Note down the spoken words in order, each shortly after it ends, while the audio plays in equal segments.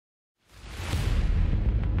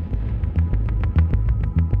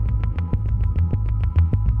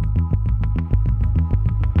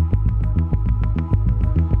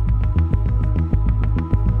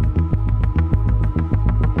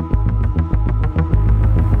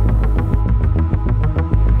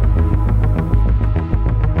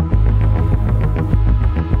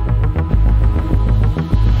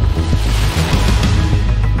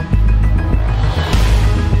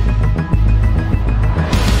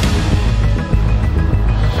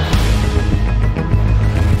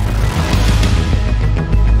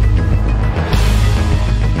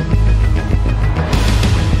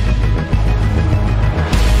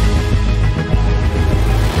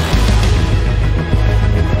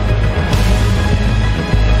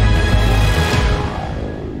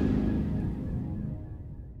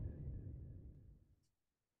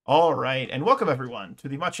All right, and welcome everyone to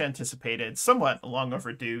the much anticipated, somewhat long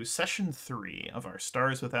overdue Session 3 of our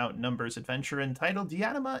Stars Without Numbers adventure entitled The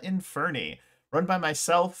Anima Inferni, run by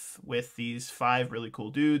myself with these 5 really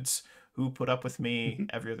cool dudes who put up with me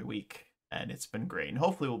every other week, and it's been great. And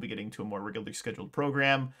hopefully we'll be getting to a more regularly scheduled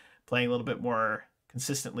program, playing a little bit more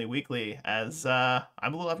consistently weekly as I've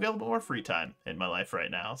got a little bit more free time in my life right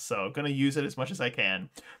now, so I'm going to use it as much as I can.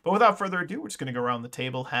 But without further ado, we're just going to go around the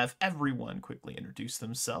table, have everyone quickly introduce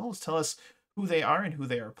themselves, tell us who they are and who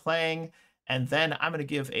they are playing, and then I'm going to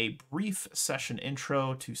give a brief session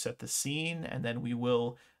intro to set the scene, and then we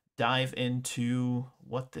will dive into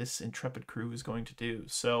what this intrepid crew is going to do.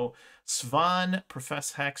 So Svan,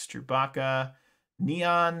 Professor Hex, Chewbacca,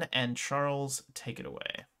 Neon, and Charles, take it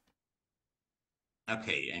away.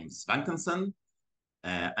 Okay, I'm Svankenson.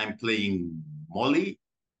 I'm playing Molly,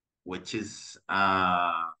 which is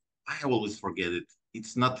I always forget it.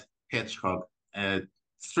 It's not hedgehog,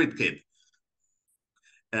 street kid.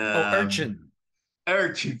 Urchin.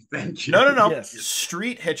 Urchin, thank you. No. Yes.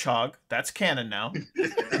 Street hedgehog. That's canon now.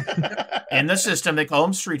 In the system, they call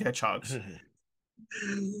them street hedgehogs.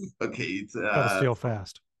 Okay, it's Gotta steal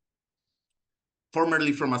fast.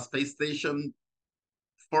 formerly from a space station,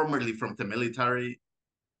 formerly from the military,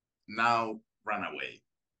 now runaway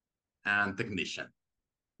and technician.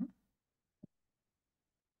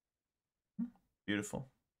 Beautiful.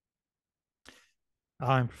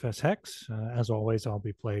 I'm Professor Hex. As always, I'll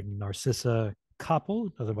be playing Narcissa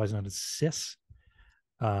Koppel, otherwise known as Sis.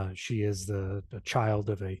 She is the child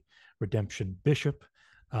of a redemption bishop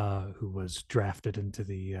who was drafted into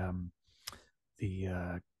the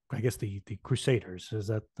Crusaders. Is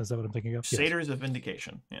that what I'm thinking of? Crusaders of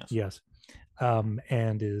Vindication. Yes. Yes.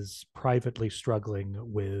 And is privately struggling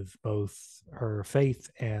with both her faith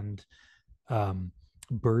and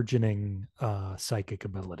burgeoning psychic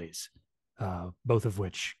abilities, both of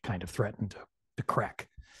which kind of threaten to crack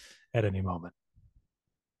at any moment.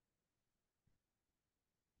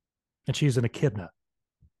 And she's an echidna.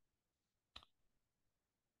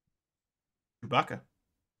 Chewbacca.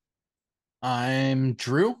 I'm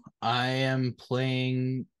Drew. I am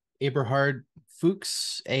playing Aberhard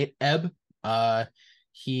Fuchs, Ebb.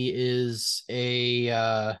 He is he's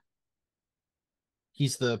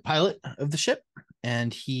the pilot of the ship,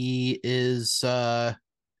 and he is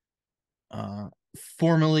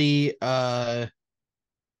formerly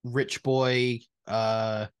rich boy,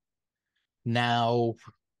 now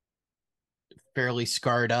fairly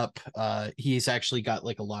scarred up. He's actually got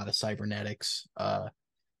like a lot of cybernetics.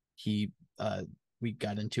 We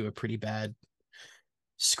got into a pretty bad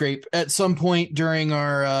scrape at some point during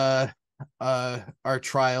our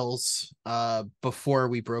trials before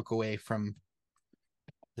we broke away from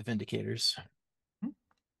the Vindicators. But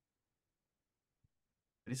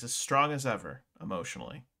he's as strong as ever,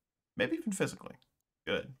 emotionally. Maybe even physically.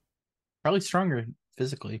 Good. Probably stronger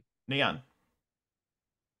physically. Neon.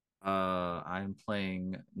 I'm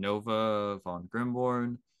playing Nova von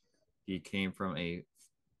Grimborn. He came from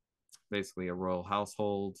basically a royal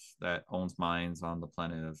household that owns mines on the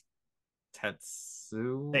planet of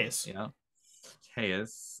Teus. Yeah.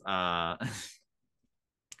 Teus.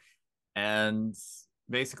 And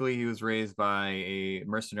basically he was raised by a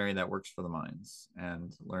mercenary that works for the mines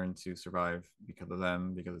and learned to survive because of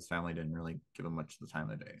them, because his family didn't really give him much of the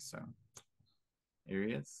time of the day. So here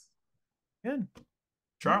he is. Good.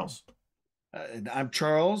 Charles. And I'm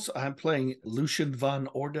Charles. I'm playing Lucian von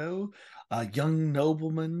Ordo, a young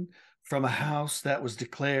nobleman from a house that was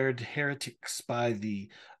declared heretics by the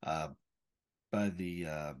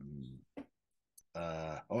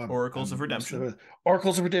Oracles of Redemption.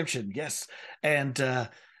 Oracles of Redemption, yes. And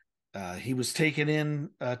he was taken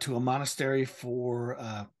in to a monastery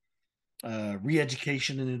for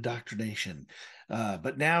re-education and indoctrination.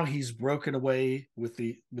 But now he's broken away with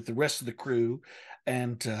the rest of the crew,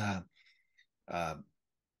 and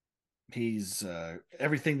he's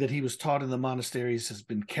everything that he was taught in the monasteries has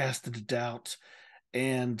been cast into doubt,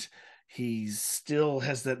 and he still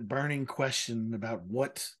has that burning question about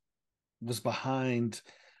what was behind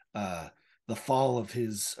the fall of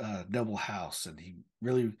his noble house, and he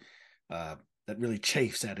really that really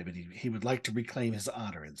chafes at him, and he would like to reclaim his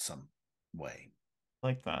honor in some way. I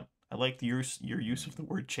like that. I like your use of the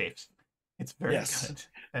word chafes. It's very good.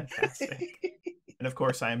 Fantastic. And of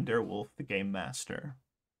course, I am Darewolf, the Game Master.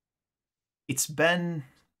 It's been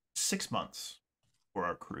 6 months for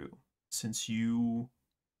our crew since you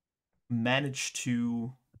managed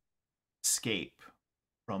to escape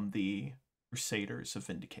from the Crusaders of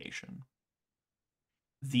Vindication.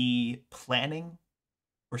 The planning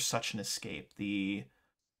for such an escape, the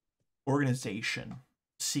organization,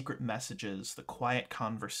 secret messages, the quiet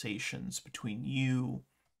conversations between you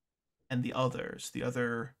and the others, the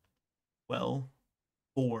other, well,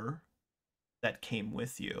 4 that came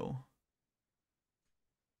with you.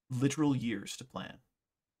 Literal years to plan.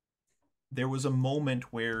 There was a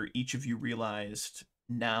moment where each of you realized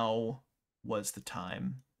now was the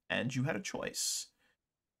time, and you had a choice.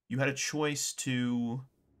 You had a choice to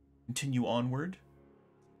continue onward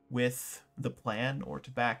with the plan or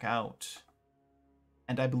to back out.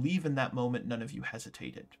 And I believe in that moment, none of you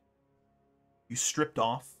hesitated. You stripped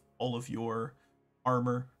off all of your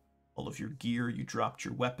armor, all of your gear, you dropped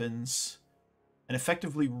your weapons, and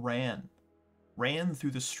effectively ran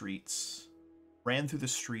through the streets,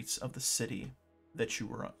 of the city that you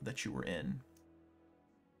were in.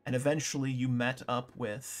 And eventually you met up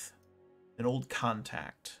with an old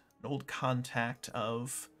contact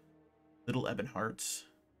of little Ebonheart,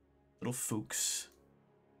 little Fuchs,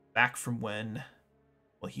 back from when,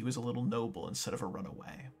 well, he was a little noble instead of a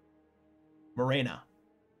runaway. Maureena,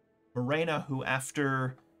 who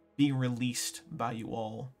after being released by you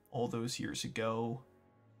all those years ago,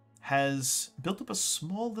 has built up a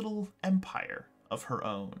small little empire of her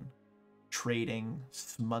own, trading,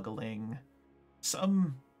 smuggling,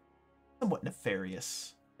 some somewhat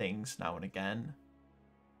nefarious things now and again.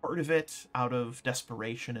 Part of it out of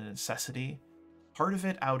desperation and necessity, part of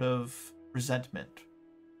it out of resentment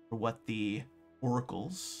for what the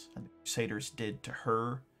oracles and the crusaders did to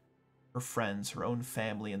her friends, her own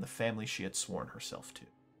family, and the family she had sworn herself to.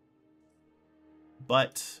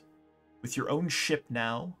 But with your own ship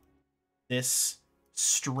now, this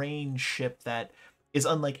strange ship that is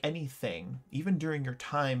unlike anything, even during your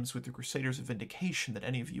times with the Crusaders of Vindication that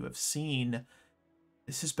any of you have seen,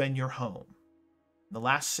 this has been your home. The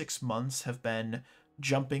last 6 months have been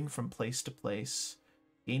jumping from place to place,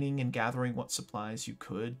 gaining and gathering what supplies you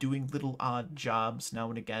could, doing little odd jobs now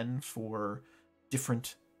and again for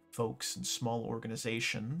different folks and small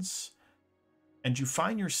organizations. And you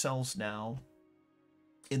find yourselves now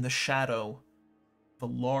in the shadow of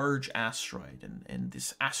a large asteroid in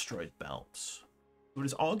this asteroid belt. It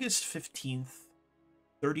is August 15th,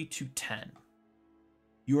 3210.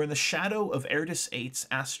 You are in the shadow of Erdis 8's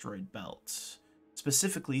asteroid belt,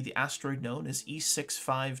 specifically the asteroid known as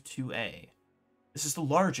E652A. This is the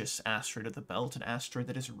largest asteroid of the belt, an asteroid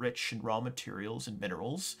that is rich in raw materials and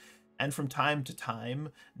minerals, and from time to time,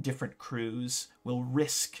 different crews will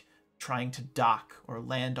risk trying to dock or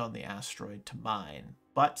land on the asteroid to mine.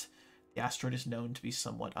 But the asteroid is known to be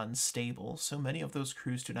somewhat unstable, so many of those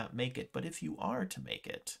crews do not make it. But if you are to make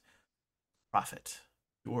it, profit.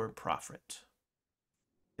 Your profit.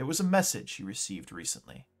 There was a message you received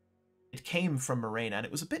recently. It came from Maureena, and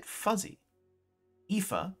it was a bit fuzzy.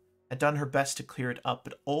 Iffa had done her best to clear it up,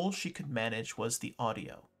 but all she could manage was the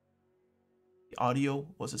audio. The audio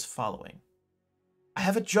was as following. I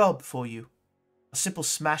have a job for you. A simple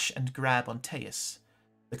smash and grab on Teus.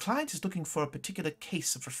 The client is looking for a particular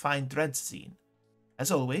case of refined Dretezine. As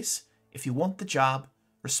always, if you want the job,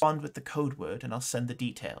 respond with the code word and I'll send the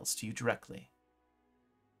details to you directly.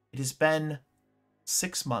 It has been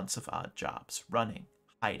 6 months of odd jobs, running,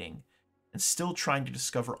 hiding, and still trying to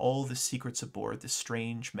discover all the secrets aboard this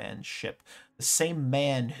strange man's ship. The same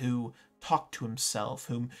man who talked to himself,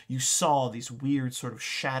 whom you saw these weird sort of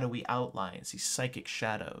shadowy outlines, these psychic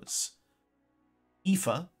shadows.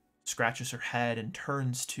 Iffa scratches her head and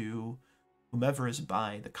turns to whomever is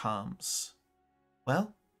by the comms.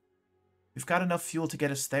 Well, we've got enough fuel to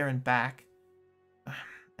get us there and back,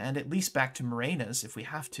 and at least back to Maureena's if we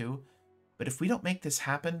have to, but if we don't make this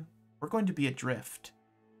happen, we're going to be adrift.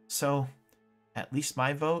 So, at least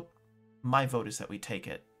my vote is that we take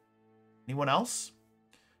it. Anyone else?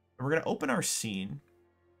 And we're going to open our scene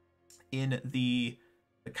in the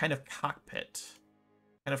kind of cockpit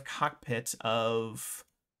of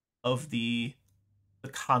the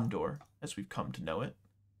Condor, as we've come to know it.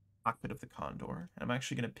 Cockpit of the Condor. And I'm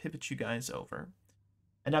actually going to pivot you guys over.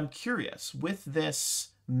 And I'm curious, with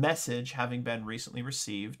this message having been recently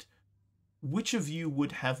received, which of you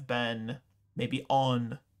would have been maybe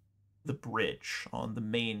on the bridge, on the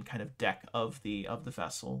main kind of deck of the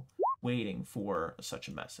vessel, waiting for such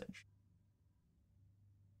a message?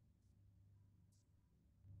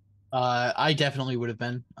 I definitely would have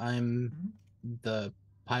been. I'm the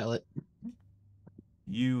pilot.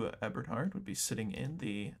 You, Eberhard, would be sitting in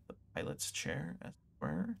the pilot's chair, as it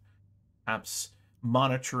were, perhaps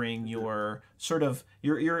monitoring your sort of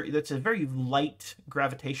that's a very light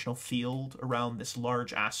gravitational field around this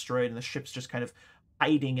large asteroid, and the ship's just kind of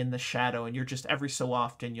hiding in the shadow, and you're just every so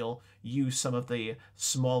often you'll use some of the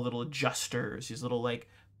small little adjusters, these little like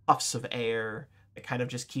puffs of air that kind of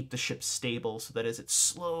just keep the ship stable so that as it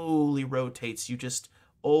slowly rotates, you just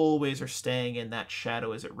always are staying in that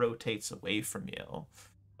shadow as it rotates away from you.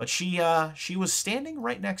 But she was standing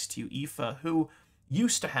right next to you, Iffa, who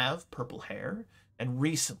used to have purple hair and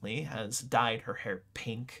recently has dyed her hair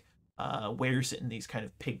pink. Wears it in these kind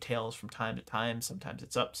of pigtails from time to time. Sometimes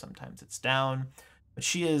it's up, sometimes it's down. But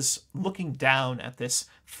she is looking down at this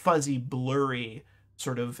fuzzy, blurry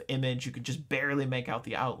sort of image. You can just barely make out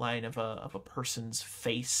the outline of a person's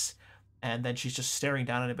face. And then she's just staring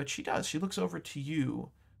down at it. But she does. She looks over to you,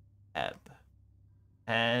 Ebb.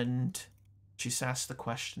 And she asks the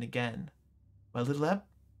question again. Well, little Ebb,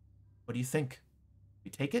 what do you think? We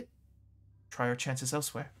take it? Try our chances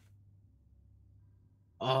elsewhere.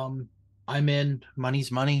 I'm in.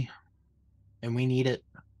 Money's money, and we need it.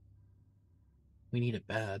 We need it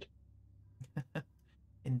bad.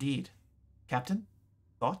 Indeed. Captain,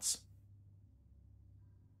 thoughts?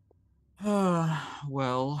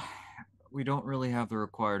 Well, we don't really have the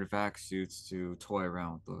required vac suits to toy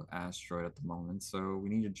around with the asteroid at the moment, so we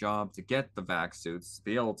need a job to get the vac suits to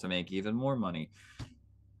be able to make even more money.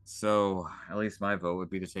 So, at least my vote would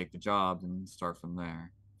be to take the job and start from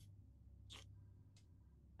there.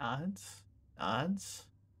 Nods, nods,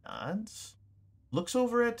 nods. Looks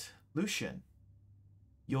over at Lucian.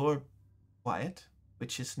 You're quiet,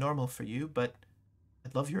 which is normal for you, but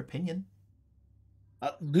I'd love your opinion.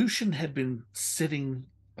 Lucian had been sitting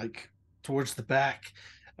like towards the back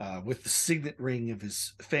with the signet ring of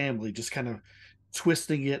his family, just kind of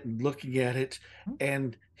twisting it and looking at it,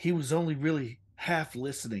 and he was only really half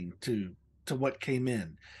listening to what came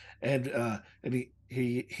in, and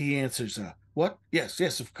he answers, "What?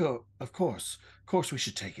 Yes, of course, we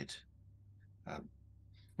should take it.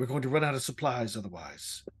 We're going to run out of supplies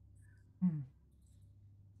otherwise."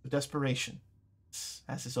 The desperation,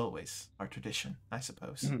 as is always our tradition, I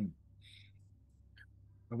suppose.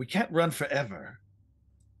 But we can't run forever.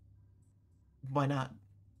 Why not?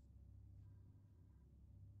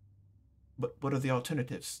 But what are the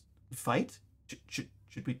alternatives? Fight? Should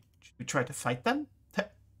we try to fight them?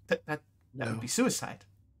 That would be suicide.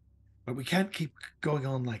 But we can't keep going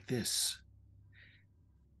on like this.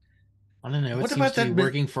 I don't know. What It about seems to that be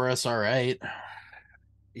working for us all right.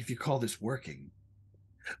 If you call this working.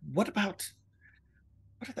 What about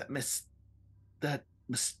that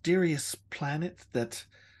mysterious planet that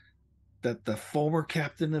the former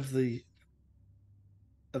captain of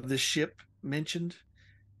this ship mentioned?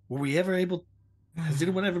 Were we ever able? Has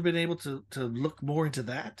anyone ever been able to look more into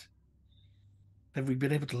that? Have we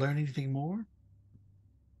been able to learn anything more?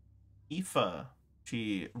 Iffa,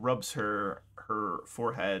 she rubs her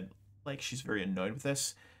forehead like she's very annoyed with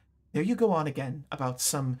this. There you go on again about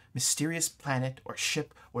some mysterious planet or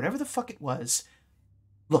ship, whatever the fuck it was.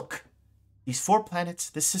 Look, these 4 planets,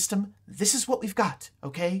 this system, this is what we've got,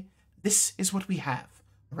 okay? This is what we have,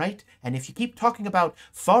 right? And if you keep talking about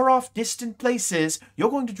far-off, distant places, you're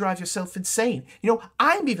going to drive yourself insane. You know,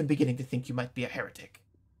 I'm even beginning to think you might be a heretic.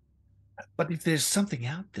 But if there's something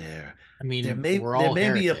out there, I mean, we're there all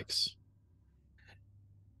may be heretics.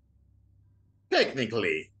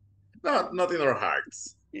 Technically, not in our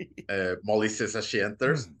hearts. Molly says as she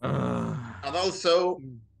enters. And also,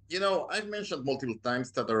 you know, I've mentioned multiple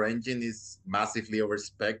times that our engine is massively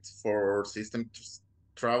overspec'd for system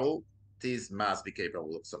travel. This must be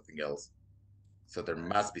capable of something else. So there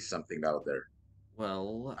must be something out there.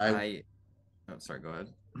 Well, I Oh, sorry, go ahead.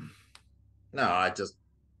 No, I just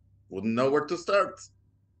wouldn't know where to start.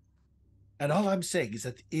 And all I'm saying is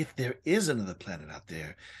that if there is another planet out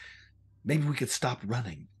there, maybe we could stop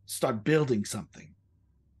running, start building something.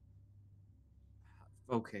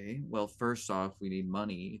 Okay, well, first off, we need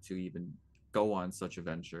money to even go on such a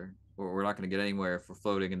venture. We're not going to get anywhere if we're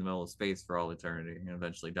floating in the middle of space for all eternity and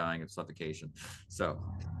eventually dying of suffocation. So,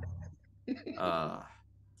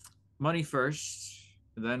 money first,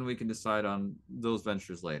 then we can decide on those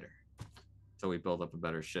ventures later. So we build up a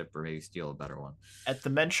better ship or maybe steal a better one. At the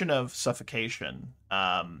mention of suffocation,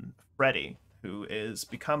 Freddy, who is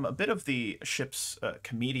become a bit of the ship's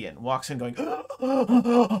comedian, walks in going,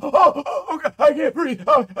 oh, I can't breathe.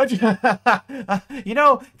 You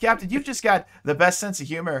know, Captain, you've just got the best sense of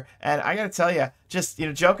humor. And I got to tell you, just, you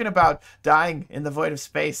know, joking about dying in the void of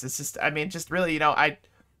space. It's just, I mean, just really, you know, I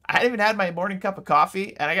hadn't even had my morning cup of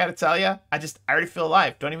coffee. And I got to tell you, I already feel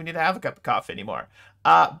alive. Don't even need to have a cup of coffee anymore.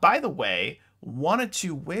 By the way, wanted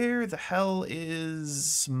to, where the hell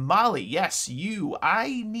is Molly? Yes, you.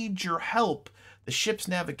 I need your help. The ship's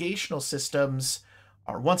navigational systems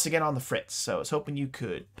are once again on the fritz, so I was hoping you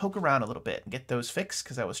could poke around a little bit and get those fixed,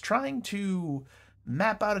 because I was trying to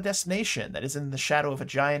map out a destination that is in the shadow of a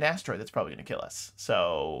giant asteroid that's probably going to kill us.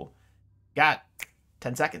 So, got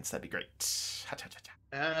 10 seconds. That'd be great.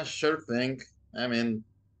 Sure thing. I mean,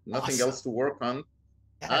 nothing Awesome. else to work on.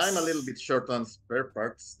 I'm a little bit short on spare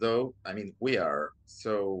parts, though. I mean, we are.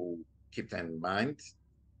 So keep that in mind.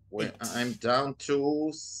 I'm down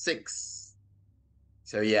to 6.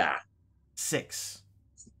 So yeah. 6.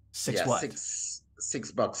 Yeah, What?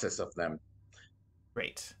 six boxes of them.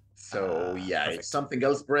 Great. So yeah, perfect. if something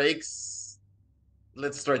else breaks,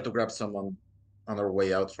 let's try to grab someone on our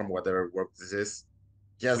way out from whatever work this is.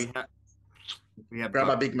 Just we have grab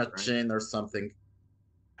a duct big tape, machine right? or something.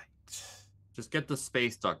 Just get the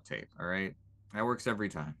space duct tape, all right? That works every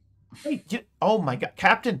time. Hey, oh my God,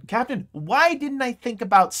 Captain, why didn't I think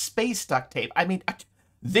about space duct tape? I mean,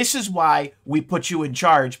 this is why we put you in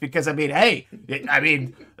charge, because I mean, hey,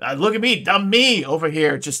 look at me, dumb me over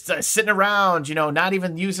here, just sitting around, you know, not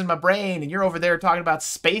even using my brain, and you're over there talking about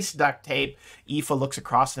space duct tape. Iffa looks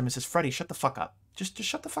across at him and says, "Freddy, shut the fuck up. Just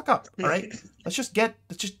shut the fuck up, all right? Let's get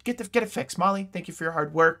it fixed. Molly, thank you for your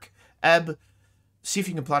hard work. Eb, see if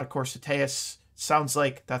you can plot a course to Teus. Sounds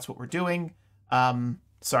like that's what we're doing.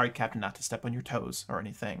 Sorry, Captain, not to step on your toes or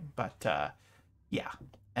anything, but yeah.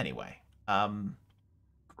 Anyway,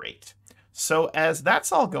 great. So as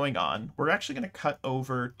that's all going on, we're actually going to cut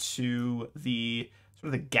over to the sort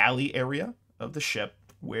of the galley area of the ship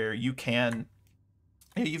where you can,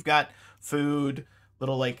 you've got food,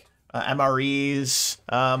 little like MREs,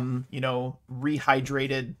 you know,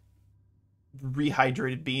 rehydrated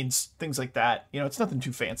beans, things like that. You know, it's nothing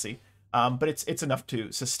too fancy, but it's enough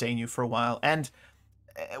to sustain you for a while. And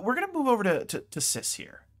we're gonna move over to Sis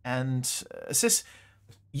here. And Sis,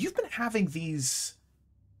 you've been having these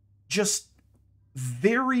just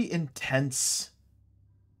very intense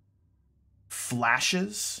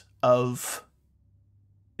flashes of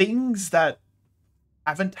things that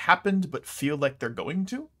haven't happened but feel like they're going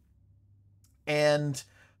to. And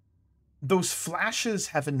those flashes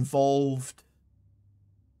have involved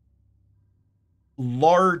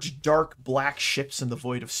large, dark, black ships in the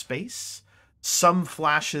void of space. Some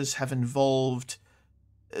flashes have involved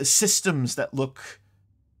systems that look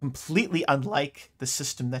completely unlike the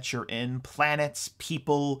system that you're in, planets,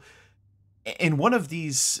 people. In one of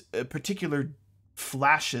these particular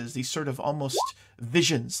flashes, these sort of almost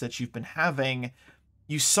visions that you've been having,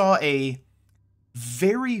 you saw a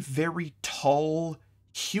very, very tall,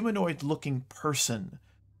 humanoid-looking person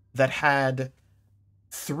that had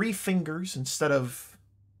 3 fingers instead of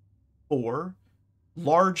 4,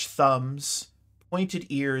 large thumbs, pointed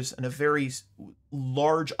ears, and a very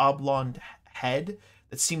large oblong head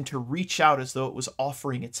that seemed to reach out as though it was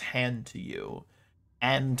offering its hand to you.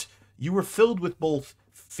 And you were filled with both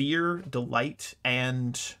fear, delight,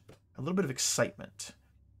 and a little bit of excitement.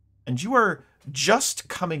 And you are just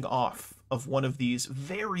coming off of one of these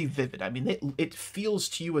very vivid. I mean, it feels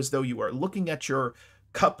to you as though you are looking at your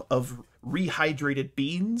cup of rehydrated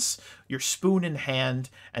beans, your spoon in hand,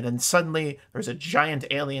 and then suddenly there's a giant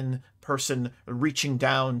alien person reaching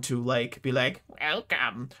down to be like,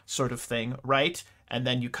 welcome, sort of thing, right? And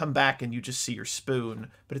then you come back and you just see your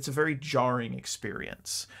spoon, but it's a very jarring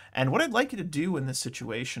experience. And what I'd like you to do in this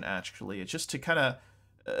situation, actually, is just to kind of,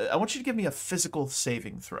 I want you to give me a physical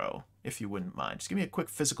saving throw, if you wouldn't mind. Just give me a quick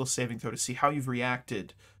physical saving throw to see how you've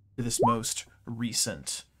reacted to this most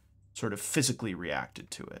recent, sort of physically reacted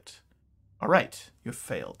to it. All right, you have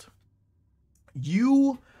failed.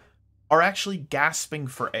 You are actually gasping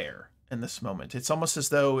for air in this moment. It's almost as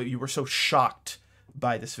though you were so shocked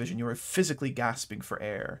by this vision. You were physically gasping for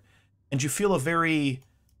air. And you feel a very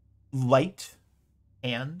light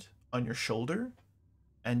hand on your shoulder.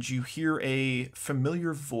 And you hear a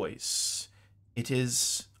familiar voice. It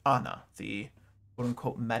is Anna, the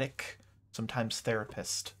quote-unquote medic, sometimes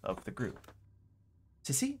therapist of the group.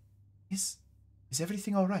 Sissy, is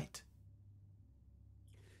everything all right?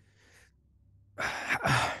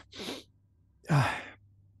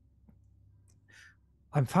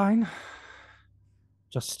 I'm fine.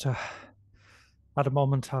 Just at a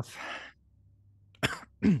moment of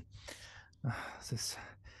this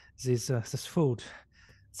food.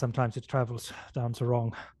 Sometimes it travels down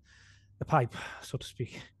the pipe, so to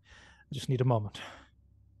speak. I just need a moment.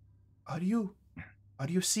 Are you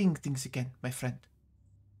seeing things again, my friend?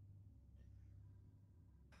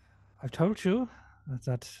 I've told you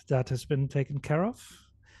that has been taken care of.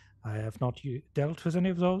 I have not dealt with any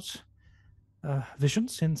of those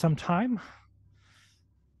visions in some time.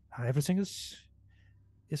 Everything is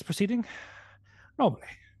proceeding normally.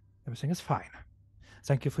 Everything is fine.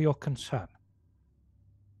 Thank you for your concern.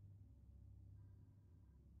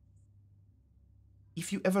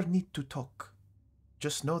 If you ever need to talk,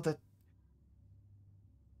 just know that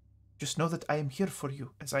Just know that I am here for you,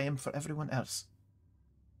 as I am for everyone else.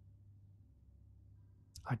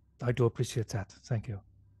 I do appreciate that. Thank you.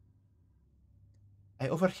 I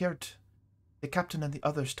overheard the captain and the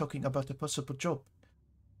others talking about a possible job.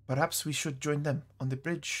 Perhaps we should join them on the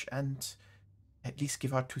bridge and at least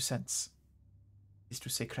give our 2 cents. Is to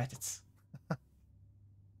say credits.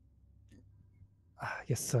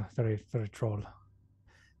 Yes, sir. Very, very troll.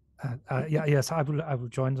 Yes, I will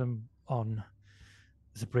join them on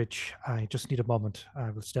the bridge. I just need a moment. I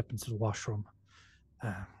will step into the washroom.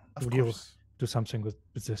 Of Will you course. do something with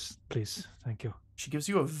this, please? Thank you. She gives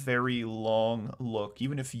you a very long look.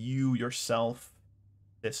 Even if you yourself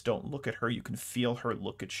don't look at her, you can feel her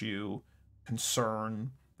look at you.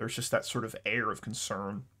 Concern. There's just that sort of air of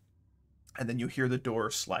concern. And then you hear the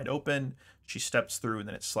door slide open. She steps through and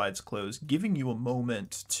then it slides closed, giving you a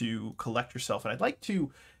moment to collect yourself. And I'd like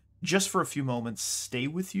to, just for a few moments, stay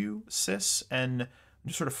with you, sis, and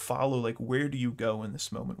just sort of follow, like, where do you go in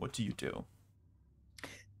this moment? What do you do?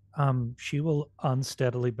 She will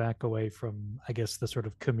unsteadily back away from, I guess, the sort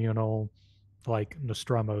of communal, like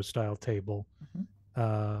Nostromo style table,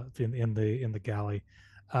 in the galley,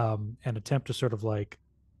 and attempt to sort of like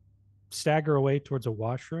stagger away towards a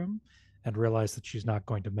washroom, and realize that she's not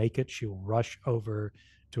going to make it. She will rush over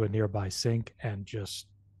to a nearby sink and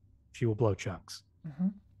she will blow chunks.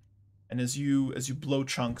 And as you blow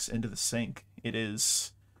chunks into the sink, it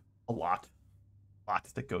is a lot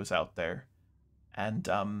that goes out there. And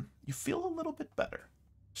you feel a little bit better,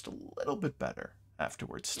 just a little bit better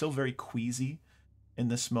afterwards. Still very queasy in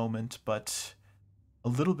this moment, but a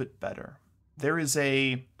little bit better. There is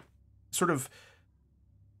a sort of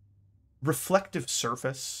reflective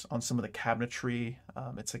surface on some of the cabinetry.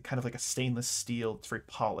 It's a kind of like a stainless steel. It's very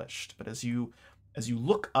polished, but as you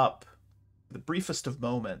look up, the briefest of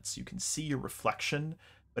moments, you can see your reflection,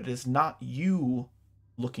 but it is not you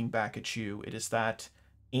looking back at you. It is that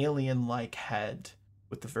alien-like head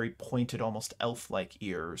with the very pointed, almost elf-like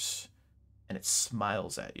ears, and it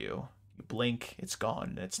smiles at you. You blink, it's gone,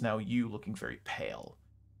 and it's now you looking very pale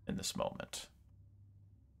in this moment.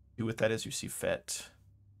 Do with that as you see fit.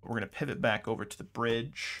 We're going to pivot back over to the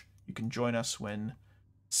bridge. You can join us when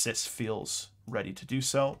Sis feels ready to do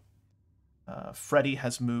so. Freddy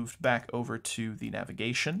has moved back over to the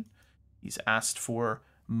navigation. He's asked for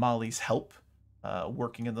Molly's help,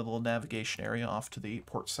 working in the little navigation area off to the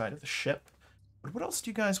port side of the ship. But what else do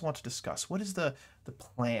you guys want to discuss? What is the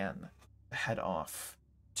plan to head off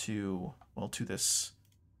to this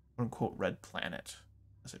quote-unquote red planet,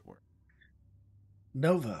 as it were?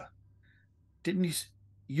 Nova,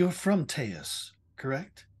 you're from Teus,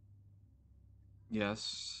 correct?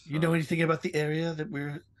 Yes. You know anything about the area that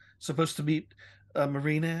we're supposed to meet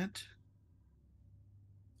Maureena at?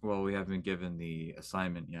 Well, we haven't been given the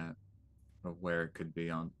assignment yet of where it could be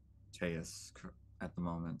on Teus at the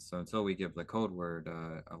moment. So until we give the code word,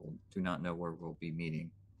 I do not know where we'll be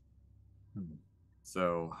meeting.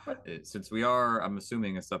 So since I'm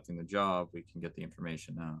assuming accepting the job, we can get the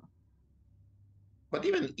information now. What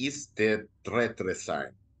even is the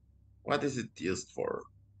Dretezine? What is it used for?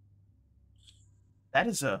 That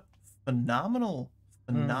is a phenomenal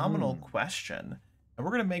question. And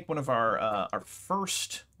we're going to make one of our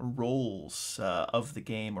first rolls of the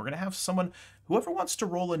game. We're going to have someone, whoever wants to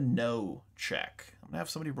roll a no check. I'm going to have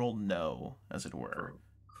somebody roll no, as it were.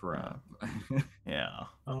 Crap. Yeah.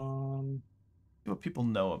 Um, See what people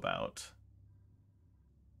know about.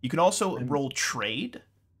 You can also roll trade.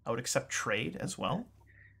 I would accept trade as well.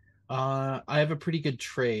 I have a pretty good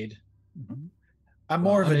trade. I'm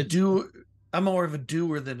more of a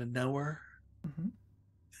doer than a knower.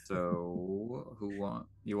 So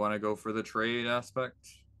you want to go for the trade aspect?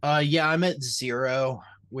 Yeah, I'm at 0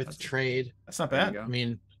 with trade. That's not bad. I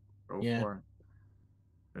mean, Go yeah. for it.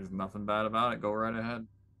 There's nothing bad about it. Go right ahead.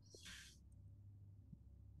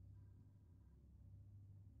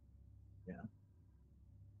 Yeah.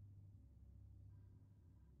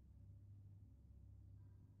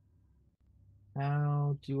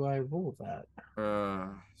 How do I roll that?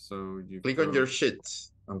 So you Click on your sheet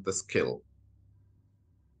on the skill.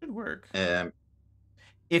 Should work. Um,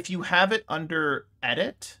 If you have it under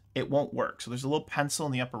edit, it won't work. So there's a little pencil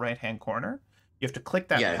in the upper right-hand corner. You have to click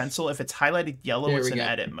that pencil. If it's highlighted yellow, There it's we in go.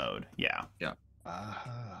 edit mode. Yeah. Yep.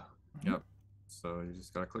 So you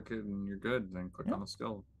just gotta click it and you're good. Then click on the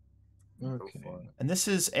skill. Okay. Go for it. And this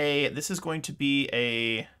is going to be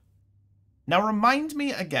a. Now remind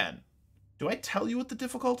me again. Do I tell you what the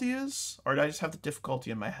difficulty is, or do I just have the difficulty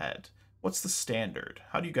in my head? What's the standard?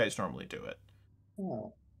 How do you guys normally do it?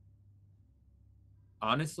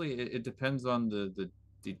 Honestly, it depends on the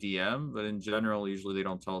DM, but in general, usually they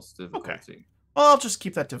don't tell us difficulty. Well, I'll just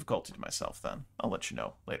keep that difficulty to myself then. I'll let you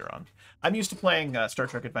know later on. I'm used to playing Star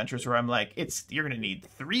Trek Adventures where I'm like, you're gonna need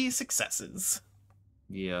 3 successes.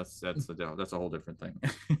 Yes, that's a whole different thing.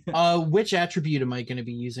 Which attribute am I going to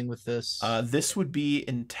be using with this? This would be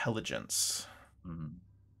intelligence.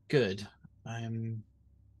 Good. I'm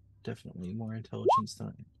definitely more intelligent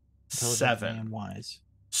than I am wise.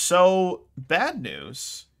 So bad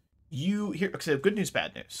news. Okay, good news,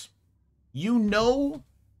 bad news. You know,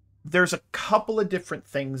 there's a couple of different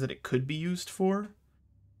things that it could be used for,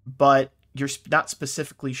 but you're not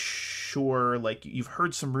specifically sure. Like, you've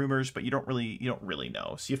heard some rumors, but you don't really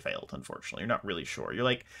know. So you failed, unfortunately. You're not really sure. You're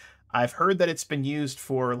like, I've heard that it's been used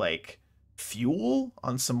for like fuel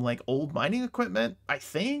on some like old mining equipment, I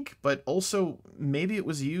think, but also maybe it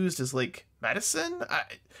was used as like medicine.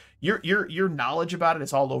 Your knowledge about it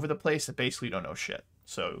is all over the place. That basically you don't know shit.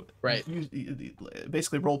 So right, you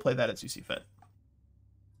basically role play that as you see fit.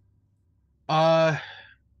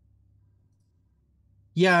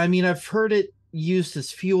 Yeah, I mean, I've heard it used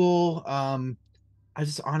as fuel. I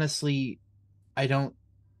just honestly, I don't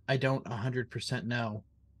 100% know.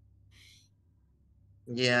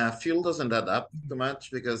 Yeah, fuel doesn't add up too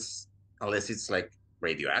much because unless it's like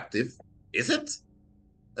radioactive, is it?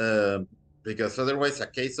 Because otherwise a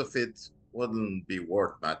case of it wouldn't be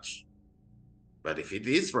worth much. But if it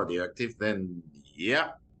is radioactive, then yeah,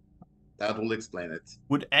 that will explain it.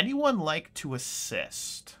 Would anyone like to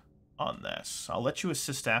assist on this? I'll let you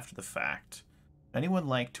assist after the fact. Anyone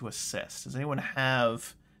like to assist? Does anyone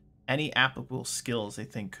have any applicable skills they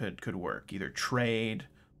think could work, either trade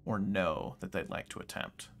or know, that they'd like to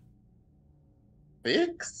attempt?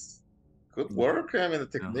 Fix? Good work. I mean, a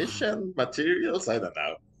technician, materials, I don't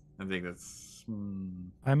know. I think that's...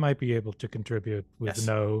 I might be able to contribute with Yes.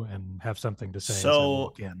 no and have something to say as I So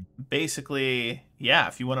walk in. basically, yeah,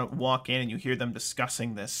 if you want to walk in and you hear them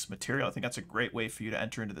discussing this material, I think that's a great way for you to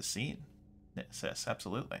enter into the scene. Sis,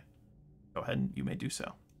 absolutely. Go ahead and you may do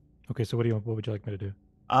so. Okay, so what would you like me to do?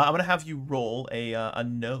 I'm gonna have you roll a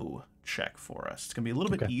no check for us. It's gonna be a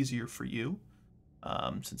little bit easier for you,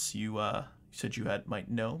 since you said you might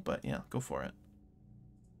know, but yeah, go for it.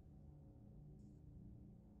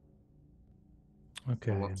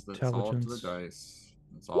 Okay, It's all up to the dice.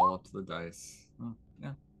 It's all up to the dice. Oh,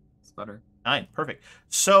 yeah, it's better. 9, perfect.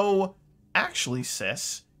 So, actually,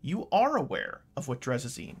 sis, you are aware of what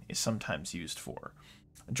Dretezine is sometimes used for.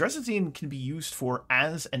 Dretezine can be used for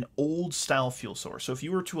as an old-style fuel source. So if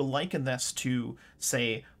you were to liken this to,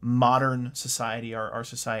 say, modern society, our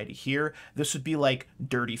society here, this would be like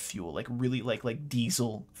dirty fuel, like really like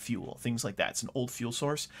diesel fuel, things like that. It's an old fuel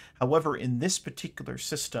source. However, in this particular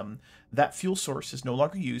system, that fuel source is no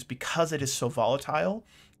longer used because it is so volatile,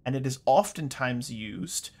 and it is oftentimes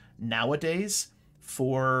used nowadays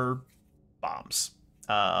for bombs,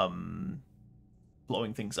 blowing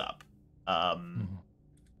things up.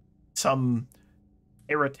 Some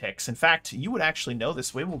heretics. In fact, you would actually know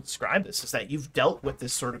this. The way we'll describe this is that you've dealt with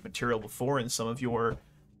this sort of material before in some of your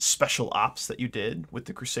special ops that you did with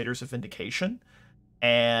the Crusaders of Vindication.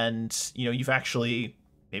 And, you've actually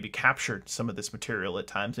maybe captured some of this material at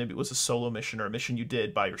times. Maybe it was a solo mission or a mission you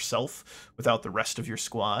did by yourself without the rest of your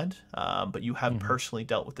squad. But you have personally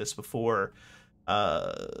dealt with this before.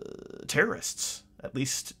 Terrorists, at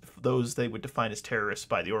least those they would define as terrorists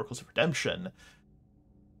by the Oracles of Redemption.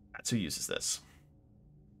 That's who uses this.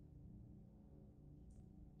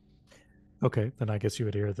 Okay, then I guess you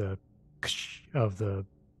would hear the of the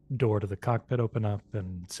door to the cockpit open up,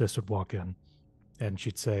 and Sis would walk in, and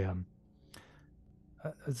she'd say,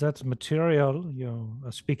 "That material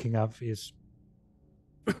you're speaking of is,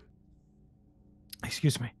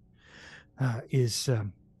 excuse me, it's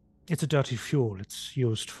a dirty fuel. It's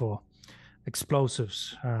used for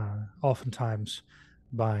explosives, oftentimes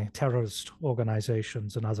by terrorist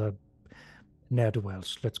organizations and other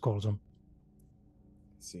ne'er-do-wells, let's call them."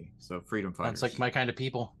 See, so freedom fighters. Sounds like my kind of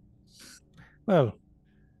people. Well,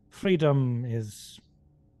 freedom is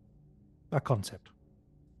a concept.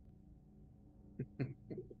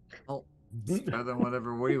 Well, it's better than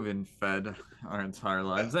whatever we've been fed our entire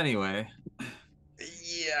lives anyway.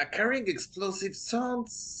 Yeah, carrying explosives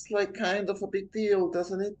sounds like kind of a big deal,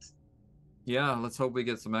 doesn't it? Yeah, let's hope we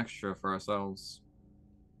get some extra for ourselves.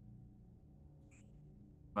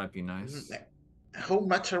 Might be nice. How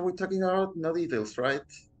much are we talking about? No details, right?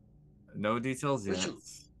 No details yet.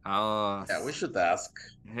 Yeah, we should ask.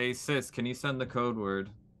 Hey, sis, can you send the code word?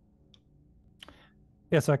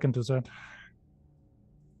 Yes, I can do that.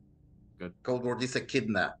 Good. Code word is a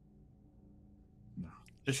kidnap.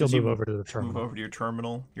 Just She'll as you move over to the terminal. Move over to your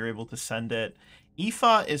terminal. You're able to send it.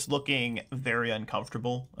 Iffa is looking very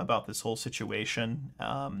uncomfortable about this whole situation,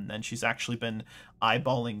 and she's actually been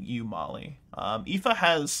eyeballing you, Molly.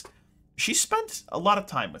 She spent a lot of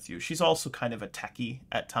time with you. She's also kind of a techie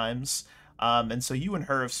at times, and so you and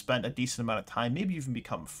her have spent a decent amount of time, maybe even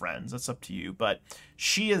become friends. That's up to you. But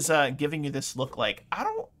she is giving you this look like, I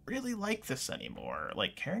don't really like this anymore.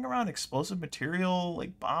 Like carrying around explosive material,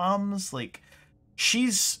 like bombs, like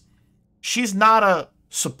she's not a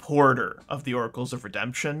supporter of the Oracles of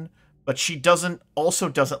Redemption, but she doesn't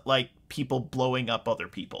like people blowing up other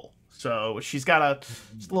people. So she's got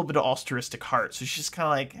just a little bit of altruistic heart. So she's kind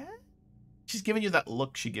of like, she's giving you that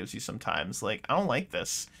look she gives you sometimes, like, I don't like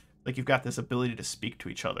this. Like you've got this ability to speak to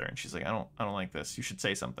each other, and she's like, I don't like this. You should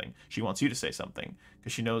say something. She wants you to say something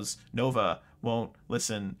because she knows Nova won't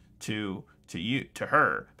listen to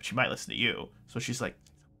her, but she might listen to you. So she's like,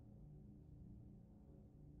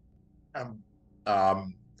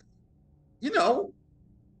 you know,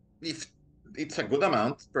 if it's a good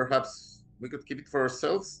amount, perhaps we could keep it for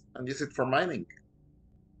ourselves and use it for mining.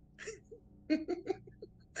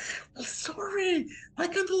 Well, sorry, I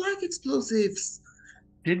kind of like explosives.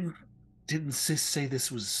 Didn't Sis say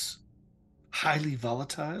this was highly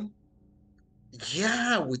volatile?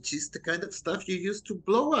 Yeah, which is the kind of stuff you use to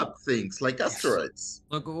blow up things like asteroids.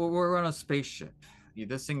 Look, we're on a spaceship.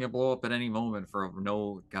 This thing can blow up at any moment for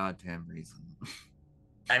no goddamn reason.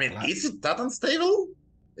 I mean, is it that unstable?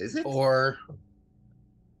 Is it? Or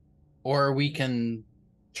we can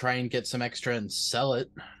try and get some extra and sell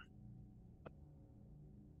it.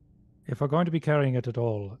 If we're going to be carrying it at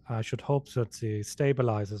all, I should hope that the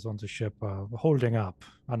stabilizers on the ship are holding up,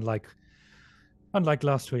 unlike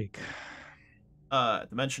last week. The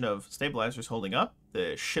mention of stabilizers holding up,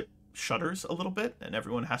 the ship shudders a little bit, and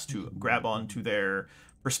everyone has to grab onto their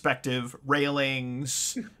respective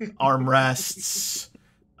railings, armrests.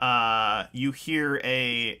 You hear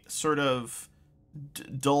a sort of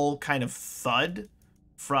dull kind of thud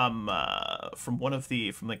from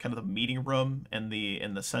the kind of the meeting room in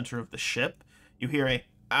the center of the ship. You hear a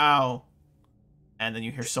ow, and then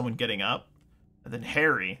you hear someone getting up, and then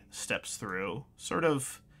Harry steps through.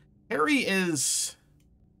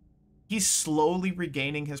 He's slowly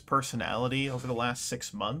regaining his personality over the last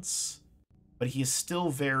 6 months, but he is still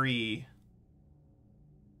very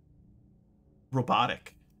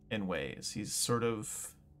robotic in ways. He's sort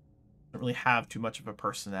of doesn't really have too much of a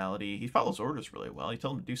personality. He follows orders really well. You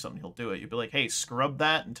tell him to do something, he'll do it. You'll be like, hey, scrub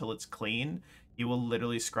that until it's clean. He will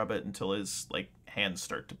literally scrub it until his hands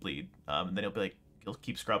start to bleed. And then he'll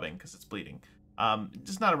keep scrubbing because it's bleeding.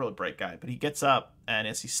 Just not a really bright guy, but he gets up, and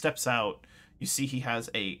as he steps out, you see he has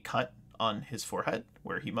a cut on his forehead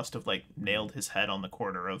where he must have nailed his head on the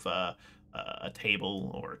corner of a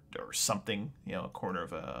table or something, a corner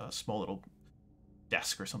of a small little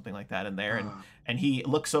desk or something like that in there, and he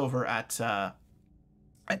looks over at Anna,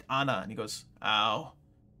 and he goes, ow.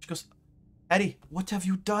 She goes, Eddie, what have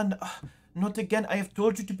you done? Not again. I have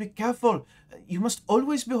told you to be careful. You must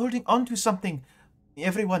always be holding on to something.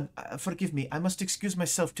 Everyone, forgive me. I must excuse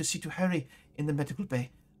myself to see to Harry in the medical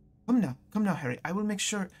bay. Come now, Harry. I will make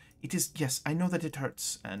sure it is. Yes, I know that it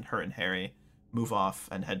hurts. And her and Harry move off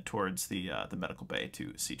and head towards the medical bay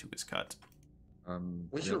to see to his cut.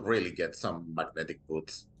 We should really get some magnetic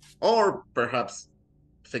boots, or perhaps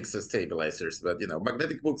fix the stabilizers. But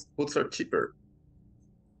magnetic boots are cheaper.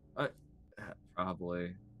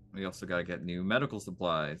 Probably. We also got to get new medical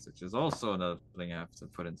supplies, which is also another thing I have to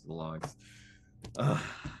put into the logs.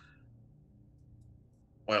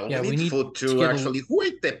 Well, yeah, we need food to actually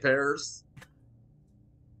wait the pairs.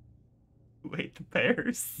 Wait the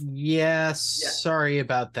pairs? Yes, yeah. Sorry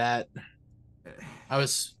about that. I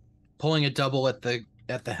was pulling a double at the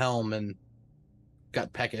helm and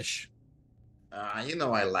got peckish. I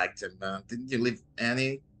liked him. Didn't you leave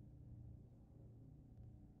Annie?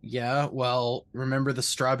 Yeah, well, remember the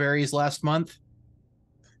strawberries last month?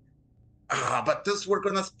 But those were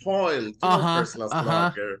gonna spoil.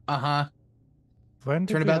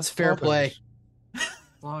 Turnabout's fair play. As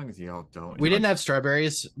long as y'all don't. We didn't have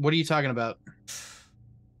strawberries. What are you talking about?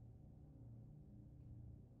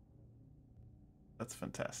 That's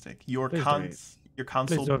fantastic. Your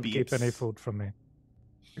console don't beeps. Keep any food from me.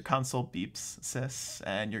 Your console beeps, sis,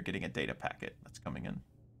 and you're getting a data packet that's coming in.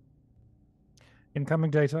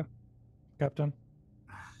 Incoming data, Captain.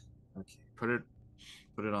 Okay, put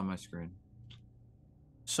it on my screen.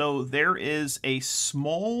 So there is a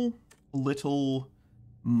small little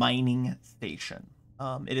mining station.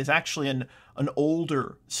 It is actually an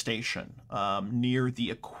older station near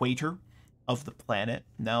the equator of the planet.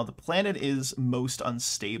 Now, the planet is most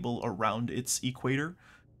unstable around its equator.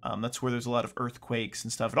 That's where there's a lot of earthquakes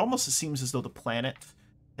and stuff. It almost seems as though the planet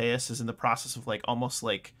Teus is in the process of like almost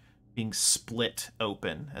like being split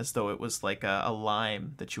open, as though it was like a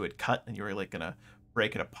lime that you had cut and you were like gonna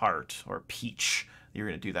break it apart, or a peach. You're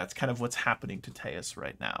gonna do that. It's kind of what's happening to Teus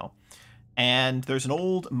right now. And there's an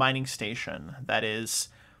old mining station that is,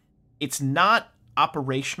 it's not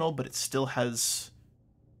operational, but it still has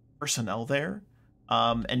personnel there.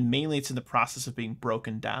 And mainly it's in the process of being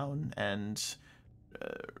broken down and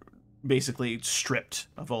basically stripped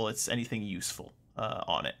of all anything useful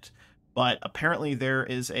on it. But apparently there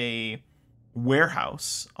is a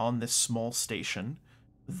warehouse on this small station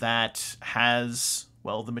that has,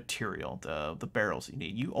 well, the material, the barrels you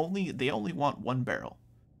need. They only want 1 barrel.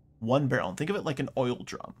 1 barrel. And think of it like an oil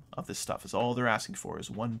drum of this stuff. Is all they're asking for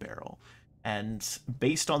is 1 barrel. And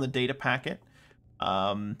based on the data packet,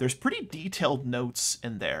 there's pretty detailed notes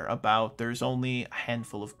in there about there's only a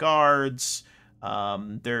handful of guards.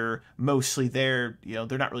 They're mostly there,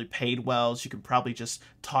 they're not really paid well, so you can probably just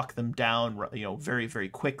talk them down, very, very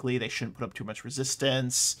quickly. They shouldn't put up too much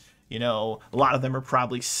resistance. A lot of them are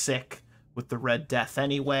probably sick with the Red Death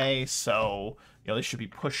anyway, so, they should be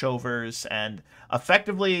pushovers. And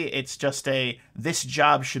effectively, it's just this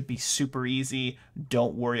job should be super easy.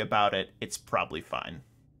 Don't worry about it. It's probably fine.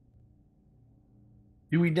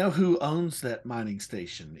 Do we know who owns that mining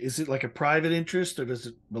station? Is it like a private interest, or does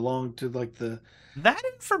it belong to like the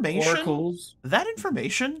oracles? That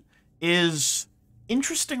information is,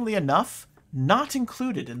 interestingly enough, not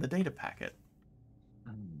included in the data packet.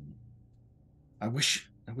 I wish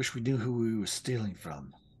we knew who we were stealing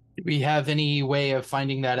from. Do we have any way of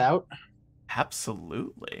finding that out?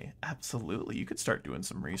 Absolutely. You could start doing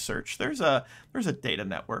some research. There's a data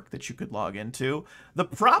network that you could log into. The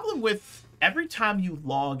problem with every time you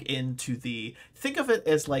log into think of it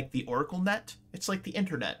as like the Oracle net. It's like the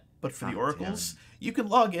internet, but for the oracles. You can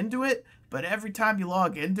log into it, but every time you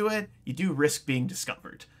log into it, you do risk being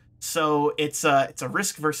discovered. So it's a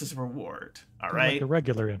risk versus reward. All right. Like a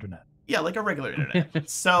regular internet. Yeah, like a regular internet.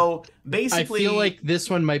 So basically, I feel like this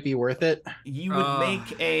one might be worth it. You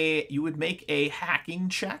would make a hacking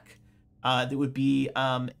check. That would be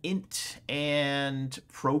int and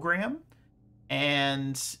program,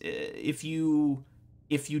 and if you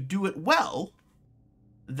do it well,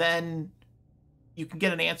 then you can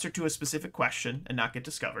get an answer to a specific question and not get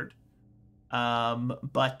discovered.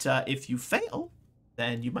 But if you fail,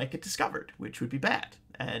 then you might get discovered, which would be bad.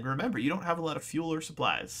 And remember, you don't have a lot of fuel or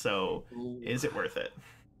supplies, so is it worth it?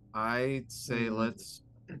 I'd say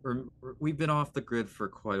we've been off the grid for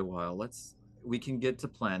quite a while. We can get to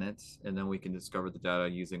planets, and then we can discover the data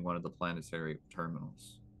using one of the planetary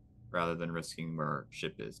terminals, rather than risking where our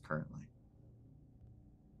ship is currently.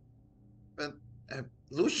 But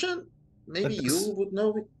Lucian, maybe you would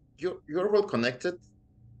know. You're well connected.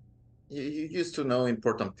 You used to know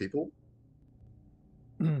important people.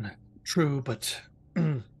 True, but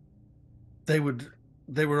they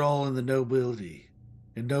were all in the nobility,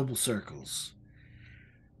 in noble circles.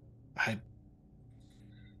 I'd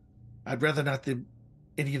rather not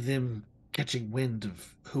any of them catching wind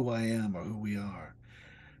of who I am or who we are.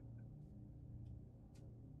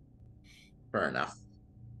 Fair enough.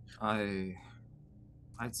 I'd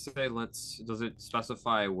say does it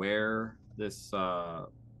specify where this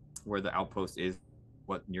where the outpost is,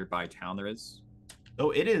 what nearby town there is?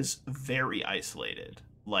 Oh, it is very isolated,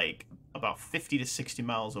 like about 50 to 60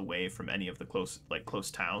 miles away from any of the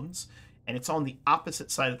close towns, and it's on the opposite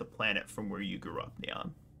side of the planet from where you grew up,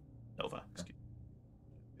 Nova. Excuse me.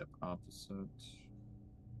 Yep, opposite.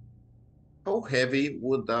 How heavy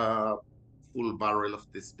would a full barrel of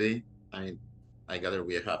this be? I gather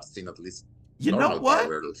we have seen at least. You know what?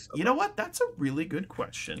 Barrels. You know what? That's a really good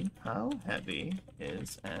question. How heavy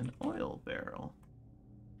is an oil barrel?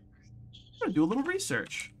 I'm gonna do a little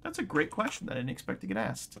research. That's a great question that I didn't expect to get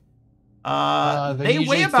asked. They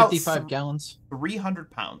weigh about 55 gallons. 300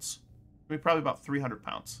 pounds. Probably about 300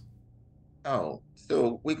 pounds. Oh,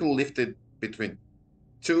 so we could lift it between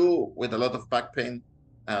 2 with a lot of back pain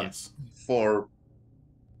and yes. 4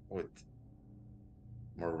 with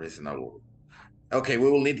more reasonable. Okay, we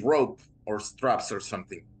will need rope or straps or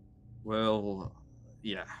something. Well,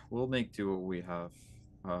 yeah, we'll make do what we have.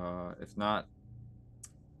 If not,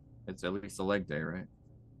 it's at least a leg day, right?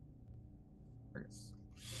 I guess.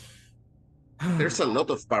 There's a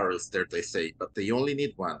lot of barrels there, they say, but they only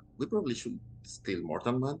need 1. We probably should steal more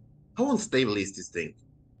than 1. How unstable is this thing?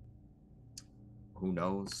 Who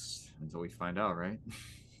knows until we find out, right?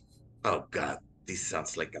 Oh, God. This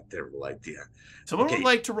sounds like a terrible idea. Someone would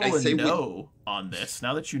like to roll a no on this.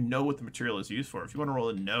 Now that you know what the material is used for, if you want to roll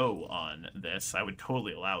a no on this, I would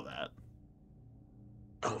totally allow that.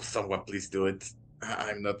 Oh, someone please do it.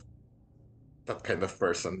 I'm not that kind of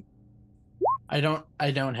person. I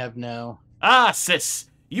don't have no. Ah, sis,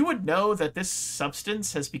 you would know that this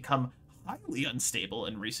substance has become highly unstable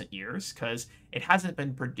in recent years because it hasn't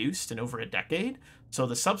been produced in over a decade. So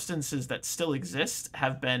the substances that still exist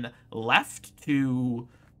have been left to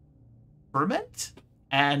ferment,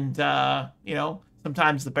 and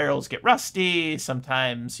sometimes the barrels get rusty.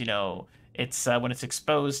 Sometimes it's when it's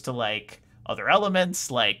exposed to like other elements,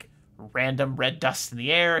 like random red dust in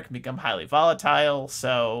the air, it can become highly volatile.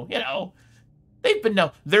 So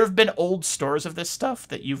there have been old stores of this stuff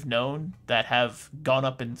that you've known that have gone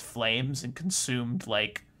up in flames and consumed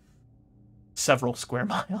like several square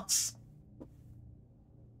miles.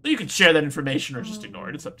 You can share that information or just ignore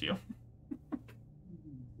it. It's up to you.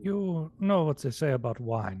 You know what they say about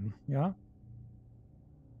wine, yeah?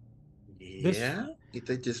 Yeah, it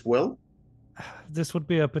ages well. This would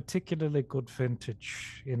be a particularly good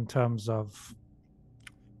vintage in terms of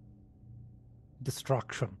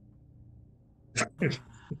destruction.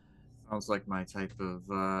 Sounds like my type of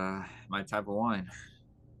wine.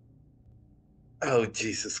 Oh,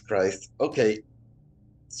 Jesus Christ. Okay,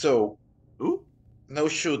 so Ooh. no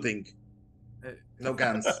shooting, no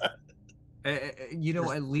guns.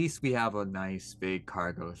 At least we have a nice big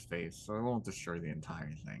cargo space, so it won't destroy the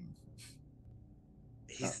entire thing.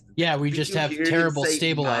 Yeah, we Did just you have hear him terrible say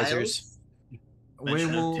stabilizers.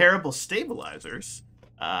 Mention of terrible stabilizers.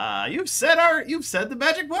 You've said the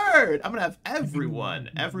magic word. I'm gonna have everyone.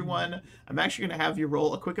 I'm actually gonna have you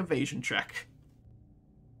roll a quick evasion check.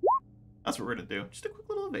 That's what we're gonna do. Just a quick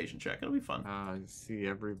little evasion check. It'll be fun. See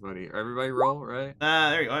everybody roll, right?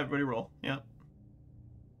 There you go. Everybody roll. Yep.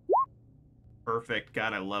 Perfect.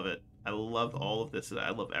 God, I love it. I love all of this.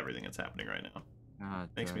 I love everything that's happening right now.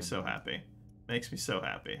 Makes me so happy. Makes me so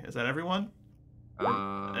happy. Is that everyone?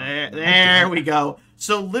 There we go.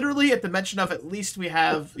 So literally at the mention of at least we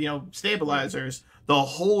have, stabilizers, the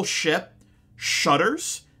whole ship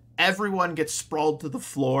shudders. Everyone gets sprawled to the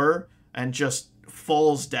floor and just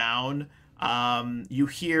falls down. You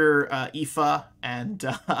hear Iffa and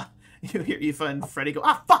Freddy go,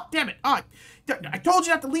 "Ah, fuck, damn it. I told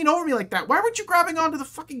you not to lean over me like that. Why weren't you grabbing onto the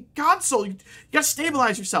fucking console? You gotta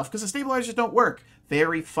stabilize yourself because the stabilizers don't work."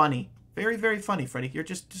 Very funny. Very, very funny, Freddy. You're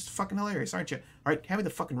just fucking hilarious, aren't you? All right, hand me the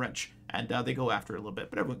fucking wrench. And they go after it a little bit,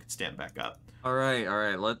 but everyone can stand back up. All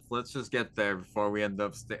right. Let's just get there before we end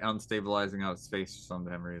up unstabilizing out space for some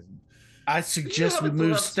damn reason. I suggest we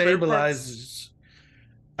move stabilizers.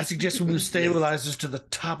 I suggest we move stabilizers to the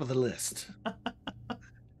top of the list.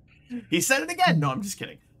 He said it again. No, I'm just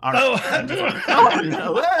kidding. All right.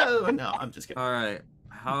 No, I'm just kidding. All right.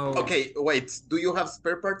 How? Okay, wait. Do you have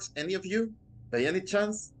spare parts, any of you, by any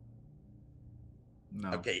chance?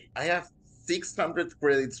 No. Okay, I have 600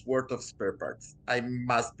 credits worth of spare parts. I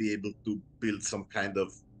must be able to build some kind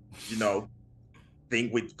of, thing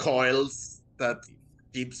with coils that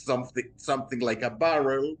keeps something like a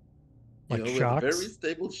barrel, like with a very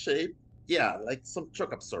stable shape. Yeah, like some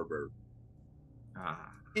shock absorber.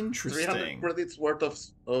 Interesting. 300 credits worth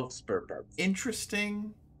of spare parts.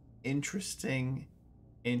 Interesting.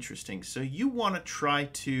 So you want to try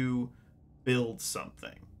to build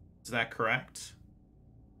something. Is that correct?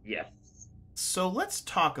 Yes. So let's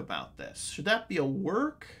talk about this. Should that be a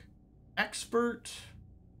work? Expert?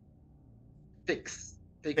 Fix.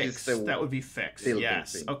 Fix. That would be fix.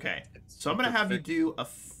 Yes. Thing. Okay. So I'm going to have you do a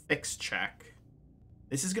fix check.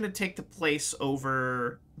 This is going to take place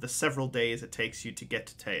over the several days it takes you to get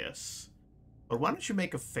to Teus. But why don't you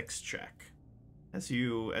make a fix check as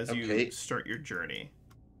you start your journey?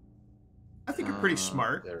 I think you're pretty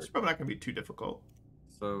smart. It's probably not going to be too difficult.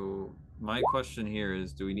 So my question here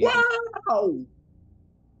is, do we need Oh,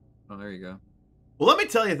 there you go. Well, let me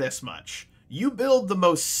tell you this much. You build the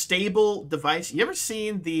most stable device. You ever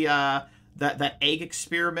seen the that egg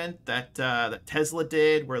experiment that Tesla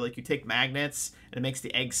did, where like you take magnets and it makes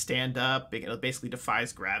the egg stand up? It basically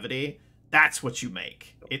defies gravity. That's what you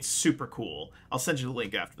make. It's super cool. I'll send you the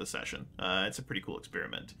link after the session. It's a pretty cool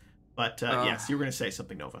experiment. But yes, you were going to say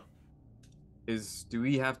something, Nova. Do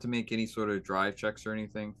we have to make any sort of drive checks or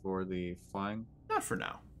anything for the flying? Not for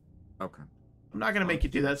now. Okay. I'm not gonna make you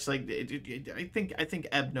do that. It's like I think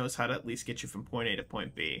Ebb knows how to at least get you from point A to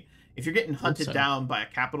point B. If you're getting hunted down by a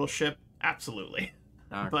capital ship, absolutely.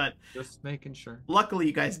 Right. But just making sure. Luckily,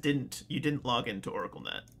 you guys didn't log into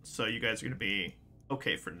OracleNet, so you guys are gonna be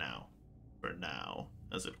okay for now,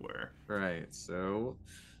 as it were. Right. So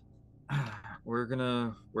we're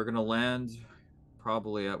gonna land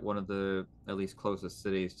probably at one of the at least closest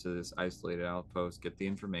cities to this isolated outpost, get the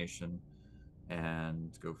information,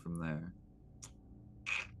 and go from there.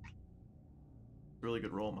 Really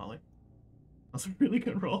good roll, Molly. That was a really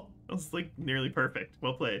good roll. That was like nearly perfect.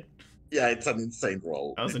 Well played. Yeah, it's an insane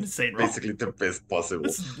roll. That was an insane roll. Basically the best possible.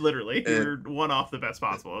 This is literally you're one off the best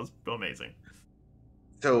possible. It was amazing.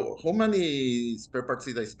 So how many spare parts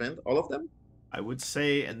did I spend? All of them? I would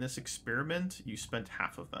say in this experiment, you spent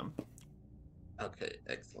half of them. Okay,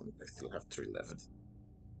 excellent. I still have 3 left.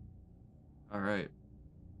 All right.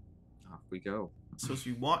 Off we go. So as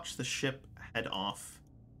you watch the ship head off,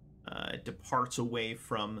 it departs away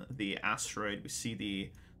from the asteroid. We see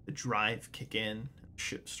the drive kick in. The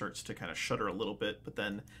ship starts to kind of shudder a little bit, but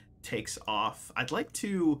then takes off. I'd like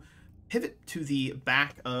to pivot to the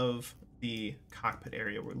back of the cockpit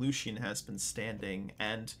area where Lucian has been standing,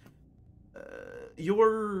 and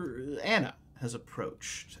your Anna has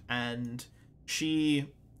approached, and she's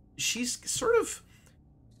sort of,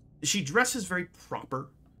 she dresses very proper.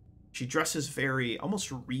 She dresses very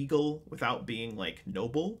almost regal without being like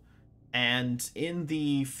noble. And in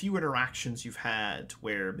the few interactions you've had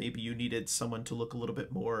where maybe you needed someone to look a little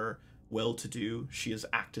bit more well-to-do, she has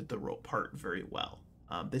acted the role part very well.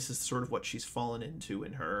 This is sort of what she's fallen into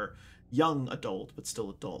in her young adult but still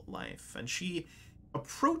adult life. And she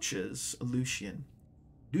approaches Lucian.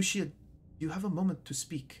 Lucian, you have a moment to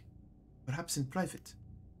speak, perhaps in private.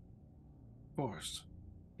 Of course.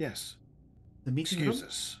 Yes. The meeting Excuse room?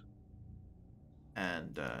 us.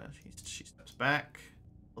 And she steps back,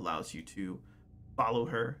 allows you to follow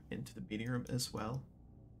her into the meeting room as well.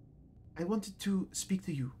 I wanted to speak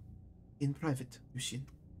to you in private, Lucian.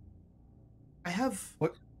 I have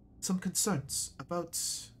some concerns about,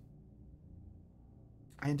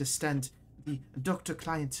 I understand, the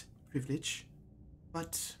doctor-client privilege,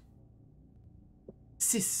 but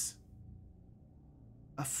Sis,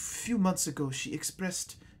 a few months ago, she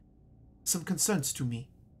expressed some concerns to me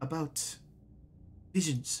about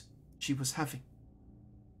visions she was having.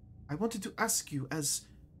 I wanted to ask you, as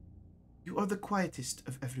you are the quietest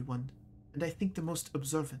of everyone, and I think the most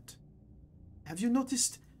observant. Have you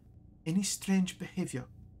noticed any strange behavior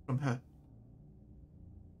from her?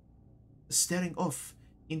 Staring off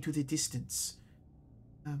into the distance,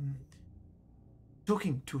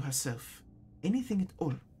 talking to herself, anything at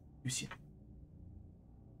all, Lucian?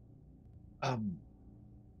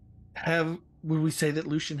 Would we say that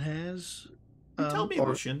Lucian has? You tell me,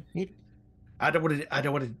 Lucian. I don't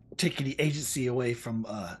want to take any agency away from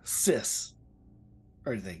Sis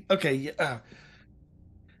or anything. Okay,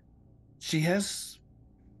 she has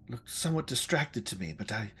looked somewhat distracted to me, but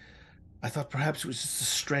I thought perhaps it was just a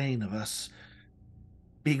strain of us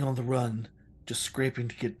being on the run, just scraping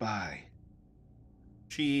to get by.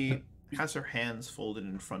 She has her hands folded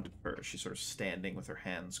in front of her. She's sort of standing with her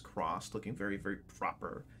hands crossed, looking very, very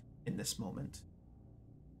proper in this moment.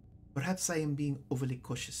 Perhaps I am being overly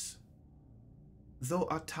cautious. Though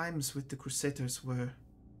our times with the Crusaders were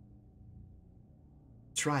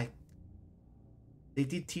trying, they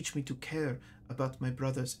did teach me to care about my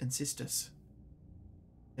brothers and sisters.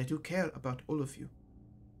 I do care about all of you.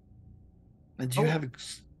 And you have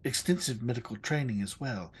extensive medical training as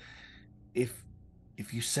well. If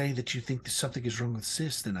you say that you think that something is wrong with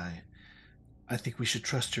Sis, then I think we should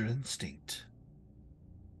trust your instinct.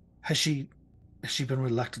 Has she been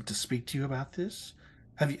reluctant to speak to you about this?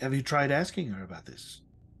 Have you tried asking her about this?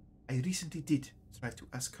 I recently did try to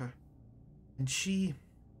ask her, and she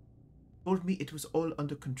told me it was all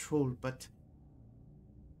under control, but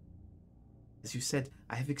as you said,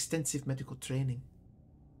 I have extensive medical training.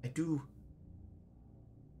 I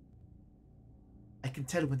can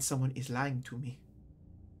tell when someone is lying to me,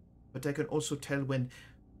 but I can also tell when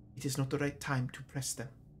it is not the right time to press them.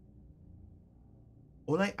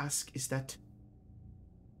 All I ask is that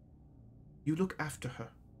you look after her,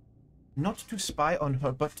 not to spy on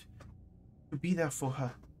her, but to be there for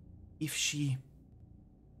her if she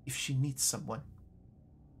needs someone.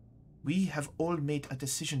 We have all made a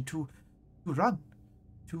decision to run,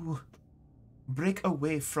 to break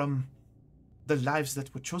away from the lives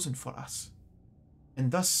that were chosen for us. And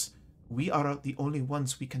thus, we are the only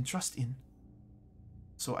ones we can trust in.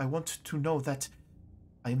 So I want to know that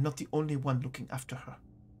I am not the only one looking after her.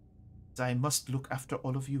 That I must look after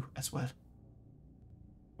all of you as well.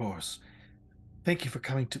 Of course. Thank you for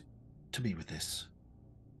coming to me with this.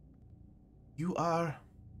 You are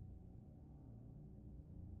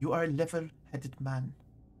a level-headed man,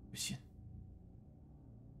 Lucian.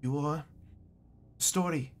 Your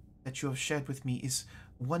story that you have shared with me is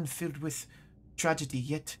one filled with tragedy,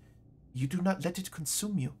 yet you do not let it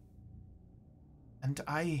consume you. And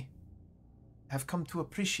I have come to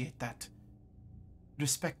appreciate that,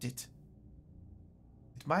 respect it,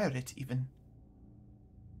 admire it even.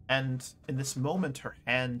 And in this moment, her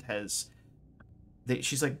hand has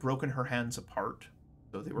she's like broken her hands apart,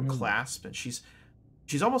 so they were clasped, and she's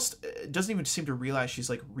almost doesn't even seem to realize she's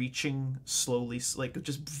like reaching slowly, like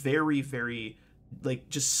just very, very, like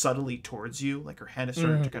just subtly towards you. Like her hand is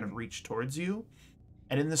starting to kind of reach towards you.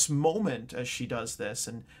 And in this moment, as she does this,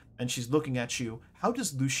 and she's looking at you, how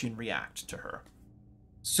does Lucian react to her?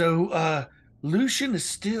 So Lucian is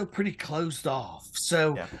still pretty closed off.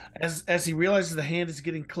 So Yeah. as he realizes the hand is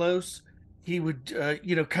getting close, he would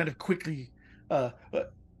kind of quickly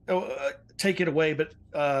take it away, but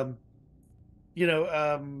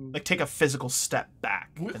Like take a physical step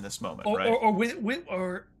back in this moment, right?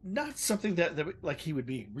 or not something that like he would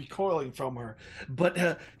be recoiling from her,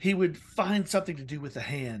 but he would find something to do with the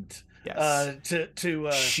hand.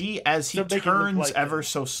 Yes. She, as he turns like ever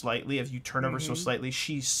so slightly, as you turn ever so slightly,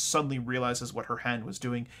 she suddenly realizes what her hand was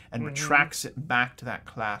doing and retracts it back to that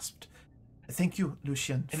clasped. Thank you,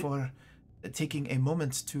 Lucian, for taking a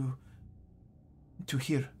moment to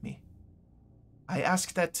hear me. I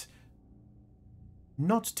ask that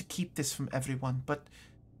not to keep this from everyone, but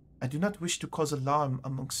I do not wish to cause alarm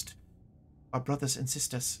amongst our brothers and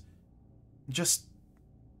sisters. Just,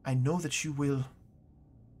 I know that you will.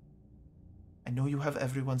 I know you have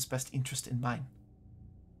everyone's best interest in mind.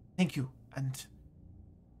 Thank you. And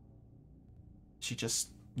she just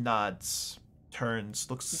nods, turns,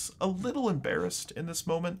 looks a little embarrassed in this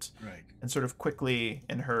moment, right, and sort of quickly,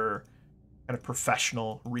 in her kind of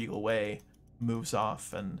professional, regal way, moves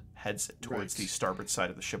off and heads towards the starboard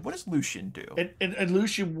side of the ship. What does Lucian do? And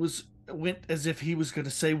Lucian went as if he was going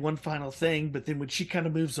to say one final thing, but then when she kind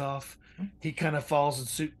of moves off, he kind of falls in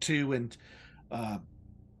suit too, and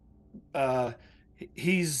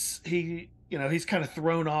he's kind of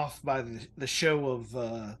thrown off by the show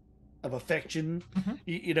of affection,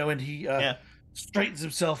 and he straightens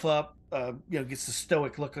himself up, gets the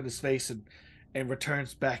stoic look on his face, and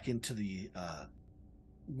returns back into the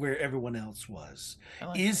where everyone else was.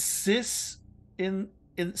 Is Sis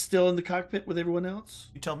still in the cockpit with everyone else?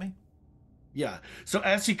 You tell me. Yeah. So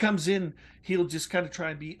as he comes in, he'll just kind of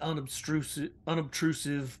try and be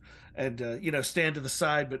unobtrusive, and stand to the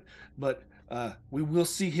side. But we will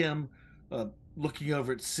see him looking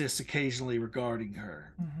over at Sis occasionally regarding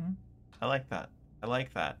her. I like that.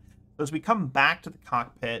 So as we come back to the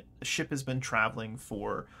cockpit, the ship has been traveling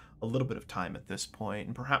for a little bit of time at this point,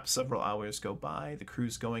 and perhaps several hours go by. The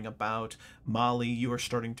crew's going about. Molly, you are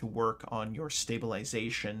starting to work on your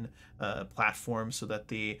stabilization platform so that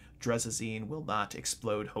the Dretezine will not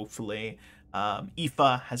explode, hopefully.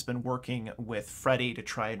 Iffa has been working with Freddy to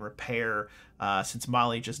try and repair, since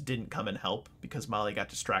Molly just didn't come and help because Molly got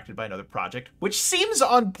distracted by another project, which seems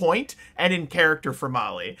on point and in character for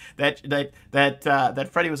Molly. That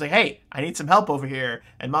Freddy was like, "Hey, I need some help over here,"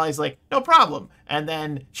 and Molly's like, "No problem," and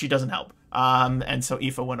then she doesn't help. And so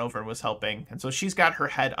Iffa went over and was helping, and so she's got her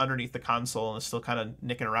head underneath the console and is still kind of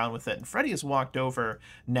nicking around with it. And Freddy has walked over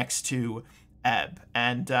next to Ebb,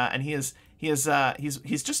 and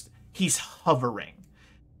he's hovering.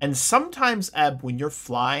 And sometimes, Ebb, when you're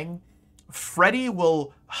flying, Freddy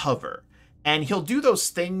will hover. And he'll do those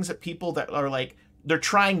things that people that are like, they're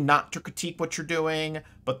trying not to critique what you're doing,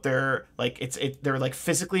 but they're like, they're like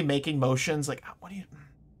physically making motions, like, what do you,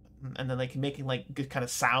 and then like making like good kind of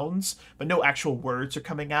sounds, but no actual words are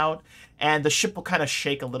coming out. And the ship will kind of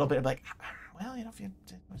shake a little bit, like, well, if you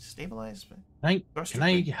stabilize. Can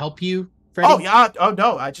I help you, Freddy? Oh yeah. Oh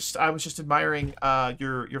no. I was just admiring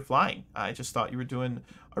your flying. I just thought you were doing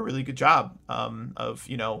a really good job of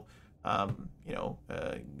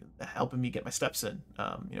helping me get my steps in.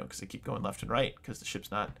 Because they keep going left and right because the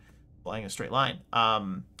ship's not flying in a straight line.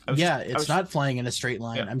 It's not flying in a straight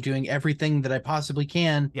line. Yeah. I'm doing everything that I possibly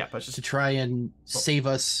can. Yeah, but to try and save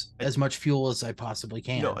us as much fuel as I possibly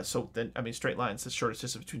can. So then straight lines, the shortest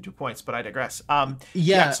distance between 2 points. But I digress. So I was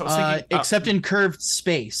thinking, except in curved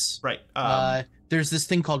space, right? There's this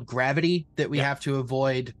thing called gravity that we have to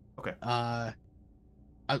avoid. Okay.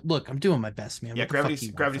 Look, I'm doing my best, man. Yeah,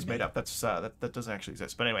 gravity's made up. That's that doesn't actually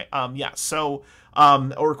exist. But anyway, So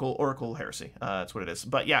Oracle heresy. That's what it is.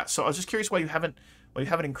 But yeah, so I was just curious why you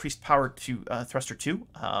haven't increased power to thruster 2,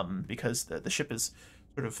 because the ship is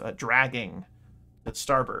sort of dragging at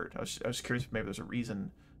starboard. I was curious if maybe there's a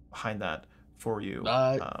reason behind that for you.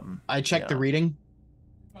 I checked the reading.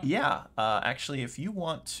 Yeah, actually, if you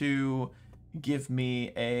want to give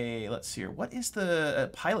me a, let's see here, what is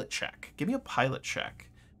the pilot check? Give me a pilot check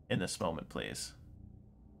in this moment, please.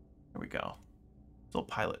 There we go. Little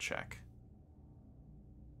pilot check.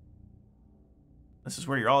 This is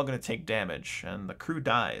where you're all going to take damage, and the crew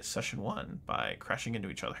dies, session 1, by crashing into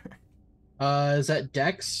each other. Is that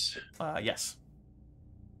Dex? Yes.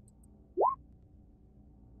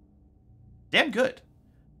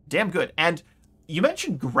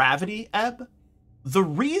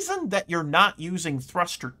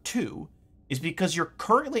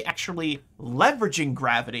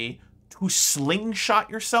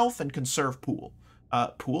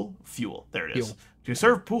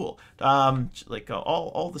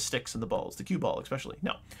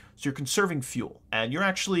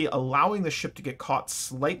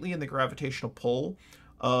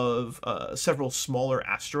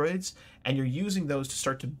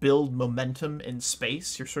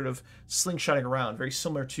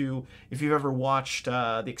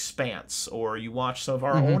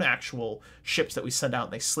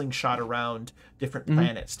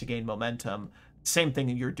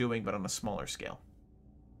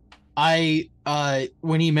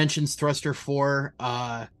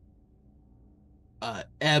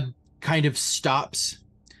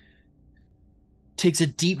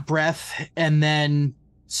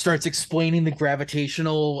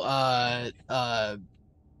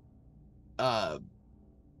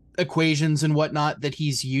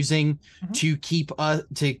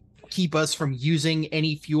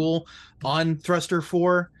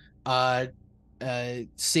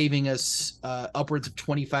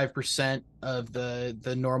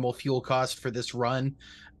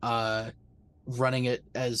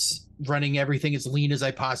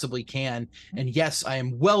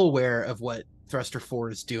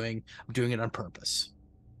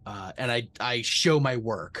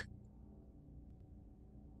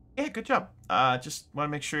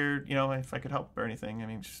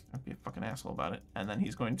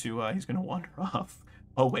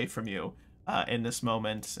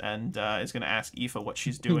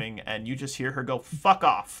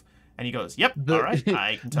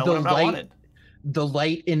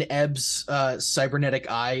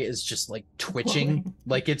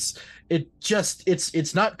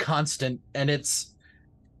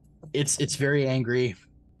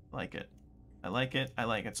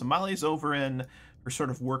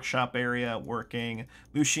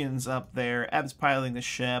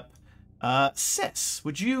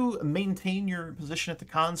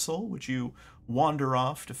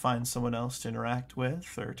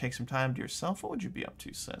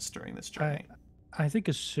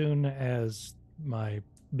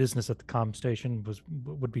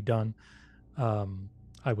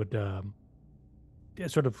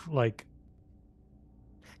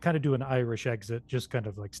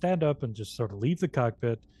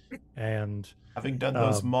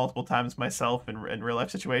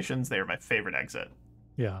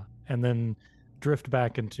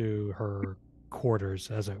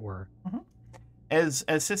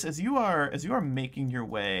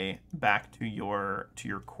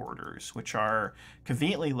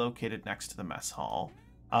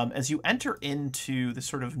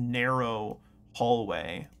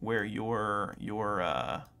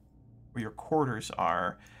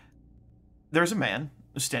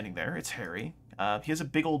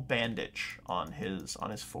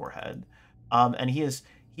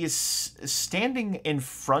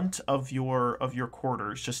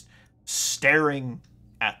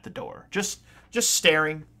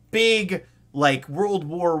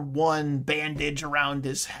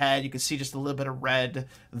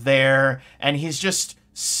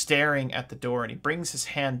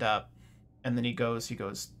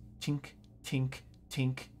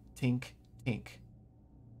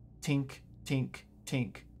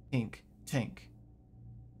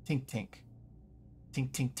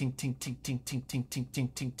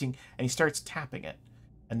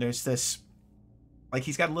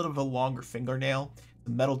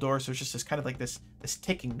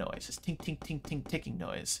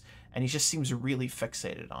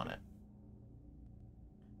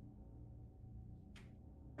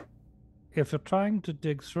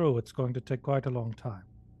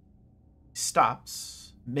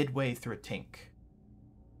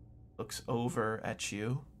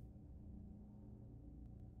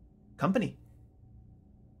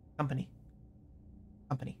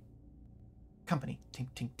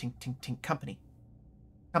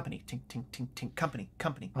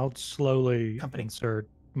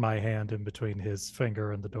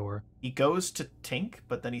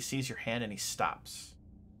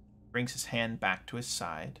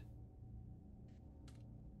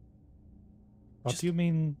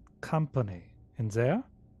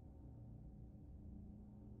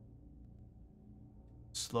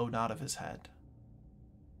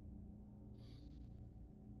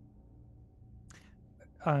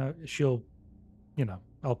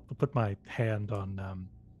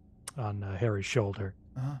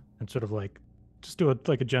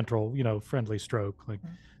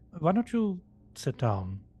 Why don't you sit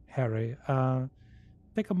down, Harry?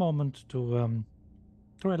 Take a moment to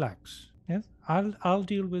relax. Yes, I'll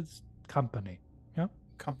deal with company. Yeah.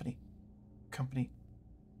 Company, company,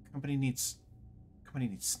 company needs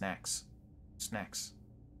snacks. Snacks,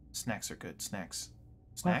 snacks are good. Snacks,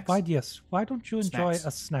 Well, snacks, yes. Why don't you enjoy snacks,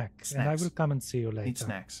 a snack, and I will snacks. come and see you Need later.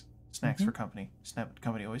 snacks. Snacks Mhm. for company.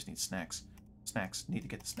 Company always needs snacks. Snacks. Need to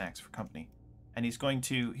get the snacks for company. And he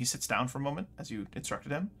sits down for a moment as you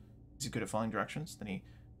instructed him. He's good at following directions. Then he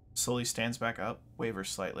slowly stands back up, wavers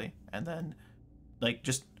slightly, and then, like,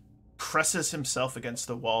 just presses himself against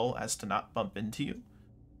the wall as to not bump into you.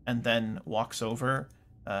 And then walks over,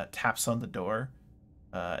 taps on the door.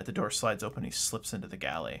 The door slides open. He slips into the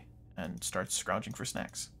galley and starts scrounging for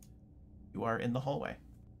snacks. You are in the hallway.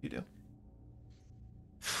 You do.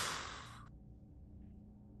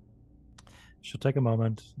 She'll take a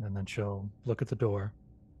moment and then she'll look at the door.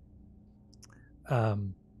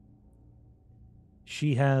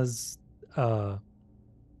 She has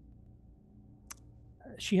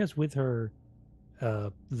with her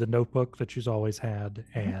the notebook that she's always had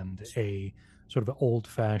and a sort of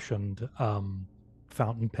old-fashioned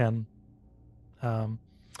fountain pen.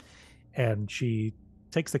 And she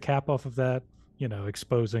takes the cap off of that,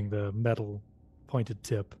 exposing the metal pointed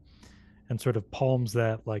tip, and sort of palms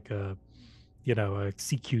that like a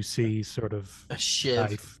CQC sort of A shiv.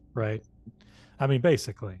 knife, right? I mean,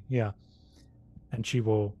 basically, yeah. And she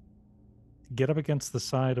will get up against the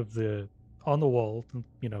side of on the wall,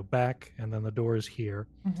 back, and then the door is here.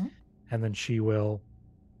 Mm-hmm. And then she will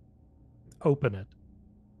open it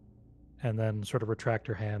and then sort of retract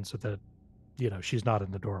her hand so that, she's not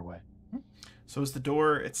in the doorway. So as the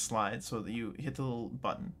door, it slides, so that you hit the little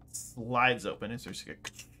button, it slides open, and there's like a...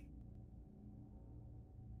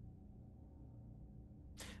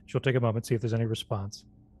 She'll take a moment, see if there's any response.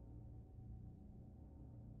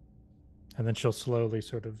 And then she'll slowly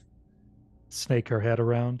sort of snake her head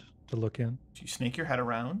around to look in. You snake your head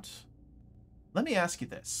around. Let me ask you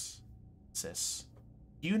this, sis.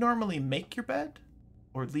 Do you normally make your bed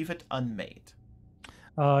or leave it unmade?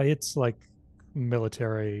 It's like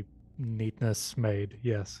military neatness made,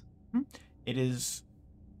 yes. It is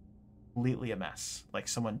completely a mess, like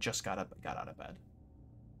someone just got out of bed.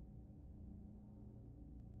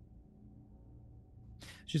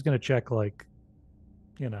 She's going to check, like,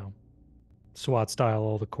 SWAT style,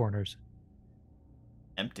 all the corners.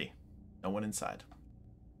 Empty. No one inside.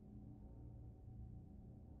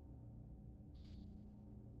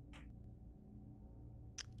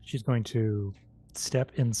 She's going to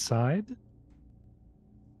step inside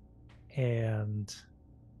and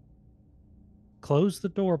close the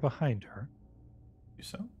door behind her. Do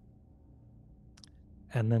so.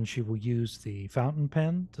 And then she will use the fountain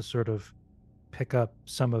pen to sort of pick up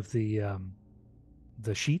some of the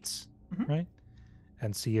sheets, right?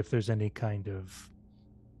 And see if there's any kind of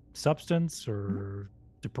substance or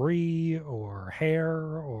debris or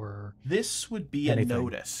hair or This would be anything. a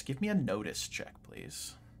notice. Give me a notice check,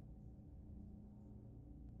 please.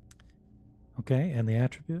 Okay, and the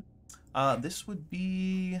attribute? This would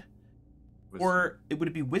be... Wisdom. Or would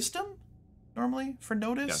it be wisdom normally for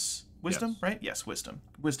notice? Yes. Wisdom, Yes. right? Yes, wisdom.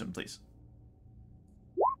 Wisdom, please.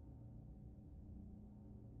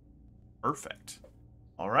 Perfect.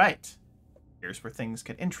 All right. Here's where things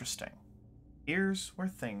get interesting.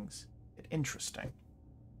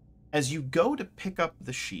 As you go to pick up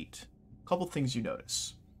the sheet, a couple things you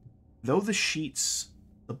notice. Though the sheets,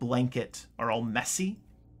 the blanket, are all messy,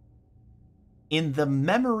 in the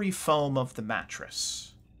memory foam of the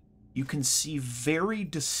mattress, you can see very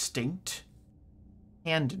distinct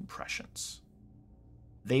hand impressions.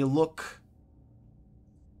 They look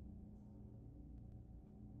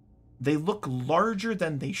larger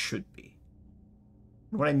than they should be.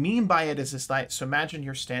 And what I mean by it is so imagine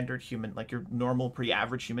your standard human, like your normal, pretty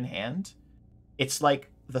average human hand. It's like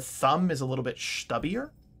the thumb is a little bit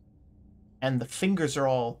stubbier, and the fingers are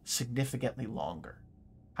all significantly longer,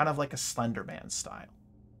 kind of like a Slender Man style.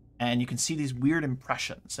 And you can see these weird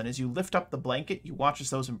impressions. And as you lift up the blanket, you watch as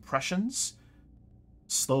those impressions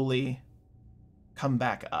slowly come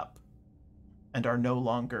back up and are no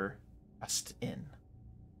longer pressed in.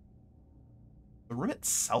 The room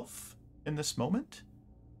itself, in this moment,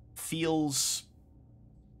 feels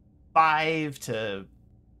 5 to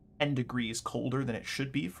 10 degrees colder than it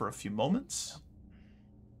should be for a few moments.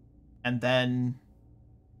 And then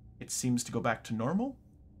it seems to go back to normal.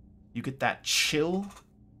 You get that chill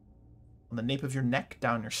on the nape of your neck,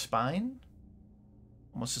 down your spine.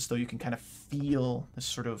 Almost as though you can kind of feel this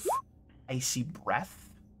sort of icy breath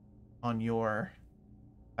on your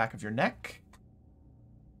back of your neck.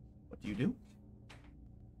 What do you do?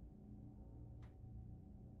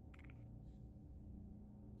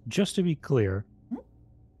 just to be clear,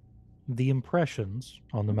 the impressions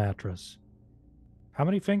on the mattress, how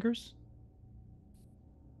many fingers?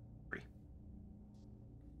 3.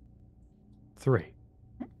 3,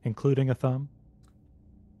 including a thumb?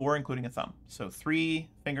 4, including a thumb. So 3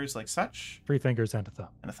 fingers like such. 3 fingers and a thumb.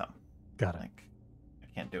 And a thumb. Got it. Like, I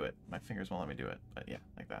can't do it. My fingers won't let me do it. But yeah,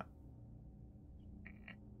 like that.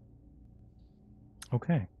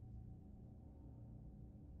 Okay.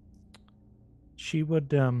 She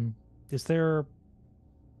would, is there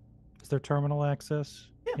terminal access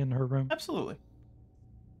in her room? Absolutely.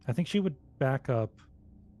 I think she would back up,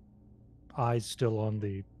 eyes still on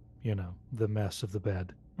the, the mess of the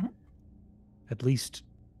bed. At least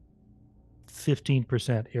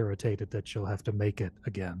 15% irritated that she'll have to make it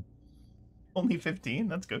again. Only 15?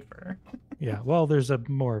 That's good for her. Yeah, well, there's a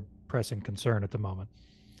more pressing concern at the moment.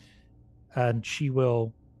 And she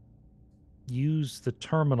will use the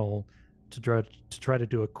terminal to try to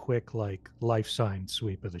do a quick, life sign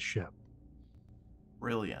sweep of the ship.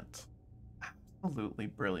 Brilliant. Absolutely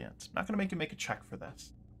brilliant. I'm not going to make you make a check for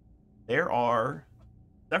this. There are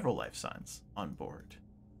several life signs on board.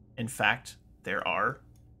 In fact, there are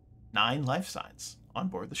 9 life signs on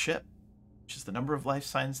board the ship, which is the number of life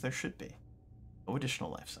signs there should be. No additional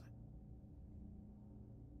life sign.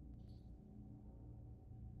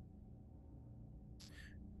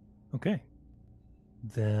 Okay.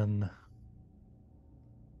 Then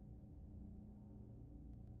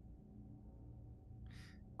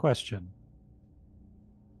question.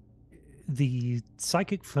 The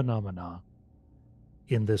psychic phenomena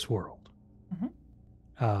in this world.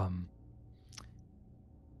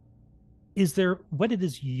 Is there, when it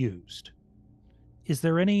is used, is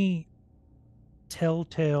there any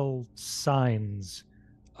telltale signs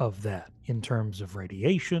of that in terms of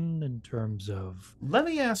radiation, in terms of... Let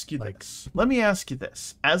me ask you this. Let me ask you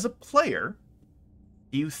this. As a player,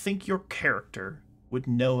 do you think your character would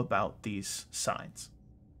know about these signs?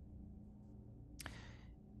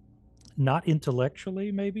 Not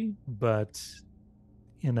intellectually, maybe, but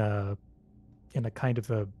in a kind of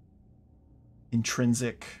a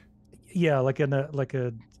intrinsic... Yeah, like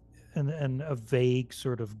a vague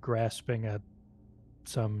sort of grasping at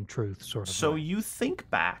some truth sort of. So you think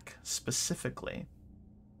back specifically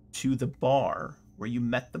to the bar where you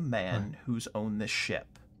met the man who's owned this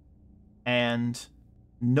ship. And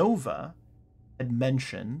Nova had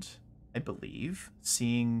mentioned, I believe,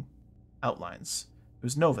 seeing outlines. It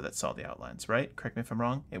was Nova that saw the outlines, right? Correct me if I'm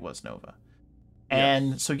wrong. It was Nova.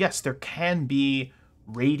 And so, yes, there can be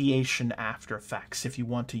radiation after effects, if you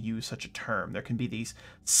want to use such a term. There can be these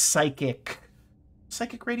psychic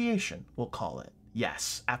radiation, we'll call it.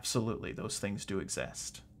 Yes, absolutely, those things do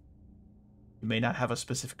exist. You may not have a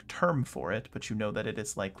specific term for it, but you know that it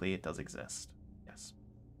is likely it does exist. Yes.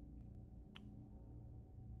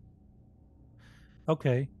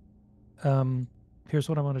 Okay. Here's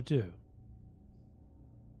what I want to do.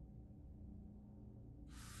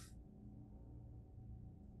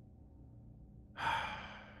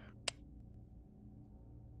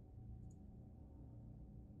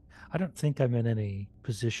 I don't think I'm in any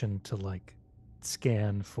position to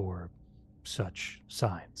scan for such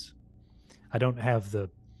signs. I don't have the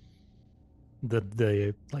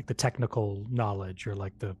technical knowledge or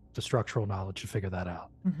the structural knowledge to figure that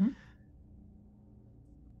out.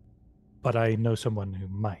 But I know someone who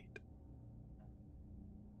might.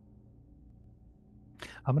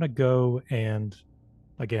 I'm going to go and,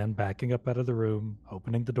 again, backing up out of the room,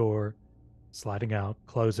 opening the door, sliding out,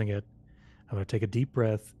 closing it. I'm going to take a deep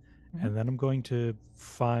breath. And then I'm going to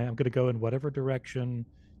go in whatever direction,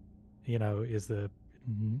 is the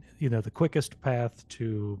quickest path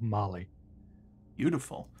to Molly.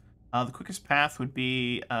 Beautiful. The quickest path would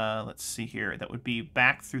be, let's see here, that would be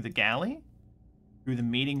back through the galley, through the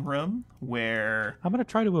meeting room, where... I'm going to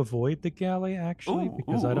try to avoid the galley, actually,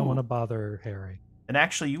 because I don't want to bother Harry. And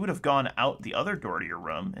actually, you would have gone out the other door to your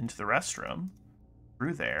room, into the restroom,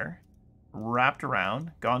 through there, wrapped around,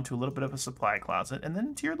 gone to a little bit of a supply closet, and then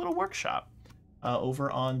into your little workshop over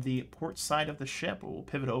on the port side of the ship. We'll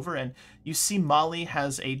pivot over, and you see Molly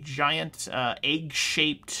has a giant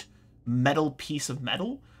egg-shaped metal piece of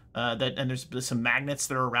metal, and there's some magnets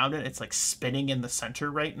that are around it. It's spinning in the center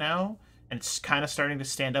right now, and it's kind of starting to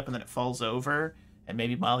stand up, and then it falls over. And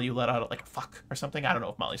maybe, Molly, you let out a fuck or something. I don't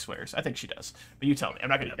know if Molly swears. I think she does. But you tell me. I'm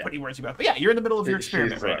not going to put any words about it. But yeah, you're in the middle of your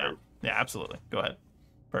experiment right now. Yeah, absolutely. Go ahead.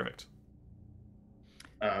 Perfect.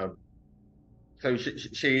 So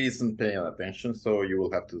she isn't paying attention, so you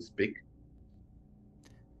will have to speak.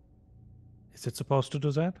 Is it supposed to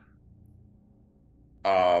do that?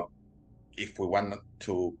 If we want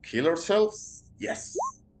to kill ourselves, yes.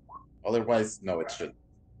 Otherwise, no, it should.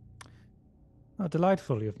 Oh,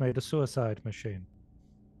 delightful. You've made a suicide machine.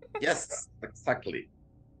 Yes, exactly.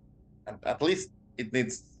 And at least it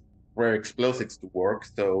needs rare explosives to work,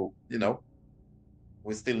 so,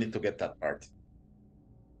 we still need to get that part.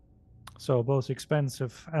 So both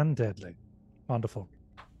expensive and deadly. Wonderful.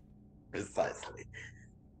 Precisely.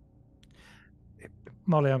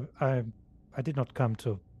 Molly, I did not come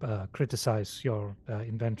to criticize your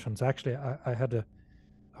inventions. Actually, I had a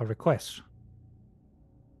request.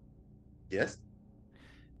 Yes?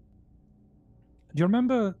 Do you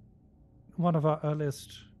remember one of our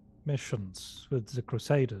earliest missions with the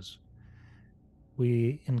Crusaders?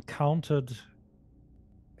 We encountered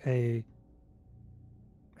a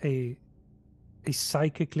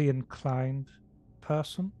psychically inclined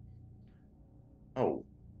person. Oh,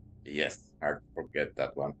 yes. Hard to forget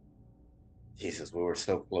that one. Jesus, we were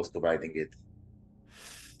so close to biting it.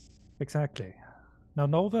 Exactly. Now,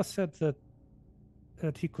 Nova said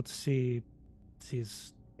that he could see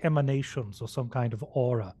these emanations or some kind of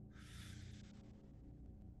aura.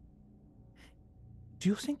 Do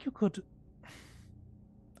you think you could?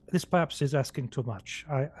 This perhaps is asking too much.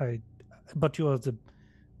 But you are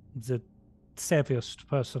the savviest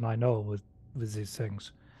person I know with these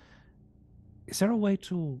things. Is there a way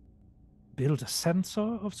to build a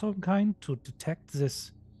sensor of some kind to detect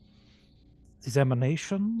these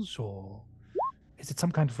emanations, or is it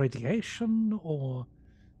some kind of radiation, or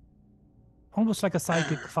almost like a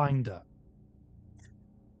psychic finder?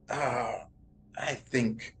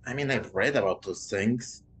 I've read about those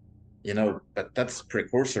things, but that's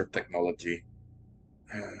precursor technology.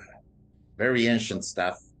 Very ancient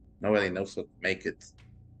stuff. Nobody knows how to make it.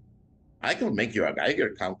 I can make you a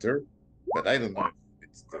Geiger counter, but I don't know if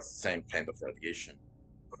it's the same kind of radiation.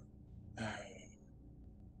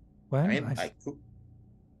 Well,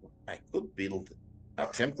 I could build a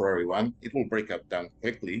temporary one. It will break up down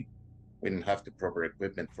quickly. We don't have the proper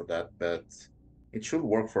equipment for that, but it should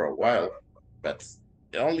work for a while. But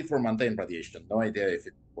only for mundane radiation. No idea if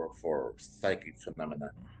it works for psychic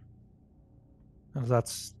phenomena.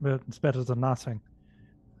 it's better than nothing.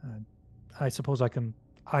 I suppose I can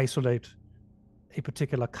isolate a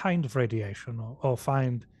particular kind of radiation, or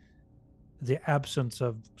find the absence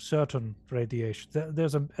of certain radiation.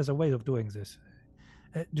 There's a way of doing this.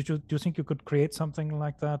 Do you think you could create something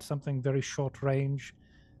like that, something very short range,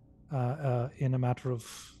 in a matter of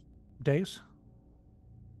days?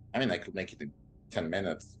 I could make it in 10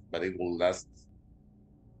 minutes, but it will last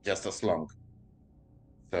just as long.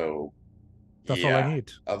 So that's all I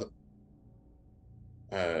need.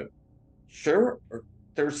 Sure.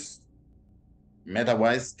 There's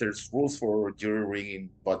meta-wise, there's rules for jury rigging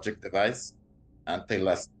budget device, and they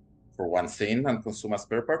last for one scene and consume a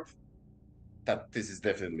spare part. That this is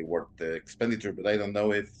definitely worth the expenditure, but I don't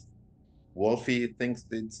know if Wolfie thinks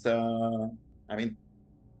it's.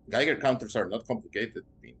 Geiger counters are not complicated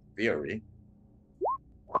in theory.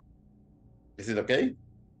 Is it okay?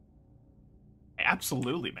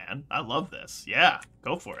 Absolutely, man. I love this. Yeah,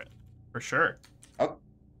 go for it. For sure. Oh,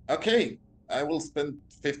 okay. I will spend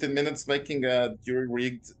 15 minutes making a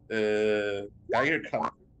jury-rigged Geiger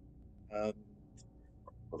counter.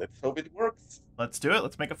 Let's hope it works. Let's do it.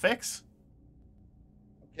 Let's make a fix.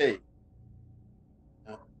 Okay.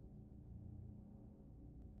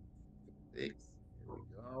 Here we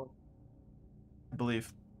go. I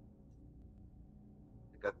believe.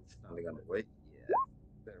 I got it standing on the way. Yeah.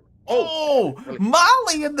 There. Oh,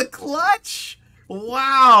 Molly in the clutch.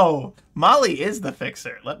 Wow. Molly is the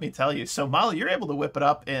fixer, let me tell you. So, Molly, you're able to whip it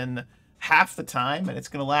up in half the time, and it's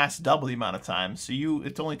going to last double the amount of time. So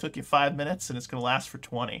it only took you 5 minutes, and it's going to last for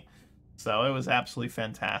 20. So it was absolutely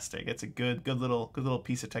fantastic. It's a good little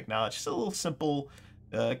piece of technology. Just a little simple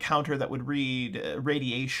counter that would read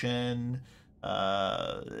radiation,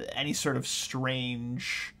 any sort of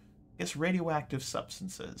strange, I guess, radioactive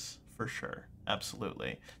substances, for sure.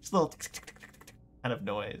 Absolutely. Just a little kind of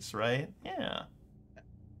noise, right? Yeah.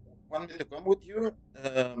 Want me to come with you?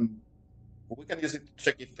 We can use it to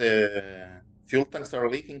check if the fuel tanks are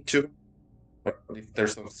leaking too, or if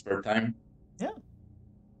there's some spare time. Yeah.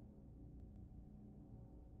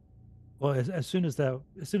 Well, as soon as that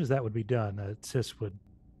would be done, Sis would,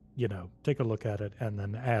 take a look at it and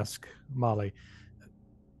then ask Molly.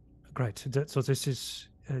 Great. So this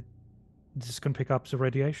can pick up the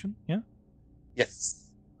radiation, yeah? Yes.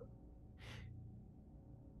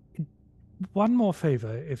 One more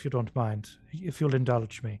favor, if you don't mind, if you'll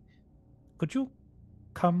indulge me. Could you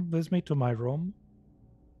come with me to my room?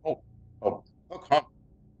 Oh, come.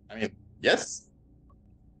 Yes.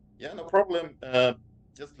 Yeah, no problem.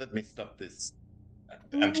 Just let me stop this.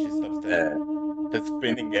 And she stops the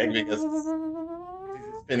spinning egg because this is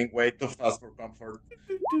spinning way too fast for comfort.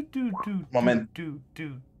 Do, Moment. do.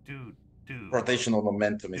 Rotational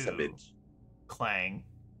momentum is a do. bitch. Clang.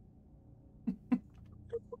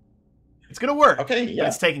 It's gonna work. Okay, But yeah.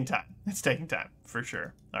 it's taking time. It's taking time for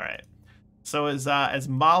sure. All right. So as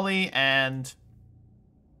Molly and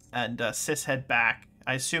Sis head back,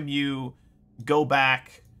 I assume you go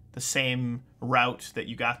back the same route that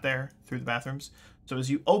you got there through the bathrooms. So as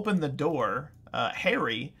you open the door,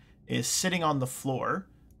 Harry is sitting on the floor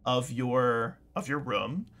of your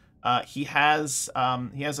room. He has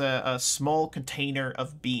a small container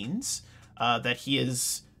of beans that he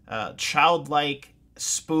is childlike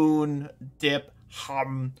spoon dip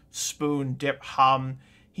hum spoon dip hum.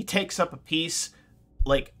 He takes up a piece,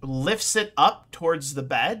 like lifts it up towards the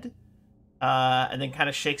bed, and then kind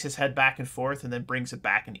of shakes his head back and forth, and then brings it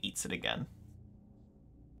back and eats it again.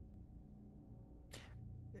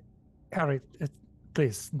 Harry,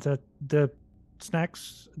 please, the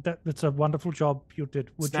snacks. It's a wonderful job you did.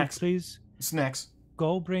 Would Snacks. you please Snacks.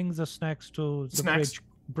 go bring the snacks to the Snacks.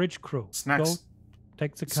 bridge crew? Snacks. Go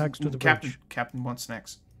take the snacks to the Captain. bridge. Captain wants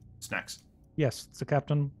snacks. Snacks. Yes, the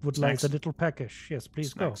captain would Snacks. like the little package. Yes,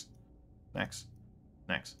 please Snacks. Snacks.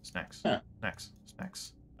 Snacks. Snacks. Huh. Snacks.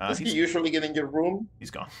 Snacks. Does he usually get in your room?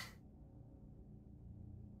 He's gone.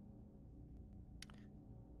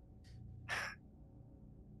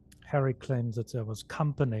 Harry claims that there was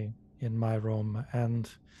company in my room, and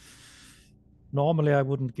normally I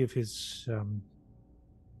wouldn't give his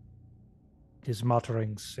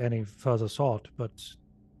mutterings any further thought, but,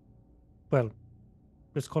 well,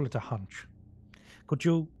 let's call it a hunch. Could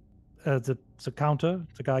you, the counter,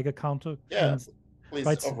 the Geiger counter? Yeah, and please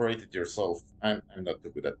right- overrate it yourself. I'm not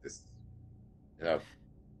too good at this. Yeah,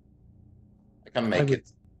 I can make would-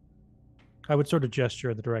 it. I would sort of gesture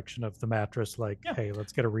in the direction of the mattress, like, Yeah. hey,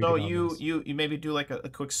 let's get a reading So on you this. you maybe do like a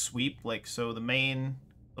quick sweep, like so the main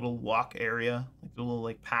little walk area, like the little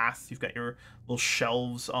like path. You've got your little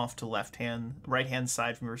shelves off to right hand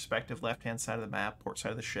side from your respective left hand side of the map, port side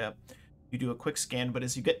of the ship. You do a quick scan, but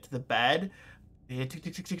as you get to the bed, it's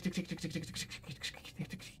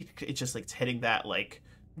just like it's hitting that like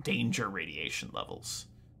danger radiation levels,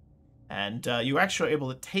 and you actually are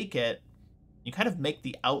able to take it. You kind of make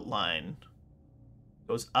the outline.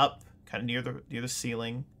 Goes up kind of near the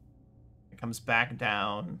ceiling. It comes back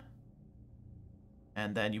down.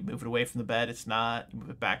 And then you move it away from the bed, it's not. You move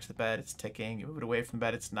it back to the bed, it's ticking. You move it away from the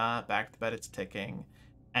bed, it's not. Back to the bed, it's ticking.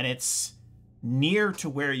 And it's near to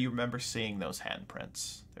where you remember seeing those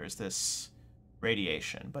handprints. There's this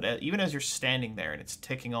radiation. But even as you're standing there and it's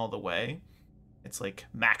ticking all the way, it's like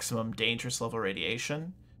maximum dangerous level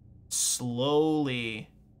radiation. Slowly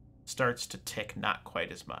starts to tick not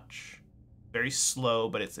quite as much. Very slow,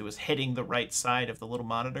 but it was hitting the right side of the little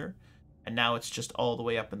monitor, and now it's just all the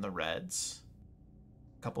way up in the reds.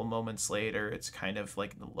 A couple moments later, it's kind of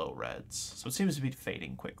like the low reds. So it seems to be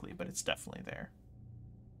fading quickly, but it's definitely there.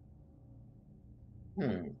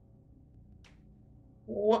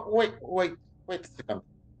 Wait a second.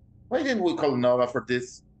 Why didn't we call Nova for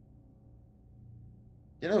this?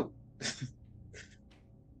 You know,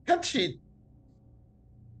 can't she,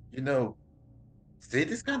 see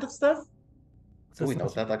this kind of stuff? Do we know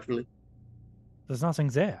that actually? There's nothing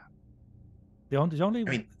there. The only I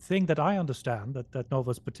mean- thing that I understand that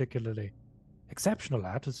Nova's particularly exceptional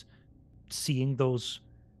at is seeing those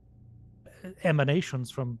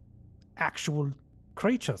emanations from actual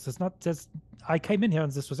creatures. It's not just I came in here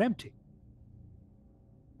and this was empty.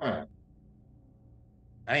 Huh.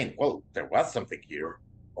 I mean, well, there was something here,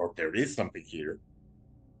 or there is something here.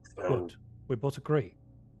 So, Good. We both agree.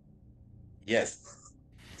 yes.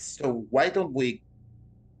 So why don't we?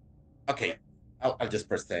 Okay, I'll just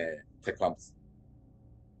press the comms.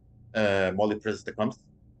 Molly presses the comms.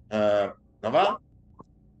 Nova,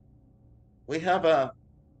 we have a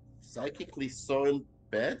psychically soiled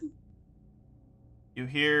bed. You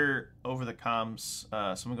hear over the comms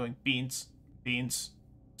someone going, beans,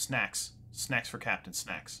 snacks for Captain,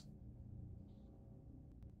 snacks.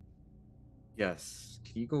 Yes.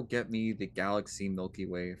 Can you go get me the galaxy Milky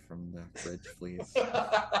Way from the bridge, please?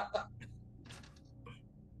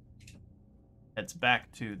 Heads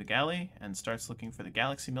back to the galley and starts looking for the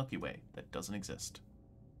galaxy Milky Way that doesn't exist.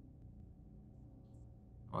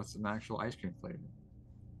 Oh, it's an actual ice cream flavor.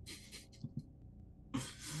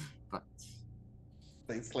 But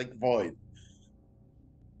Things like void.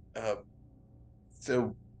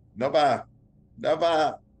 So Nova.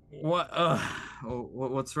 what?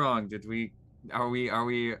 What's wrong? Are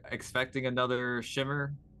we expecting another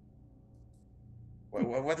shimmer?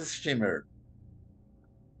 What is shimmer?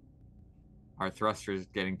 Our thruster is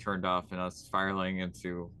getting turned off and us spiraling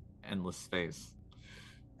into endless space.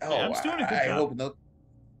 Yeah, I'm just doing a good I job. hope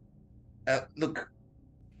not. Look,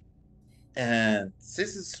 and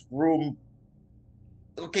this is room.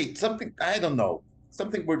 Okay, something I don't know.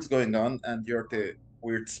 Something weird's going on, and you're the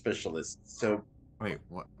weird specialist. So, Wait,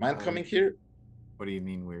 what? mind coming here? What do you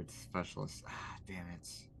mean weird specialist? Ah, damn it.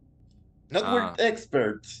 Not weird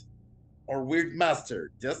expert or weird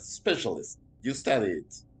master, just specialist. You study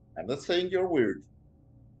it. I'm not saying you're weird.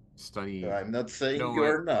 Study. So I'm not saying No,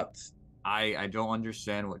 you're not. I don't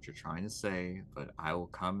understand what you're trying to say, but I will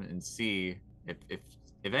come and see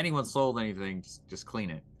if anyone sold anything, just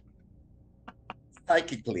clean it.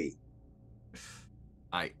 Psychically.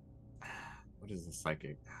 What is the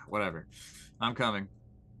psychic? Whatever. I'm coming.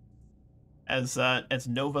 As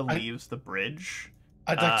Nova leaves the bridge,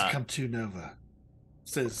 I'd like to come to Nova,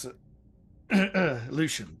 says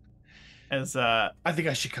Lucian. As I think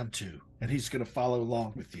I should come too, and he's going to follow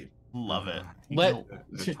along with you. love it.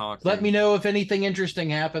 Let me know if anything interesting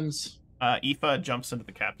happens. Iffa jumps into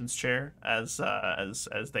the captain's chair as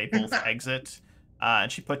they both exit,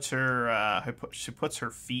 and she puts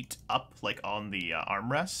her feet up like on the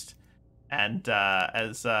armrest, and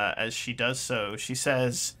as she does so, she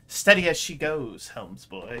says, "Steady as she goes, Helms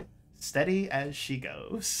boy. Steady as she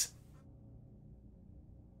goes."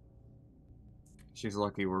 She's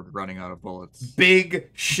lucky we're running out of bullets.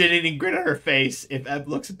 Big shit-eating grin on her face. If Eb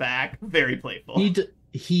looks back, very playful.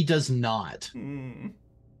 He does not. Mm.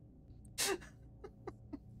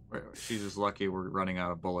 She's just lucky we're running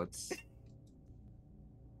out of bullets.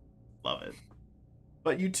 Love it.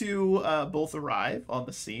 But you two both arrive on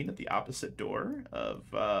the scene at the opposite door of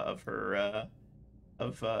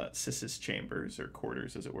Sis's chambers, or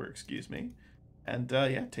quarters, as it were. Excuse me. And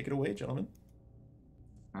yeah, take it away, gentlemen.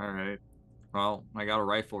 All right. Well, I got a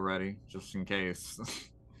rifle ready just in case.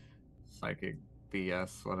 Psychic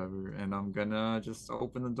BS, whatever. And I'm gonna just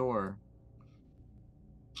open the door.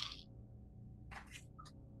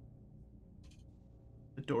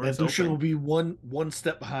 The door is Lucian open. will be one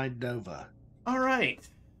step behind Nova. All right,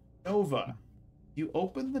 Nova. You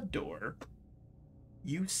open the door.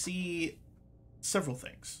 You see several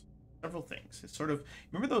things. It's sort of,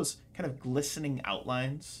 remember those kind of glistening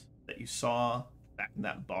outlines that you saw back in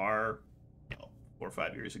that bar, 4 or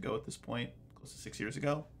 5 years ago at this point, close to 6 years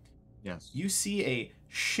ago? Yes. You see a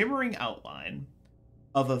shimmering outline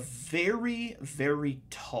of a very, very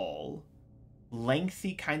tall,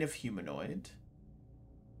 lengthy kind of humanoid.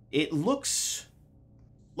 It looks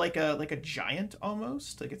like a giant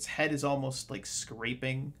almost. Like its head is almost like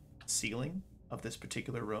scraping the ceiling of this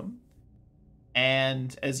particular room.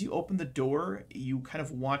 And as you open the door, you kind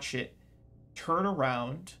of watch it turn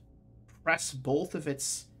around, press both of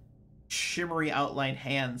its shimmery outline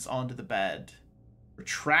hands onto the bed,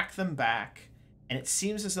 retract them back, and it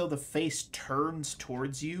seems as though the face turns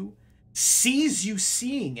towards you, sees you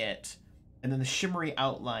seeing it, and then the shimmery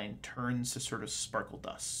outline turns to sort of sparkle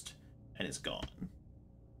dust and is gone.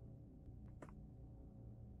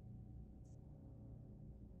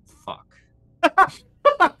 Fuck.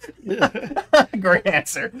 Great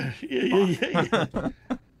answer. Yeah.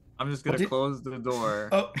 I'm just gonna close the door.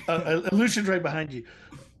 Oh, Lucian's right behind you.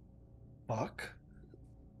 Fuck.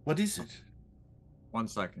 What is it? 1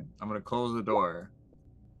 second. I'm gonna close the door,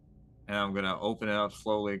 and I'm gonna open it up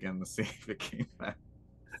slowly again to see if it came back.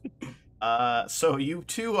 So you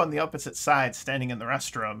two on the opposite side, standing in the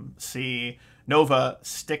restroom, see Nova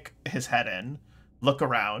stick his head in, look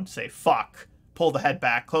around, say "fuck," pull the head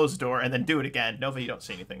back, close the door, and then do it again. Nova, you don't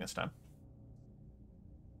see anything this time.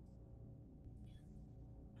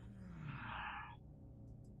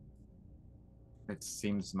 It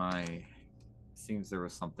seems there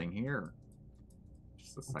was something here.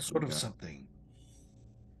 Just a second What sort of ago. something?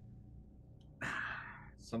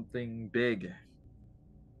 Something big.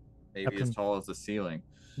 Maybe Captain, as tall as the ceiling.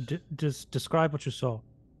 Just describe what you saw.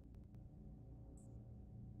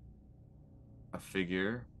 A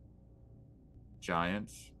figure.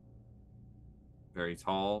 Giant. Very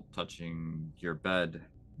tall, touching your bed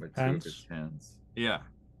with two of its hands. Yeah,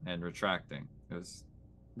 and retracting. It was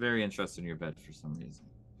very interested in your bed for some reason.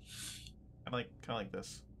 Kind of like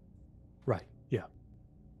this. Right. Yeah.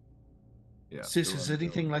 Yeah. Sis, has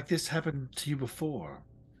anything like this happened to you before?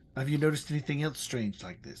 Have you noticed anything else strange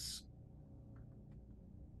like this?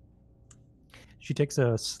 She takes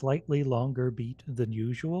a slightly longer beat than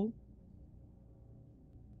usual,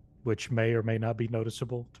 which may or may not be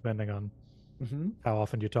noticeable depending on how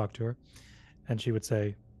often you talk to her. And she would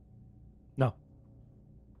say, "No."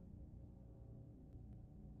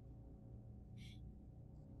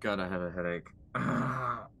 God, I have a headache.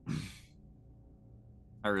 I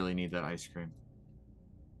really need that ice cream.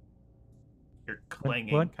 You're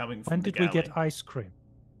clanging coming from When the did we galley. get ice cream?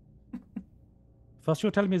 First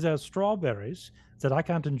you tell me there's strawberries that I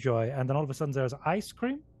can't enjoy, and then all of a sudden there's ice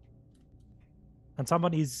cream, and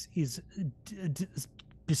someone is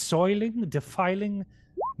besoiling, defiling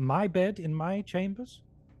my bed in my chambers.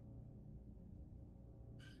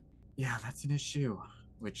 Yeah, that's an issue,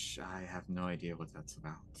 which I have no idea what that's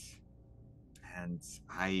about. And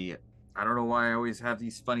I don't know why I always have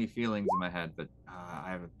these funny feelings in my head, but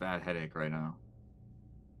I have a bad headache right now.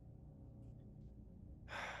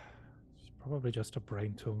 It's probably just a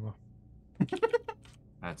brain tumor.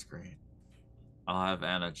 That's great. I'll have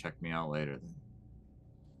Anna check me out later then.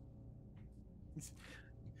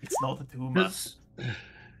 It's not a tumor.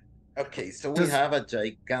 Okay, so we have a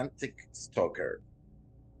gigantic stalker.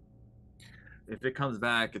 If it comes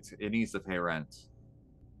back, it needs to pay rent.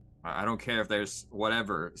 I don't care if there's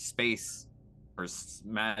whatever, space or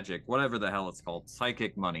magic, whatever the hell it's called,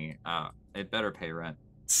 psychic money. It better pay rent.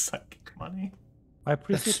 Psychic money. I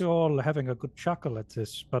appreciate you all having a good chuckle at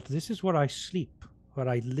this, but this is where I sleep, where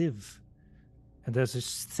I live. And there's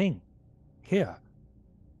this thing here.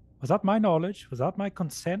 Without my knowledge, without my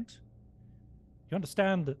consent, you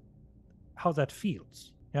understand how that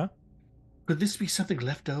feels, yeah? Could this be something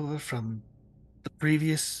left over from the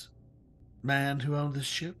previous man who owned this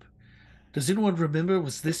ship? Does anyone remember,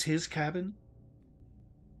 was this his cabin?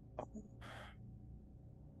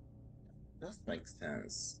 That makes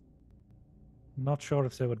sense. Not sure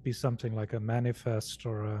if there would be something like a manifest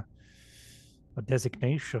or a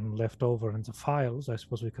designation left over in the files. I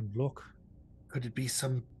suppose we can look. Could it be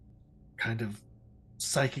some kind of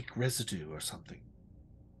psychic residue or something?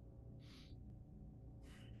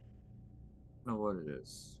 I don't know what it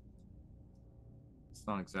is. It's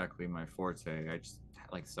not exactly my forte. I just,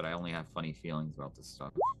 like I said, I only have funny feelings about this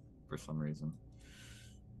stuff for some reason.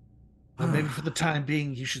 Well, maybe for the time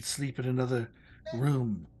being, you should sleep in another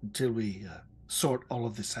room until we sort all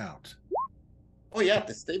of this out. Oh yeah,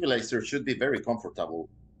 the stabilizer should be very comfortable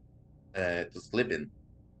to sleep in.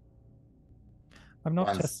 I'm not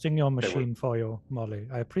Once testing your they were- machine for you, Molly.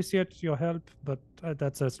 I appreciate your help, but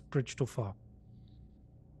that's a bridge too far.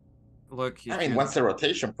 Look, I mean, once the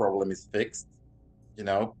rotation problem is fixed, you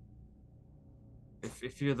know.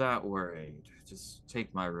 if you're that worried, just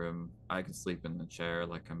take my room. I can sleep in the chair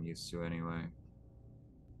like I'm used to anyway.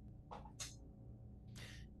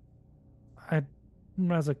 I'd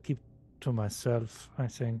rather keep to myself, I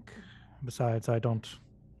think. Besides, I've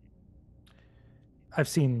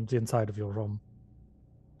seen the inside of your room.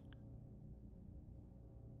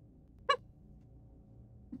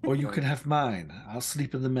 Or you can have mine. I'll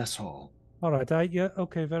sleep in the mess hall. All right, yeah,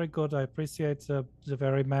 okay, very good. I appreciate the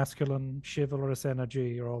very masculine, chivalrous energy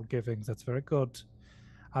you're all giving. That's very good.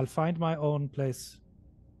 I'll find my own place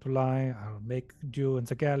to lie. I'll make do in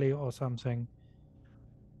the galley or something.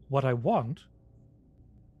 What I want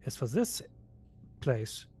is for this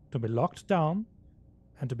place to be locked down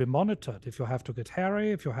and to be monitored. If you have to get Harry,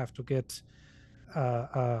 if you have to get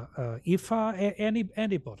Iffa,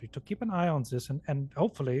 anybody, to keep an eye on this, and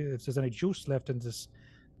hopefully, if there's any juice left in this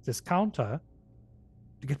counter,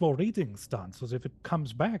 to get more readings done, so that if it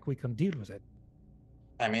comes back, we can deal with it.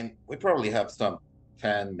 I mean, we probably have some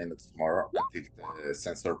 10 minutes more until the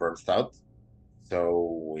sensor burns out,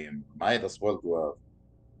 so we might as well do a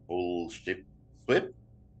full ship sweep.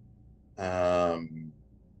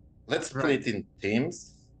 Let's split in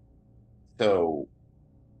teams. So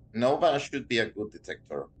Nova should be a good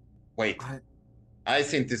detector. Wait, I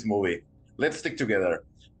seen this movie. Let's stick together.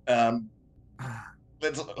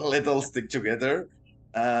 Let's all stick together,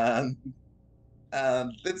 and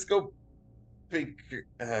let's go pick.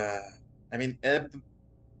 I mean, Eb,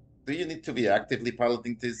 do you need to be actively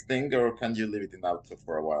piloting this thing, or can you leave it in auto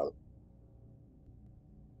for a while?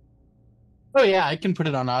 Oh yeah, I can put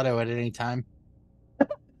it on auto at any time.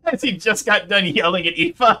 As he just got done yelling at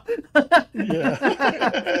Iffa.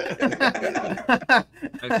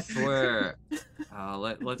 I swear.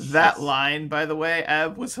 Let's that line, by the way,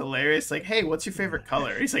 Eb, was hilarious. Like, hey, what's your favorite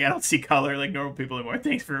color? He's like, I don't see color like normal people anymore.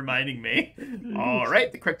 Thanks for reminding me. All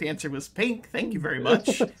right, the correct answer was pink. Thank you very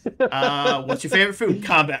much. What's your favorite food?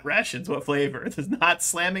 Combat rations. What flavor? It's not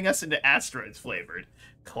slamming us into asteroids flavored.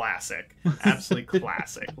 Classic. Absolutely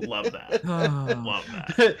classic. Love that. Love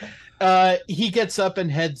that. He gets up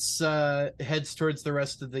and heads towards the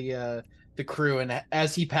rest of the crew, and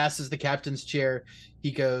as he passes the captain's chair,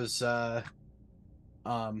 he goes, the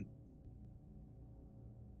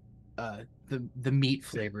meat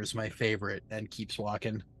flavor is my favorite, and keeps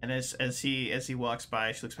walking. And as he walks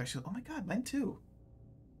by, she looks back. She's like, "Oh my god, mine too."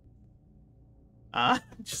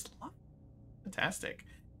 Just love it. Fantastic.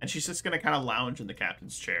 And she's just gonna kind of lounge in the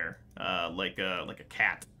captain's chair, like a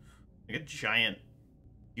cat, like a giant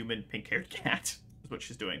human pink-haired cat. what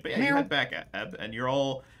she's doing. But yeah, you head back at Eb, and you're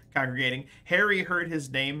all congregating. Harry heard his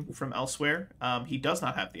name from elsewhere. He does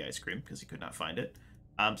not have the ice cream because he could not find it,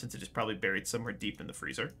 since it is probably buried somewhere deep in the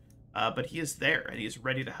freezer. But he is there, and he is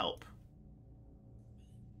ready to help.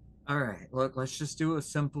 All right, look, let's just do a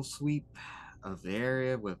simple sweep of the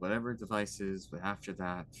area with whatever devices. But after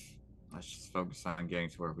that, let's just focus on getting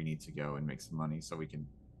to where we need to go and make some money so we can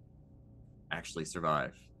actually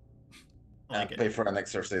survive. And pay for an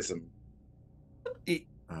exorcism. Oh,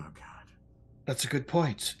 God. That's a good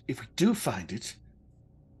point. If we do find it,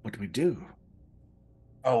 what do we do?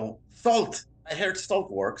 Oh, salt! I heard salt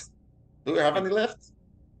works. Do we have any left?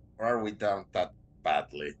 Or are we down that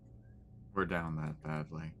badly? We're down that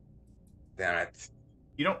badly. Damn it.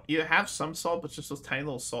 You have some salt, but just those tiny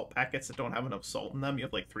little salt packets that don't have enough salt in them. You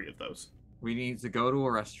have like 3 of those. We need to go to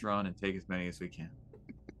a restaurant and take as many as we can.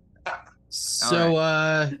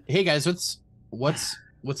 So, hey guys,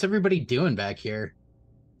 what's everybody doing back here?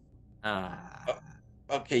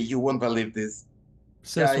 Okay, you won't believe this.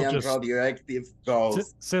 Sis will, Giant radioactive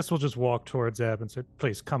ghost. Sis will just walk towards Eb and say,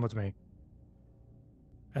 "Please come with me,"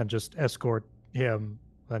 and just escort him.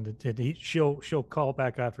 And she'll call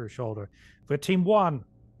back after her shoulder. We're Team 1.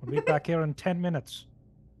 We'll be back here in 10 minutes.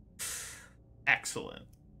 Excellent.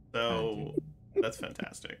 So that's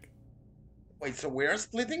fantastic. Wait, so we're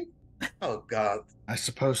splitting? Oh, God. I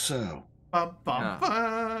suppose so.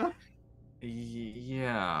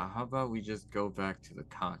 Yeah, how about we just go back to the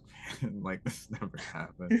cockpit like this never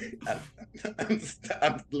happened?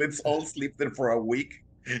 and let's all sleep there for a week.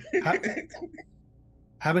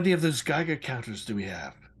 How many of those Geiger counters do we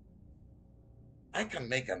have? I can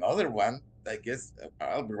make another one. I guess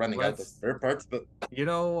I'll be running out of spare parts, but... You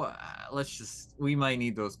know, we might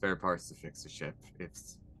need those spare parts to fix the ship if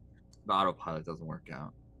the autopilot doesn't work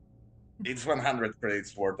out. It's 100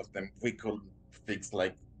 credits worth of them. We could fix,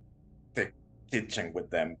 like, the kitchen with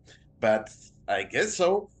them. But I guess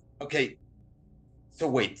so. Okay. So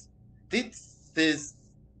wait. Did this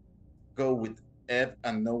go with Ed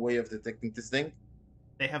and no way of detecting this thing?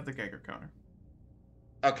 They have the Geiger counter.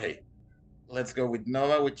 Okay. Let's go with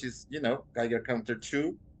Nova, which is, Geiger counter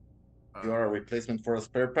 2. You are a replacement for a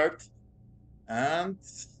spare part. And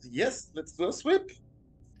yes, let's do a sweep.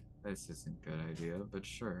 This isn't a good idea, but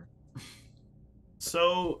sure.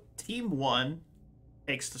 So, Team 1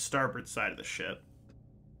 takes the starboard side of the ship.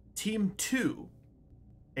 Team 2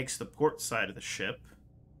 takes the port side of the ship.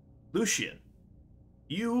 Lucian,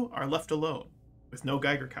 you are left alone with no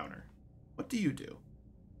Geiger counter. What do you do?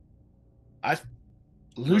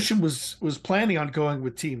 Lucian was planning on going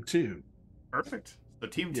with Team 2. Perfect. So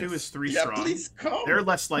Team 2 is 3 Yeah, strong. please come. They're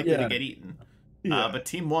less likely to get eaten. Yeah. But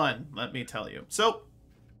Team 1, let me tell you. So,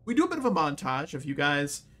 we do a bit of a montage of you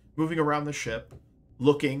guys moving around the ship,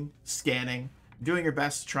 looking, scanning, doing your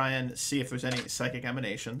best to try and see if there's any psychic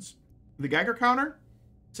emanations. The Geiger counter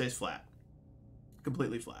stays flat.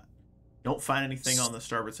 Completely flat. Don't find anything on the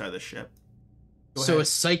starboard side of the ship. Go So ahead. a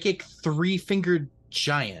psychic 3-fingered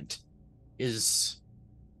giant is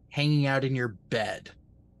hanging out in your bed.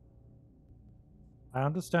 I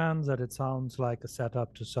understand that it sounds like a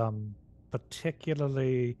setup to some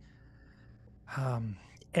particularly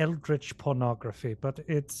eldritch pornography, but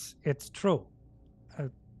it's true.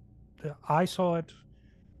 I saw it.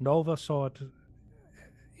 Nova saw it.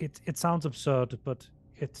 It sounds absurd, but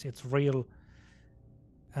it's real,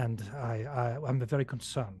 and I'm very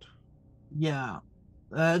concerned. Yeah,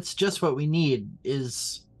 that's just what we need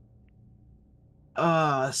is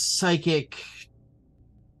psychic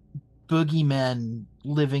boogeymen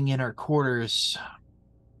living in our quarters,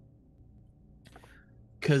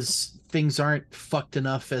 because things aren't fucked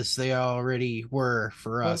enough as they already were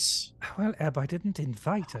for us. Well, Eb, I didn't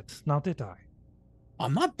invite it, now did I?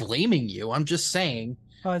 I'm not blaming you. I'm just saying.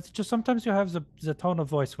 It's just sometimes you have the tone of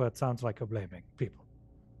voice where it sounds like you're blaming people.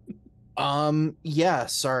 Yeah,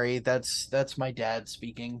 sorry. That's my dad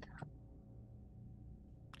speaking.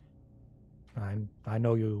 I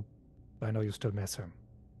know you still miss him.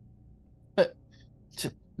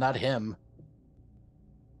 Not him.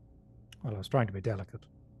 Well, I was trying to be delicate.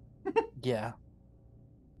 Yeah.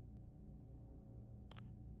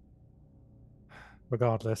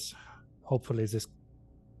 Regardless, hopefully this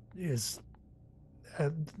is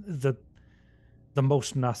the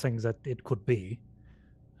most nothing that it could be.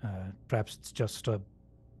 Perhaps it's just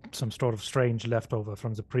some sort of strange leftover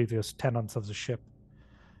from the previous tenants of the ship.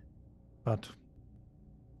 But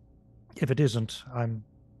if it isn't, I'm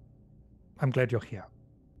glad you're here.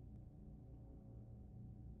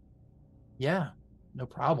 Yeah, no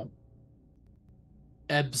problem.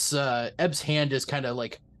 Eb's hand is kind of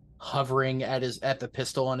like hovering at the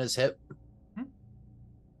pistol on his hip.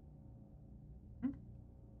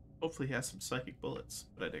 Hopefully he has some psychic bullets,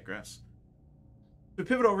 but I digress. We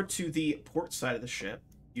pivot over to the port side of the ship.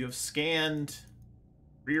 You have scanned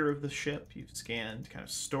rear of the ship. You've scanned kind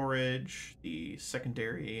of storage, the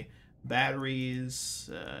secondary batteries.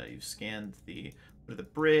 You've scanned the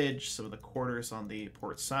bridge, some of the quarters on the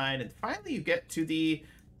port side, and finally you get to the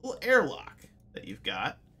little airlock that you've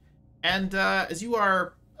got. And as you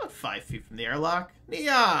are about 5 feet from the airlock,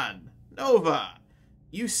 Neon, Nova,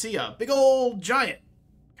 you see a big old giant,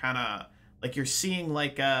 kind of like you're seeing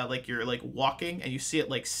like you're like walking, and you see it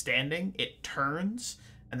like standing. It turns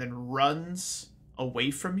and then runs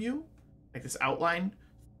away from you, like this outline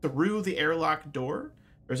through the airlock door.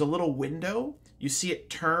 There's a little window. You see it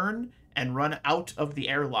turn and run out of the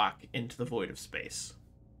airlock into the void of space.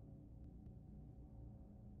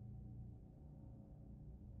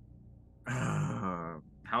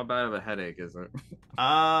 How bad of a headache is it?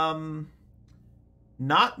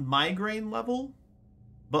 Not migraine level,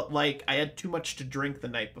 but like I had too much to drink the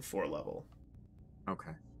night before level.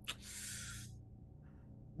 Okay.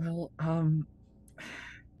 Well,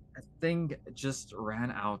 that thing just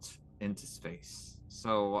ran out into space,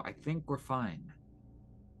 so I think we're fine.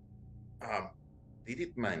 Did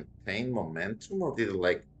it maintain momentum, or did it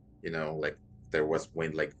like there was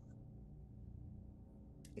wind, like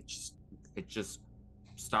it just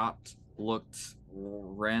stopped, looked,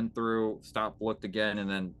 ran through, stopped, looked again, and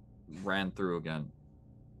then ran through again.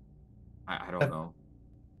 I don't know.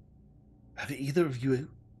 Have either of you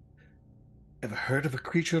ever heard of a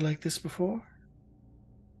creature like this before?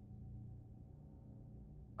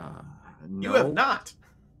 No. You have not.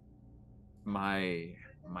 My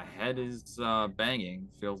head is banging.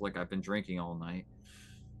 Feels like I've been drinking all night.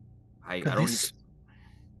 I don't even...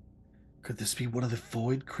 Could this be one of the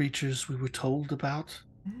void creatures we were told about?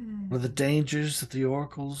 One of the dangers that the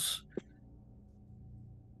oracles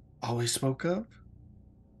always spoke of?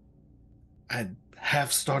 I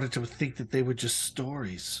half started to think that they were just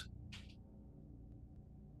stories.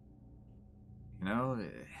 You know,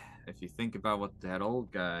 if you think about what that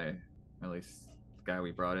old guy, at least the guy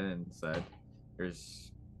we brought in, said,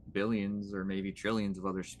 there's billions or maybe trillions of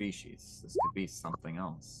other species. This could be something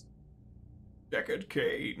else. Deckard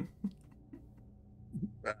Cain.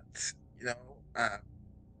 But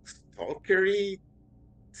stalkery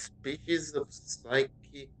species of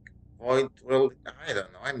psychic void. Well, I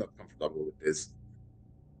don't know. I'm not comfortable with this.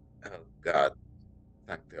 Oh God,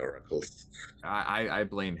 thank the oracles. I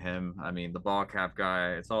blame him. I mean, the ball cap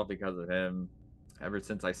guy. It's all because of him. Ever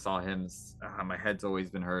since I saw him, my head's always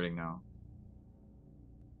been hurting now.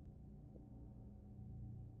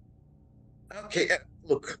 Okay,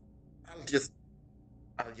 look, I'll just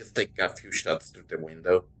take a few shots through the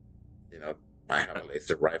window. I have a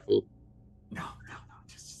laser rifle. No.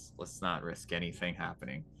 Just let's not risk anything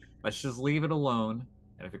happening. Let's just leave it alone.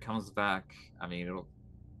 And if it comes back, I mean,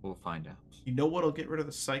 we'll find out. You know what'll get rid of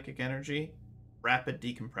the psychic energy? Rapid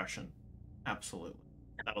decompression. Absolutely.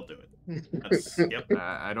 That'll do it. Yep.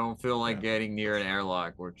 I don't feel like getting near an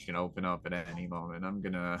airlock which can open up at any moment. I'm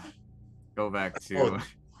gonna go back to...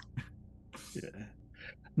 Yeah.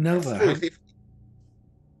 Nova,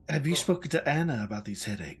 have you spoken to Anna about these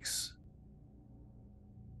headaches?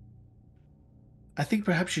 I think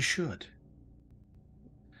perhaps you should.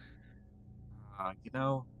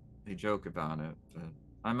 They joke about it, but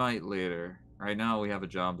I might later. Right now we have a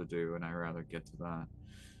job to do, and I'd rather get to that.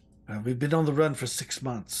 We've been on the run for 6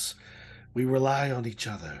 months. We rely on each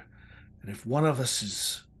other, and if one of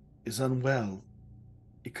us is unwell,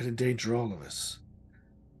 it could endanger all of us.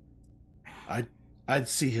 I'd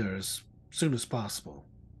see her as soon as possible.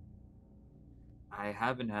 I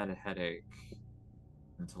haven't had a headache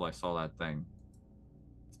until I saw that thing.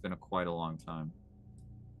 It's been quite a long time.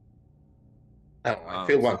 Oh, I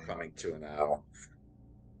feel one coming to now.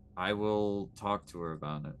 I will talk to her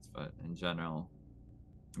about it, but in general,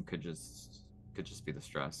 it could just be the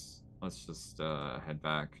stress. Let's just head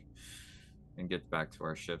back and get back to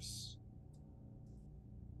our ships.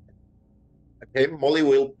 Okay, Molly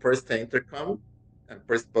will press the intercom and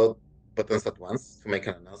press both buttons at once to make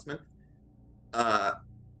an announcement.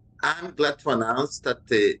 I'm glad to announce that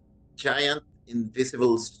the giant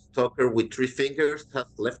invisible stalker with 3 fingers has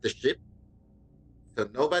left the ship. So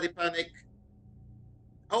nobody panic.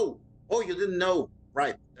 Oh, you didn't know.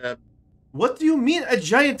 Right. What do you mean a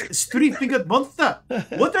giant 3-fingered monster?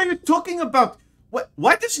 What are you talking about?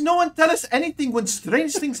 Why does no one tell us anything when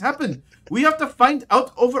strange things happen? We have to find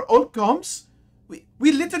out over old comms?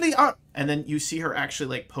 We literally are... And then you see her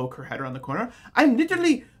actually like poke her head around the corner. I'm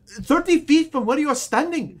literally 30 feet from where you are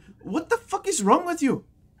standing. What the fuck is wrong with you?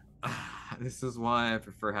 This is why I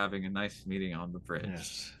prefer having a nice meeting on the bridge.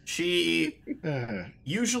 Yes. She Uh,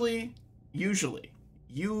 usually,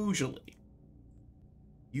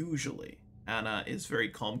 Anna is very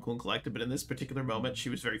calm, cool, and collected, but in this particular moment, she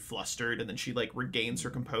was very flustered, and then she, like, regains her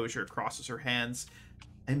composure, crosses her hands.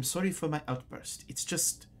 I'm sorry for my outburst. It's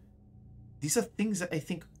just, these are things that I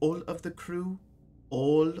think all of the crew,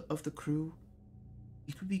 it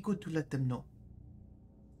would be good to let them know.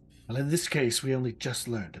 well, in this case, we only just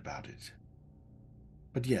learned about it.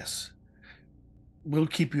 But yes, we'll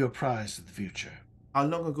keep you apprised of the future. How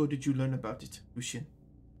long ago did you learn about it, Lucien?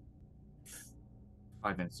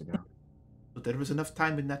 5 minutes ago. But there was enough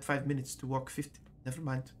time in that 5 minutes to walk 50. Never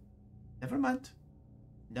mind.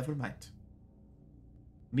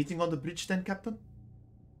 Meeting on the bridge then, Captain?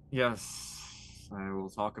 Yes, I will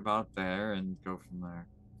talk about there and go from there.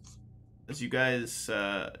 As you guys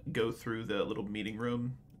go through the little meeting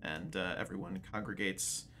room and everyone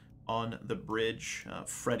congregates on the bridge,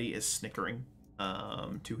 Freddy is snickering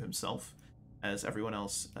to himself as everyone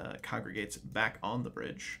else congregates back on the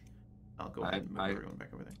bridge. I'll go ahead and move everyone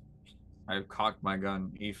back over there. I've cocked my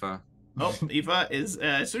gun, Iffa. Oh, Iffa is,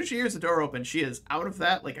 as soon as she hears the door open, she is out of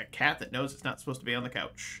that like a cat that knows it's not supposed to be on the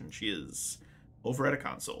couch. And she is over at a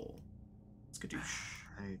console. Skadoosh.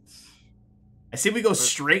 Right. I see we go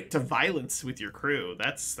straight to violence with your crew.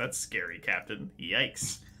 That's scary, Captain.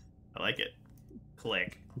 Yikes. I like it.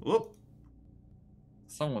 Click. Whoop.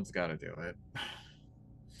 Someone's got to do it.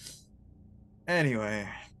 Anyway.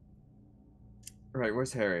 Right,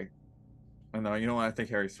 where's Harry? Oh, no, you know what? I think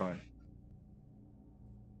Harry's fine.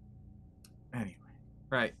 Anyway.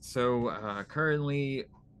 Right, so currently,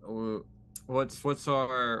 what's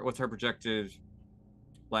our projected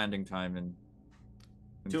landing time in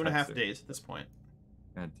 2.5 days at this point.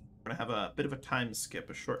 And We're going to have a bit of a time skip,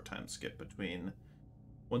 a short time skip between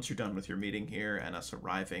once you're done with your meeting here and us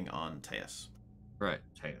arriving on Teus. right,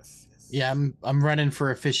 Teus. Yes. Yeah, I'm running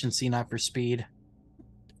for efficiency, not for speed.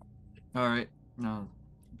 All right. No,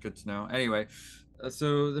 good to know. Anyway,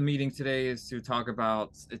 so the meeting today is to talk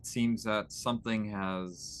about. It seems that something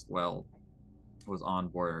was on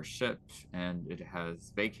board our ship, and it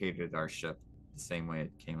has vacated our ship the same way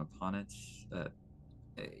it came upon it.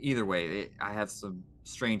 Either way, I have some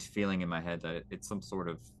strange feeling in my head that it's some sort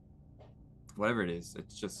of whatever it is.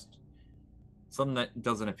 It's just something that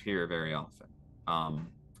doesn't appear very often.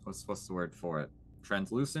 What's the word for it?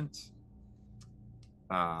 Translucent.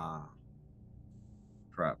 Crap.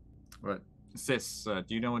 What? Sis, do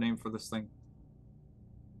you know a name for this thing?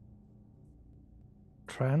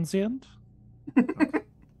 Transient? Okay.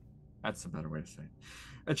 That's a better way to say it.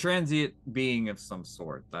 A transient being of some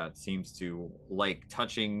sort that seems to like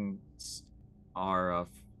touching our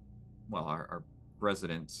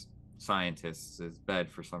resident scientist's bed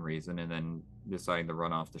for some reason, and then deciding to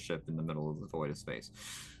run off the ship in the middle of the void of space.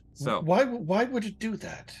 So why would it do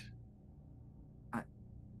that?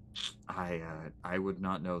 I would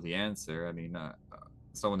not know the answer. I mean,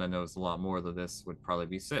 someone that knows a lot more than this would probably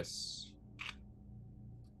be Sis.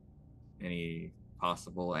 Any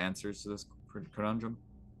possible answers to this conundrum?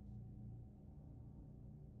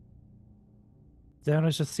 There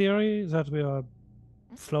is a theory that we are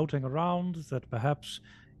floating around, that perhaps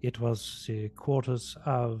it was the quarters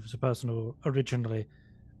of the person who originally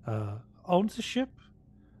owned the ship,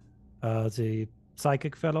 the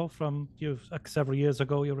psychic fellow from several years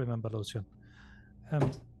ago, you remember, Lucian.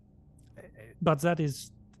 But that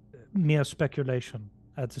is mere speculation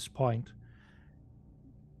at this point.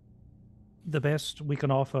 The best we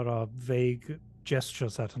can offer are vague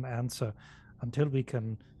gestures at an answer until we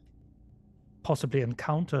can possibly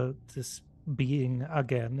encounter this being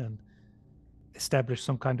again and establish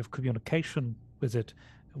some kind of communication with it.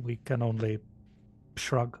 We can only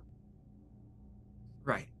shrug.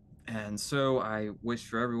 Right. And so I wish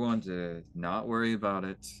for everyone to not worry about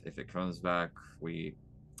it. If it comes back, we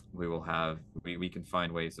can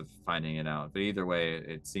find ways of finding it out. But either way,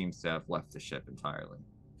 it seems to have left the ship entirely.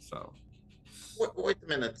 So Wait a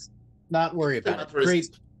minute. Not worry about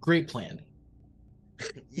it. Great plan.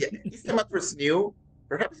 Yeah, is the mattress new?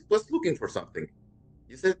 Perhaps it was looking for something.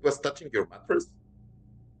 You said it was touching your mattress?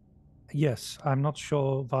 Yes, I'm not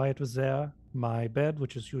sure why it was there. My bed,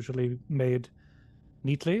 which is usually made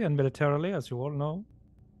neatly and militarily, as you all know,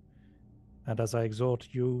 and as I exhort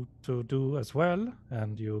you to do as well,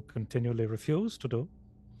 and you continually refuse to do,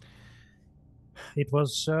 it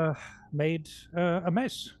was made a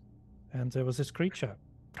mess. And there was this creature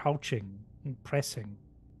crouching and pressing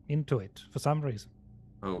into it for some reason.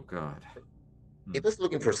 oh god. It was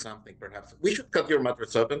looking for something, perhaps. We should cut your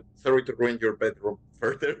mattress open. Sorry to ruin your bedroom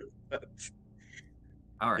further, but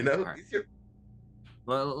All right. you know, all right.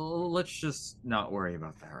 Well, let's just not worry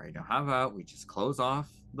about that right now. How about we just close off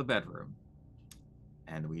the bedroom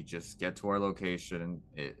and we just get to our location?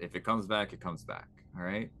 If it comes back, it comes back. All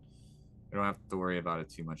right. We don't have to worry about it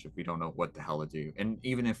too much if we don't know what the hell to do. And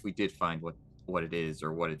even if we did find what it is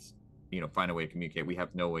or what it's, find a way to communicate, we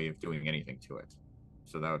have no way of doing anything to it.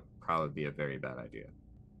 So that would probably be a very bad idea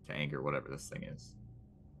to anger whatever this thing is.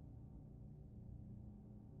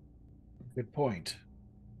 Good point.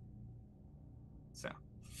 So,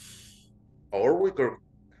 Or we could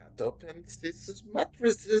cut up and this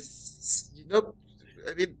mattresses.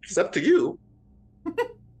 I mean, it's up to you.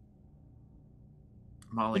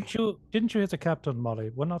 Molly, Didn't you hear the captain,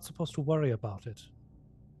 Molly? We're not supposed to worry about it.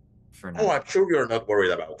 for now. Oh, I'm sure you're not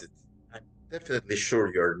worried about it. I'm definitely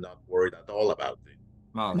sure you're not worried at all about it.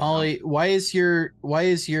 Molly, why is your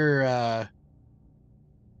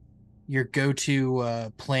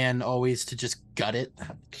go-to plan always to just gut it?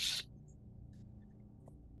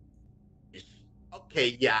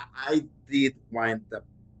 Okay, yeah, I did wind up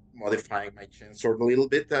modifying my chainsword a little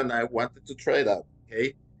bit, and I wanted to try that.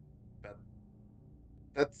 Okay, but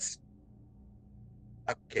that's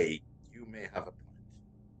okay. You may have a point.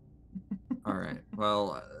 All right.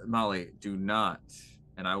 Well, Molly, do not,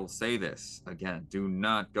 and I will say this again, do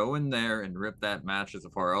not go in there and rip that mattress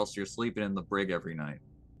apart, or else you're sleeping in the brig every night.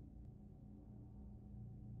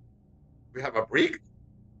 We have a brig?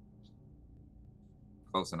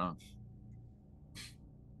 Close enough.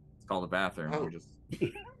 It's called a bathroom. Oh. We're just...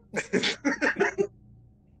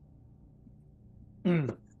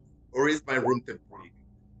 Or is my room temporary?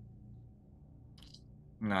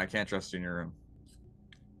 No, I can't trust you in your room.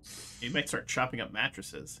 You might start chopping up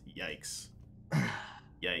mattresses. Yikes.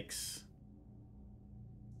 Yikes.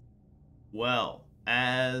 Well,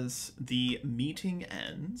 as the meeting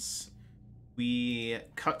ends, we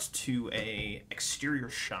cut to a exterior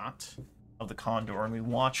shot of the Condor, and we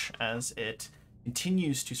watch as it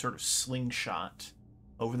continues to sort of slingshot.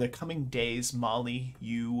 Over the coming days, Molly,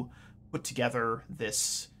 you put together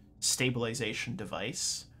this stabilization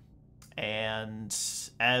device, and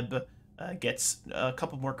Ebb gets a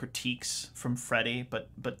couple more critiques from Freddy, but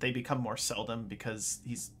they become more seldom because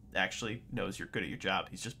he's actually knows you're good at your job.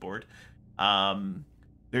 He's just bored.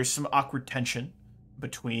 There's some awkward tension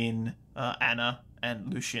between Anna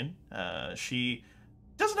and Lucien. She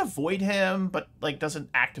doesn't avoid him, but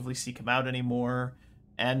doesn't actively seek him out anymore.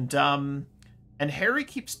 And Harry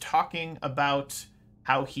keeps talking about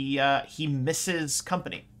how he misses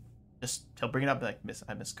company. He'll bring it up like,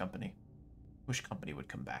 I miss company. Wish company would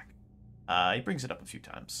come back. He brings it up a few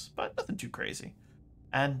times, but nothing too crazy.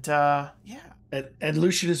 And yeah. And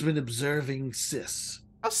Lucien has been observing Sis.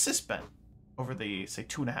 How's Sis been over the, say,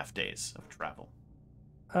 2.5 days of travel?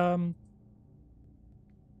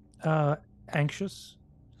 Anxious,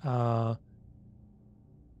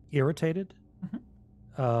 irritated,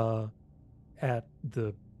 at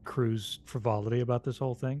the crew's frivolity about this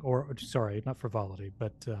whole thing, or sorry, not frivolity,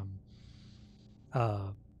 but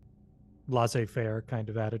laissez-faire kind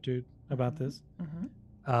of attitude about this,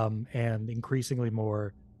 and increasingly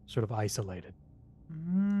more sort of isolated.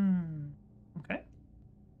 Okay.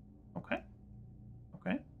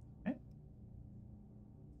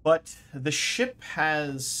 But the ship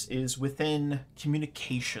is within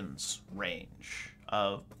communications range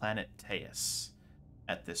of planet Teus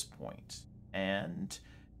at this point. And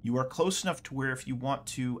you are close enough to where if you want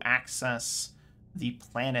to access the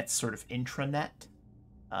planet's sort of intranet,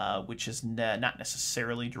 which is not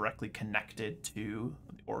necessarily directly connected to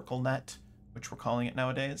the Oracle net, which we're calling it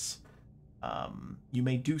nowadays, you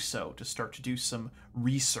may do so to start to do some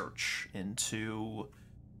research into,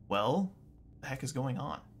 well, what the heck is going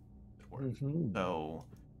on. So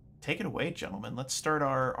take it away, gentlemen. Let's start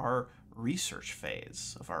our research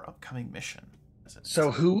phase of our upcoming mission.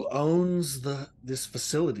 So who owns this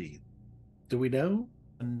facility? Do we know?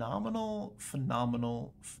 Phenomenal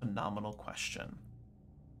question.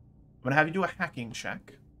 I'm going to have you do a hacking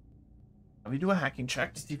check. Have you do a hacking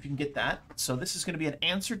check to see if you can get that. So this is going to be an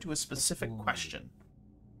answer to a specific question.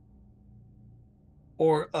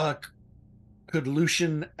 Or could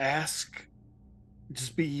Lucien ask,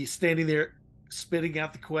 just be standing there spitting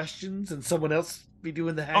out the questions and someone else be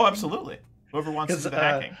doing the hacking? Oh, absolutely. Whoever wants to do the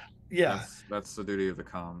hacking. Yeah. That's the duty of the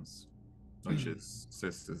comms, which is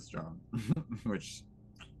Sist's job, which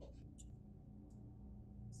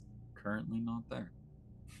currently not there.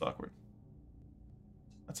 It's awkward.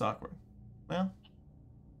 That's awkward. Well,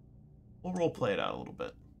 we'll role play it out a little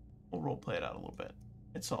bit.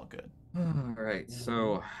 It's all good. All right.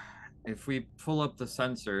 So, if we pull up the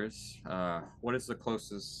sensors, what is the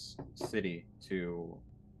closest city to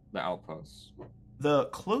the outpost? The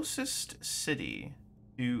closest city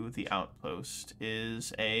to the outpost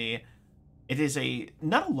is it is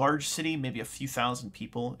not a large city, maybe a few thousand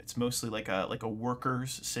people. It's mostly like a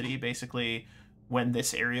workers city. Basically, when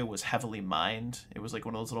this area was heavily mined, it was like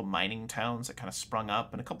one of those little mining towns that kind of sprung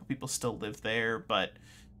up, and a couple people still live there, but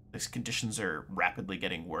these conditions are rapidly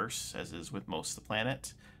getting worse, as is with most of the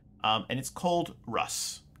planet. And it's called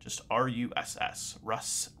Russ. Just R-U-S-S.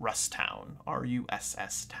 Russ Town.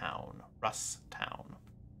 R-U-S-S Town. Russ Town.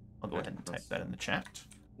 I'll go ahead and type that in the chat.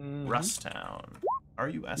 Russ Town.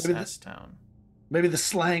 R-U-S-S Town. Maybe the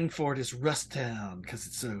slang for it is Rust Town, because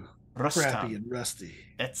it's so crappy and rusty.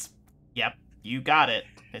 Yep, you got it.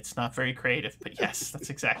 It's not very creative, but yes, that's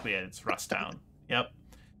exactly it. It's Rust Town. Yep.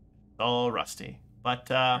 All rusty. But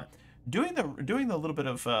doing the little bit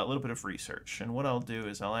of research, and what I'll do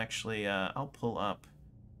is I'll actually I'll pull up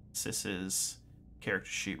Sis's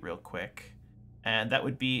character sheet real quick, and that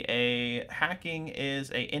would be hacking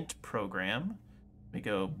is a int program. We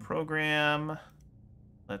go program.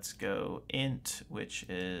 Let's go int, which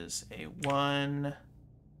is a 1.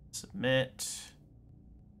 Submit.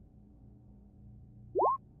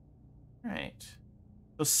 All right.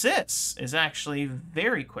 So Sis is actually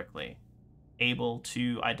very quickly able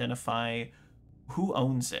to identify who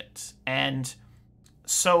owns it. And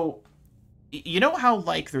so, you know how,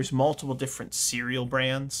 like, there's multiple different cereal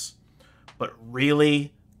brands, but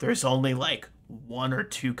really there's only, like, 1 or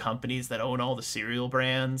 2 companies that own all the cereal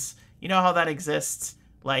brands? You know how that exists?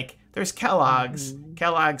 Like, there's Kellogg's.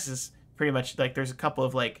 Kellogg's is pretty much, like, there's a couple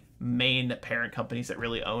of, like, main parent companies that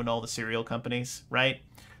really own all the cereal companies, right?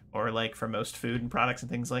 Or, like, for most food and products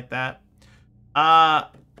and things like that.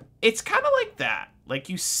 It's kind of like that. Like,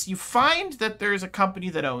 you find that there's a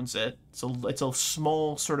company that owns it. So it's a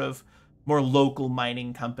small, sort of more local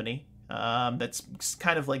mining company that's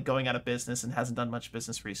kind of like going out of business and hasn't done much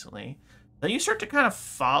business recently. Then you start to kind of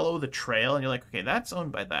follow the trail, and you're like, okay, that's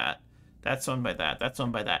owned by that. That's owned by that. That's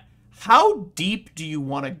owned by that. How deep do you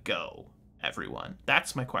want to go, everyone?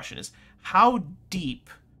 That's my question, is how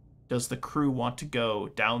deep does the crew want to go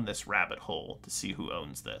down this rabbit hole to see who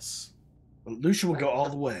owns this? Well, Lucian would go all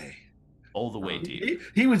the way. All the way deep.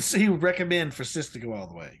 He would recommend for Sis to go all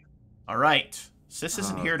the way. All right. Sis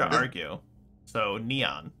isn't here to argue. So,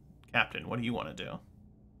 Neon, Captain, what do you want to do?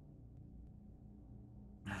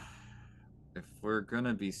 If we're going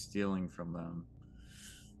to be stealing from them,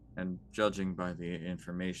 and judging by the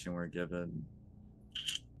information we're given,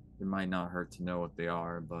 it might not hurt to know what they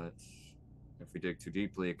are, but if we dig too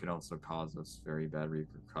deeply, it could also cause us very bad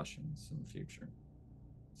repercussions in the future.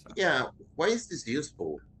 So. Yeah, why is this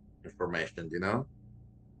useful information, you know?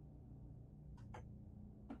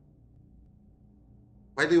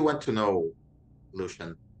 Why do you want to know,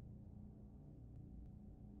 Lucian?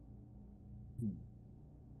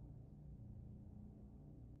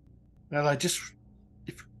 Well,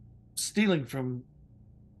 if stealing from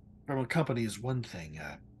a company is one thing,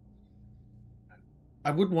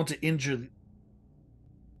 I wouldn't want to injure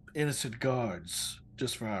innocent guards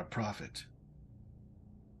just for our profit.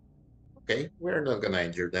 Okay, we're not gonna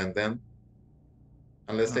injure them then.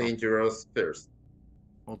 Unless they injure us first.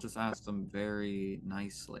 We'll just ask them very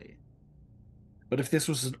nicely. But if this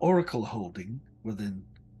was an Oracle holding, well then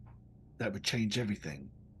that would change everything,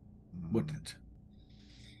 wouldn't it?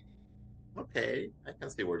 Okay, I can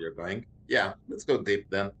see where you're going. Yeah, let's go deep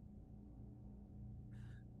then.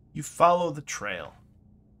 You follow the trail.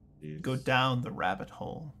 Jeez. Go down the rabbit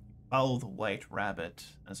hole. Follow the white rabbit,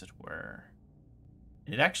 as it were.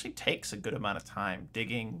 And it actually takes a good amount of time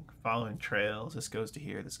digging, following trails. This goes to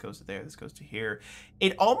here, this goes to there, this goes to here.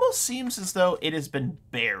 It almost seems as though it has been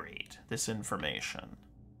buried, this information.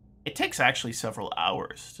 It takes actually several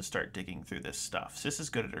hours to start digging through this stuff. Sis is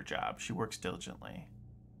good at her job. She works diligently.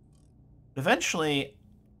 But eventually,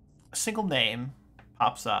 a single name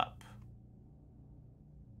pops up.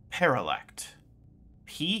 Paralect.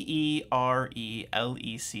 P-E-R-E-L-E-C-T.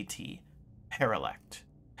 Paralect.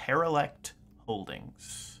 Paralect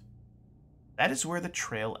Holdings. That is where the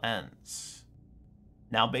trail ends.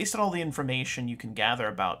 Now, based on all the information you can gather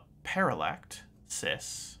about Paralect,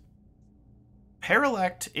 Sis,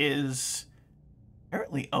 Paralect is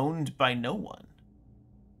apparently owned by no one.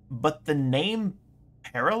 But the name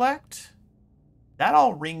Paralect, that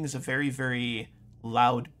all rings a very, very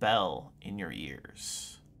loud bell in your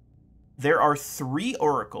ears. There are 3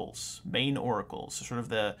 oracles, main oracles, sort of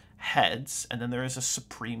the heads, and then there is a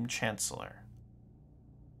supreme chancellor.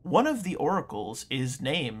 One of the oracles is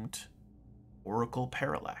named Oracle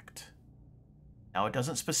Paralect. Now, it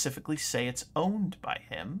doesn't specifically say it's owned by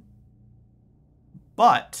him,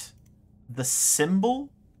 but the symbol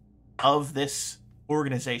of this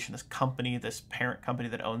organization, this company, this parent company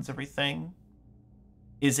that owns everything,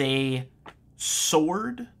 is a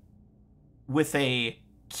sword with a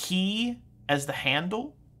key as the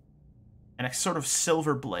handle and a sort of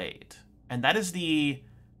silver blade. And that is the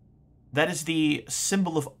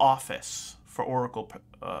symbol of office for Oracle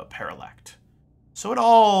Paralect. So it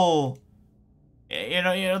all,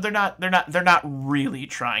 they're not really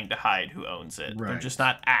trying to hide who owns it. Right. They're just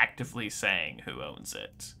not actively saying who owns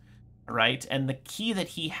it, right? And the key that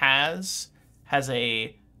he has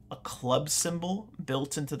a club symbol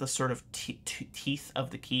built into the sort of teeth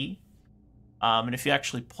of the key. And if you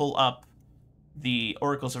actually pull up the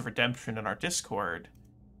Oracles of Redemption in our Discord,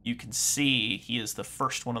 you can see he is the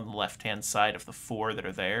first one on the left-hand side of the 4 that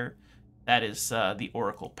are there. That is the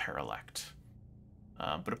Oracle Paralect.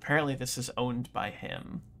 But apparently this is owned by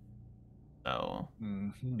him. So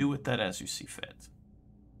do with that as you see fit.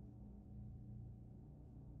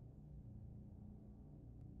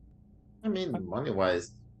 I mean,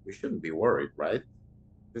 money-wise, we shouldn't be worried, right?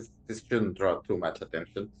 This shouldn't draw too much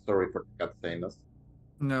attention. Sorry for cutscenes.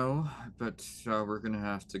 No, but we're gonna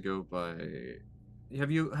have to go by. Have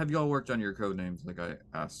you all worked on your code names like I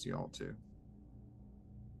asked you all to?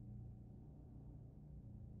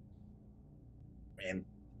 I mean,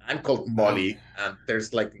 I'm called Molly, and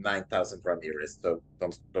there's like 9,000 Ramirez, so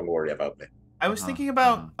don't worry about me. I was thinking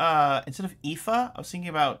about instead of Iffa, I was thinking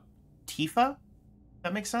about Tifa.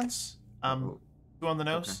 That makes sense. Who on the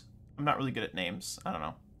nose? Okay. I'm not really good at names. I don't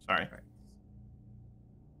know. Sorry. Right.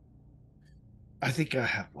 I think I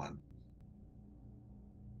have one.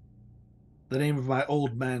 The name of my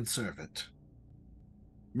old manservant,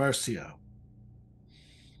 Mercio.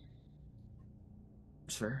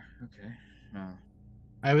 Sure. Okay.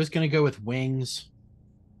 I was gonna go with Wings.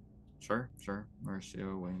 Sure.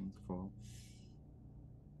 Mercio, Wings, cool.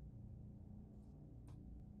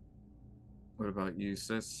 What about you,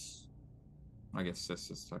 Sis? I guess Sis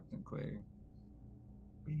is technically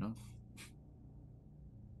enough.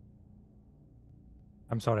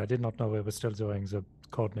 I'm sorry, I did not know we were still doing the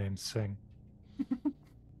codenames thing.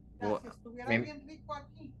 Well, I mean,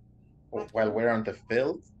 while we're on the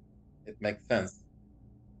field, it makes sense.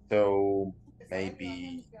 So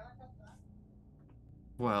maybe.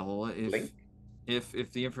 Well,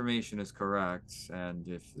 if the information is correct, and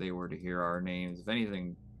if they were to hear our names, if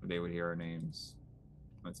anything, they would hear our names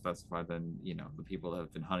and specify, then the people that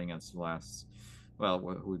have been hunting us who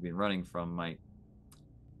we've been running from might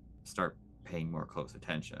start paying more close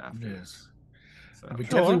attention after. Yes. So, we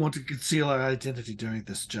definitely want to conceal our identity during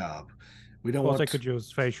this job. We don't want. They could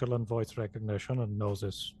use facial and voice recognition and know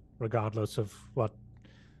this regardless of what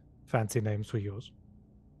fancy names we use.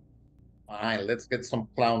 Fine, let's get some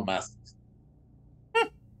clown masks.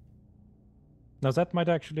 Now that might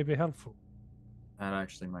actually be helpful. That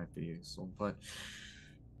actually might be useful, but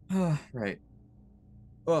right.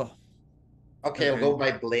 Well, okay, I'll go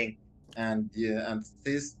by Blink, and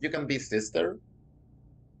sis, you can be sister.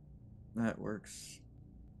 That works.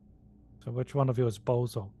 So which one of you is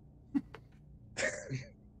Bozo?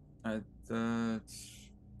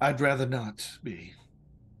 I'd rather not be.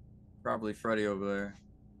 Probably Freddy over there.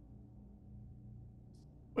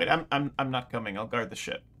 Wait, I'm not coming. I'll guard the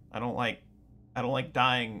ship. I don't like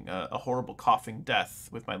dying a horrible coughing death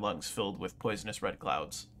with my lungs filled with poisonous red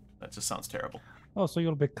clouds. That just sounds terrible. Oh, so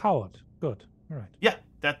you'll be coward. Good. All right. Yeah,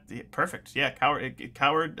 perfect. Yeah,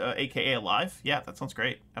 coward, aka alive. Yeah, that sounds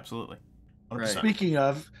great. Absolutely. 100%. Right. Speaking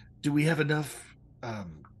of, do we have enough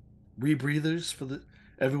rebreathers for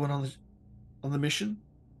everyone on the mission?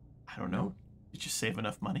 I don't know. Did you save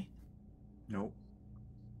enough money? Nope.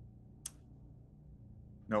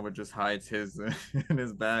 Nova just hides his in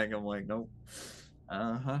his bag. I'm like, nope.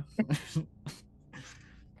 I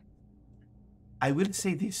will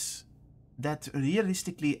say this, that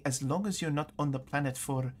realistically, as long as you're not on the planet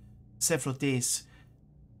for several days,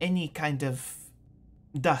 any kind of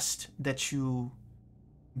dust that you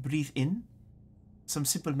breathe in, some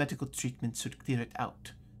simple medical treatment should clear it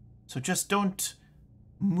out. So just don't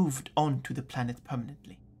move on to the planet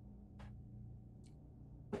permanently.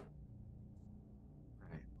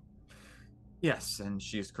 Right. Yes, and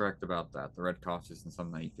she's correct about that. The red cough isn't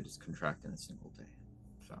something that you could just contract in a single day.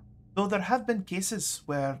 So, though there have been cases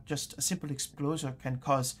where just a simple exposure can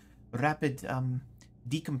cause rapid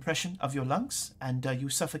decompression of your lungs and you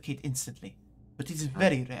suffocate instantly. But it is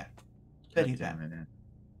very rare. Very rare.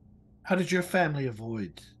 How did your family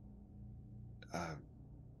avoid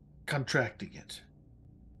contracting it,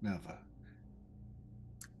 Nova?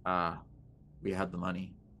 We had the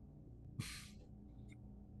money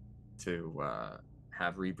to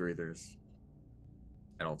have rebreathers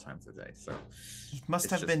at all times of the day. So it must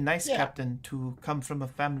have been nice, Captain, to come from a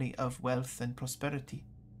family of wealth and prosperity.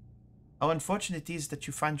 How unfortunate it is that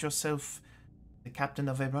you find yourself the captain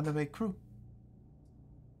of a runaway crew.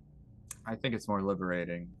 I think it's more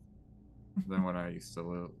liberating than what I used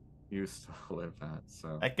to live at.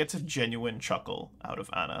 So That gets a genuine chuckle out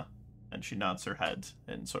of Anna, and she nods her head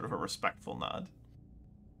in sort of a respectful nod.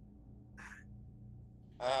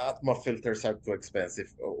 Atmo filters are too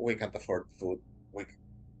expensive. We can't afford food.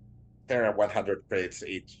 There are 100 credits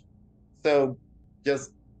each. So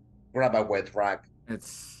just grab a wet rag.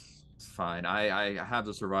 it's fine. I have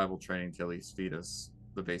the survival training to at least feed us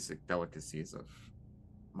the basic delicacies of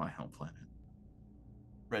my home planet.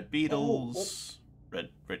 Red beetles, red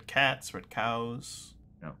cats, red cows,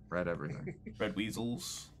 Red everything. red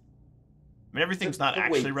weasels. I mean, everything's not Wait.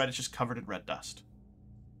 actually red, it's just covered in red dust.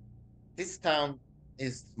 This town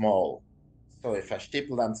is small, so if a ship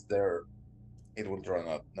lands there, it will draw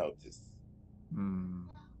no notice.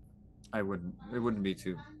 It wouldn't be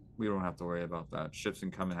too. We don't have to worry about that. Ships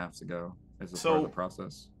can come and have to go as a So- part of the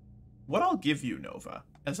process. What I'll give you, Nova,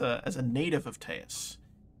 as a native of Teus,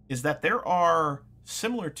 is that there are,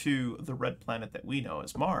 similar to the red planet that we know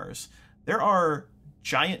as Mars, there are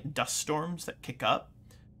giant dust storms that kick up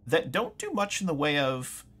that don't do much in the way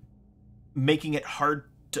of making it hard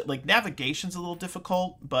to, like, navigation's a little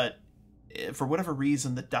difficult, but for whatever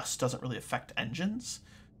reason, the dust doesn't really affect engines.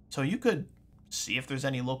 So you could see if there's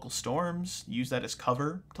any local storms, use that as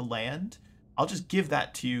cover to land. I'll just give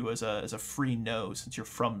that to you as a free no, since you're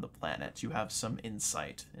from the planet. You have some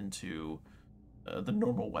insight into the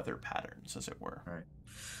normal weather patterns, as it were. All right.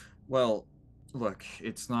 Well, look,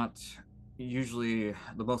 it's not usually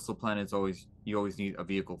the most of the planets. You always need a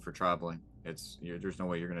vehicle for traveling. There's no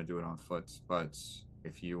way you're going to do it on foot. But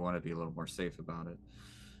if you want to be a little more safe about it,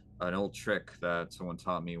 an old trick that someone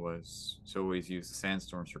taught me was to always use the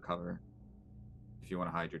sandstorms for cover if you want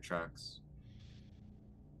to hide your tracks.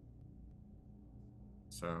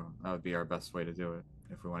 So that would be our best way to do it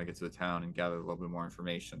if we want to get to the town and gather a little bit more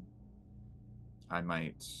information. I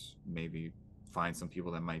might maybe find some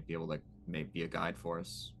people that might be able to maybe be a guide for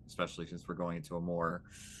us, especially since we're going into a more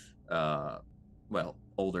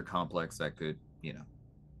older complex that could,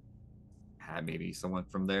 have maybe someone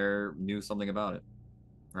from there knew something about it,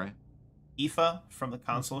 right? Iffa, from the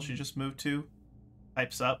console she just moved to,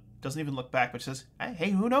 pipes up, doesn't even look back, but says,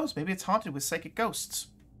 hey, who knows? Maybe it's haunted with psychic ghosts.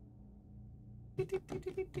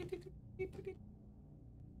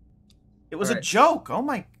 It was a joke. Oh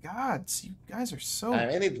my god, you guys are so... I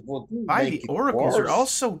mean, it would Why make the it oracles are worse. all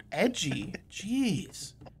so edgy?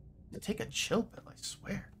 Jeez. Take a chill pill, I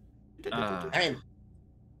swear. I mean,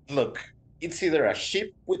 look, it's either a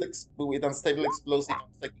ship with unstable explosives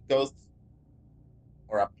like ghosts,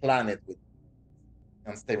 or a planet with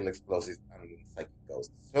unstable explosives and psychic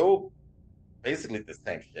ghosts. So basically the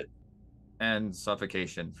same shit. And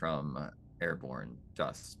suffocation from airborne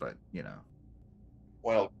dust, but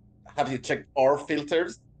Well, have you checked our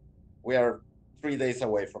filters? We are 3 days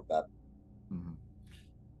away from that. mhm.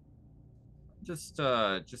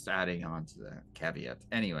 Just adding on to the caveat.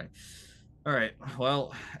 Anyway, all right.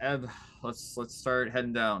 Well, Eb, let's start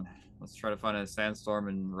heading down. Let's try to find a sandstorm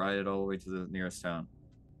and ride it all the way to the nearest town.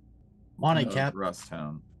 On it, Cap. Rust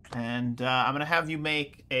Town. And I'm going to have you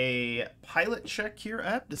make a pilot check here,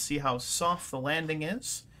 Eb, to see how soft the landing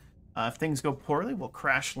is. If things go poorly, we'll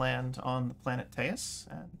crash land on the planet Teus,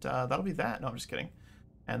 and that'll be that. No, I'm just kidding.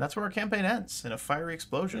 And that's where our campaign ends, in a fiery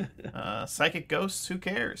explosion. Psychic ghosts, who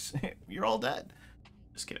cares? You're all dead.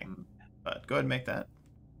 Just kidding. But go ahead and make that.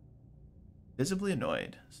 Visibly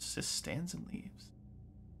annoyed, Sis stands and leaves.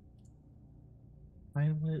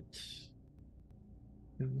 Pilot.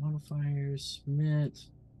 Modifiers, submit.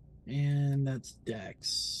 And that's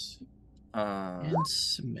Dex. And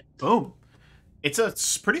submit. Boom. It's a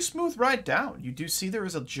pretty smooth ride down. You do see there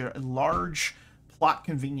is a large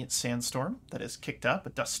plot-convenient sandstorm that is kicked up, a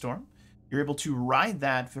dust storm. You're able to ride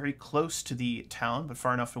that very close to the town, but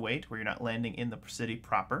far enough away to where you're not landing in the city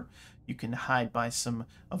proper. You can hide by some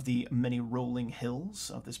of the many rolling hills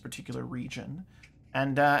of this particular region.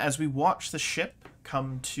 And as we watch the ship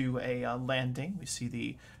come to a landing, we see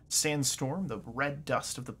the sandstorm, the red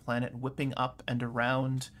dust of the planet whipping up and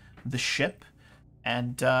around the ship.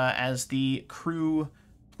 And as the crew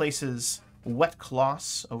places wet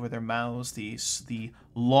cloths over their mouths, the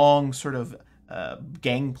long sort of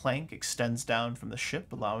gangplank extends down from the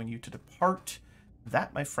ship, allowing you to depart.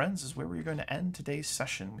 That, my friends, is where we're going to end today's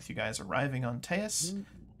session, with you guys arriving on Teus.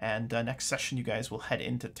 And next session, you guys will head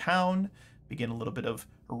into town, begin a little bit of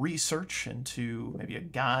research into maybe a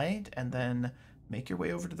guide, and then make your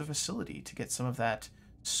way over to the facility to get some of that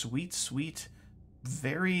sweet, sweet,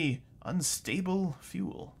 very unstable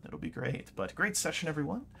fuel. It'll be great. But great session,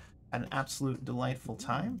 everyone. Had an absolute delightful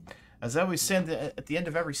time. As I always say at the end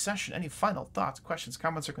of every session, any final thoughts, questions,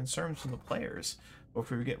 comments, or concerns from the players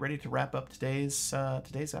before we get ready to wrap up today's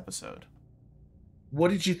episode? What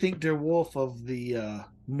did you think, Dear Wolf, of the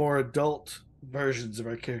more adult versions of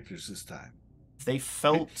our characters this time? They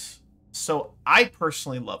felt... So I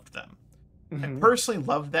personally loved them. I personally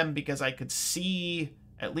loved them because I could see,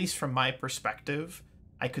 at least from my perspective,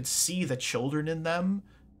 I could see the children in them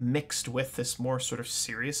mixed with this more sort of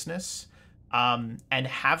seriousness. And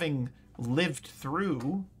having lived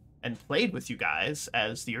through and played with you guys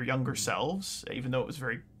as your younger selves, even though it was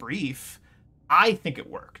very brief, I think it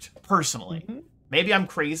worked, personally. Maybe I'm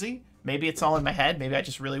crazy. Maybe it's all in my head. Maybe I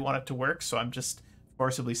just really want it to work, so I'm just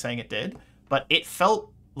forcibly saying it did. But it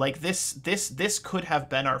felt like this could have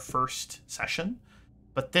been our first session,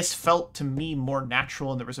 but this felt to me more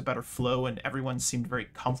natural, and there was a better flow, and everyone seemed very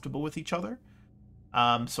comfortable with each other.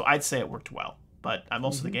 So I'd say it worked well, but I'm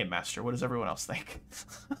also the game master. What does everyone else think?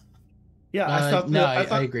 Yeah, I thought.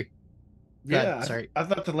 I agree. Yeah, sorry. I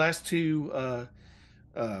thought the last two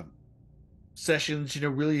sessions,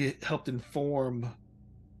 really helped inform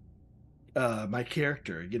my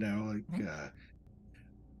character.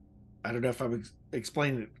 I don't know if I'm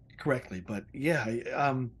explaining it correctly, but yeah,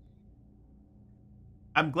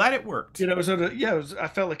 I'm glad it worked. I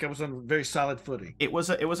felt like I was on very solid footing. It was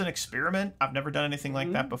an experiment. I've never done anything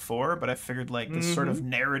like that before, but I figured like this sort of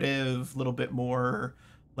narrative, a little bit more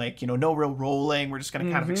like, no real rolling. We're just going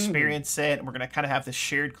to kind of experience it, and we're going to kind of have this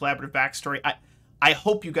shared collaborative backstory. I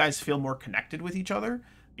hope you guys feel more connected with each other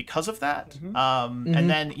because of that. And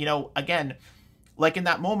then, again, like in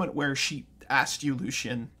that moment where she asked you,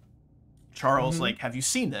 Lucian, Charles, like, have you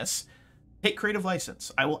seen this? Take creative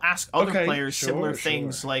license. I will ask other players similar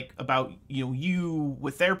things like about you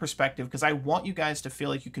with their perspective, because I want you guys to feel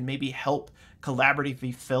like you can maybe help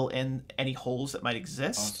collaboratively fill in any holes that might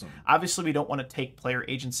exist. Awesome. Obviously, we don't want to take player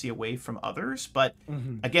agency away from others, but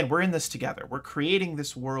again, we're in this together. We're creating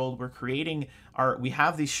this world. We're creating we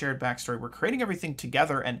have these shared backstory. We're creating everything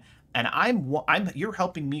together, and you're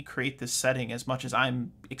helping me create this setting as much as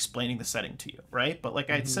I'm explaining the setting to you, right? But like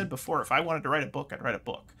I had said before, if I wanted to write a book, I'd write a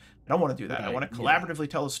book. I don't want to do that. Right. I want to collaboratively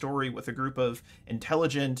tell a story with a group of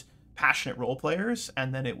intelligent, passionate role players,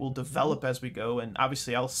 and then it will develop as we go. And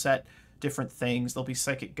obviously, I'll set different things. There'll be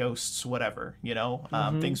psychic ghosts, whatever.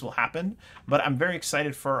 Things will happen. But I'm very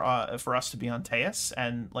excited for us to be on Teus,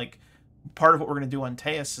 and like part of what we're going to do on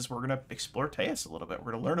Teus is we're going to explore Teus a little bit.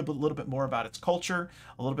 We're going to learn a little bit more about its culture,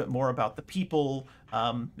 a little bit more about the people,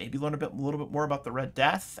 maybe learn a little bit more about the Red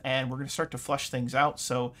Death, and we're going to start to flush things out.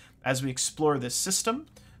 So as we explore this system,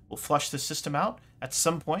 we'll flush the system out. At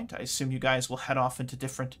some point, I assume you guys will head off into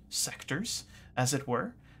different sectors, as it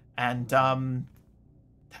were, and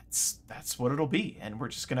that's what it'll be. And we're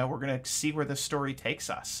gonna see where this story takes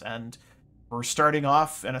us. And we're starting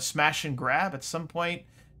off in a smash and grab. At some point,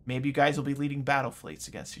 maybe you guys will be leading battle fleets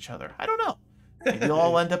against each other. I don't know. Maybe you'll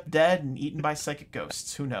all end up dead and eaten by psychic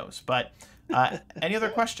ghosts. Who knows? But any other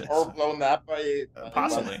questions? Or blown up by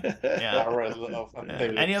possibly. Yeah.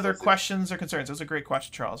 Yeah. Any other questions or concerns? That was a great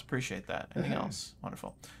question, Charles. Appreciate that. Anything else?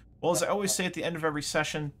 Wonderful. Well, as I always say at the end of every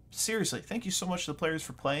session, seriously, thank you so much to the players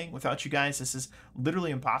for playing. Without you guys, this is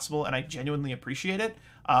literally impossible, and I genuinely appreciate it.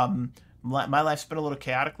 My life's been a little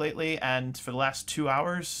chaotic lately, and for the last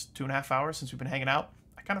 2.5 hours since we've been hanging out,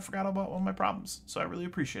 I kind of forgot about all my problems. So I really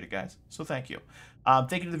appreciate it, guys. So thank you.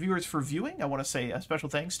 Thank you to the viewers for viewing. I want to say a special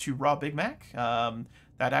thanks to Raw Big Mac.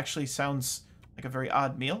 That actually sounds like a very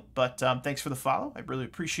odd meal, but thanks for the follow. I really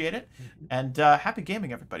appreciate it. And happy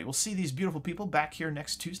gaming, everybody. We'll see these beautiful people back here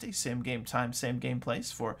next Tuesday, same game time, same game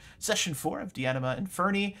place, for Session 4 of Anima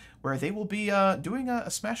Inferni, where they will be doing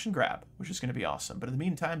a smash and grab, which is going to be awesome. But in the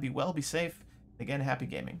meantime, be well, be safe. Again, happy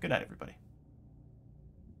gaming. Good night, everybody.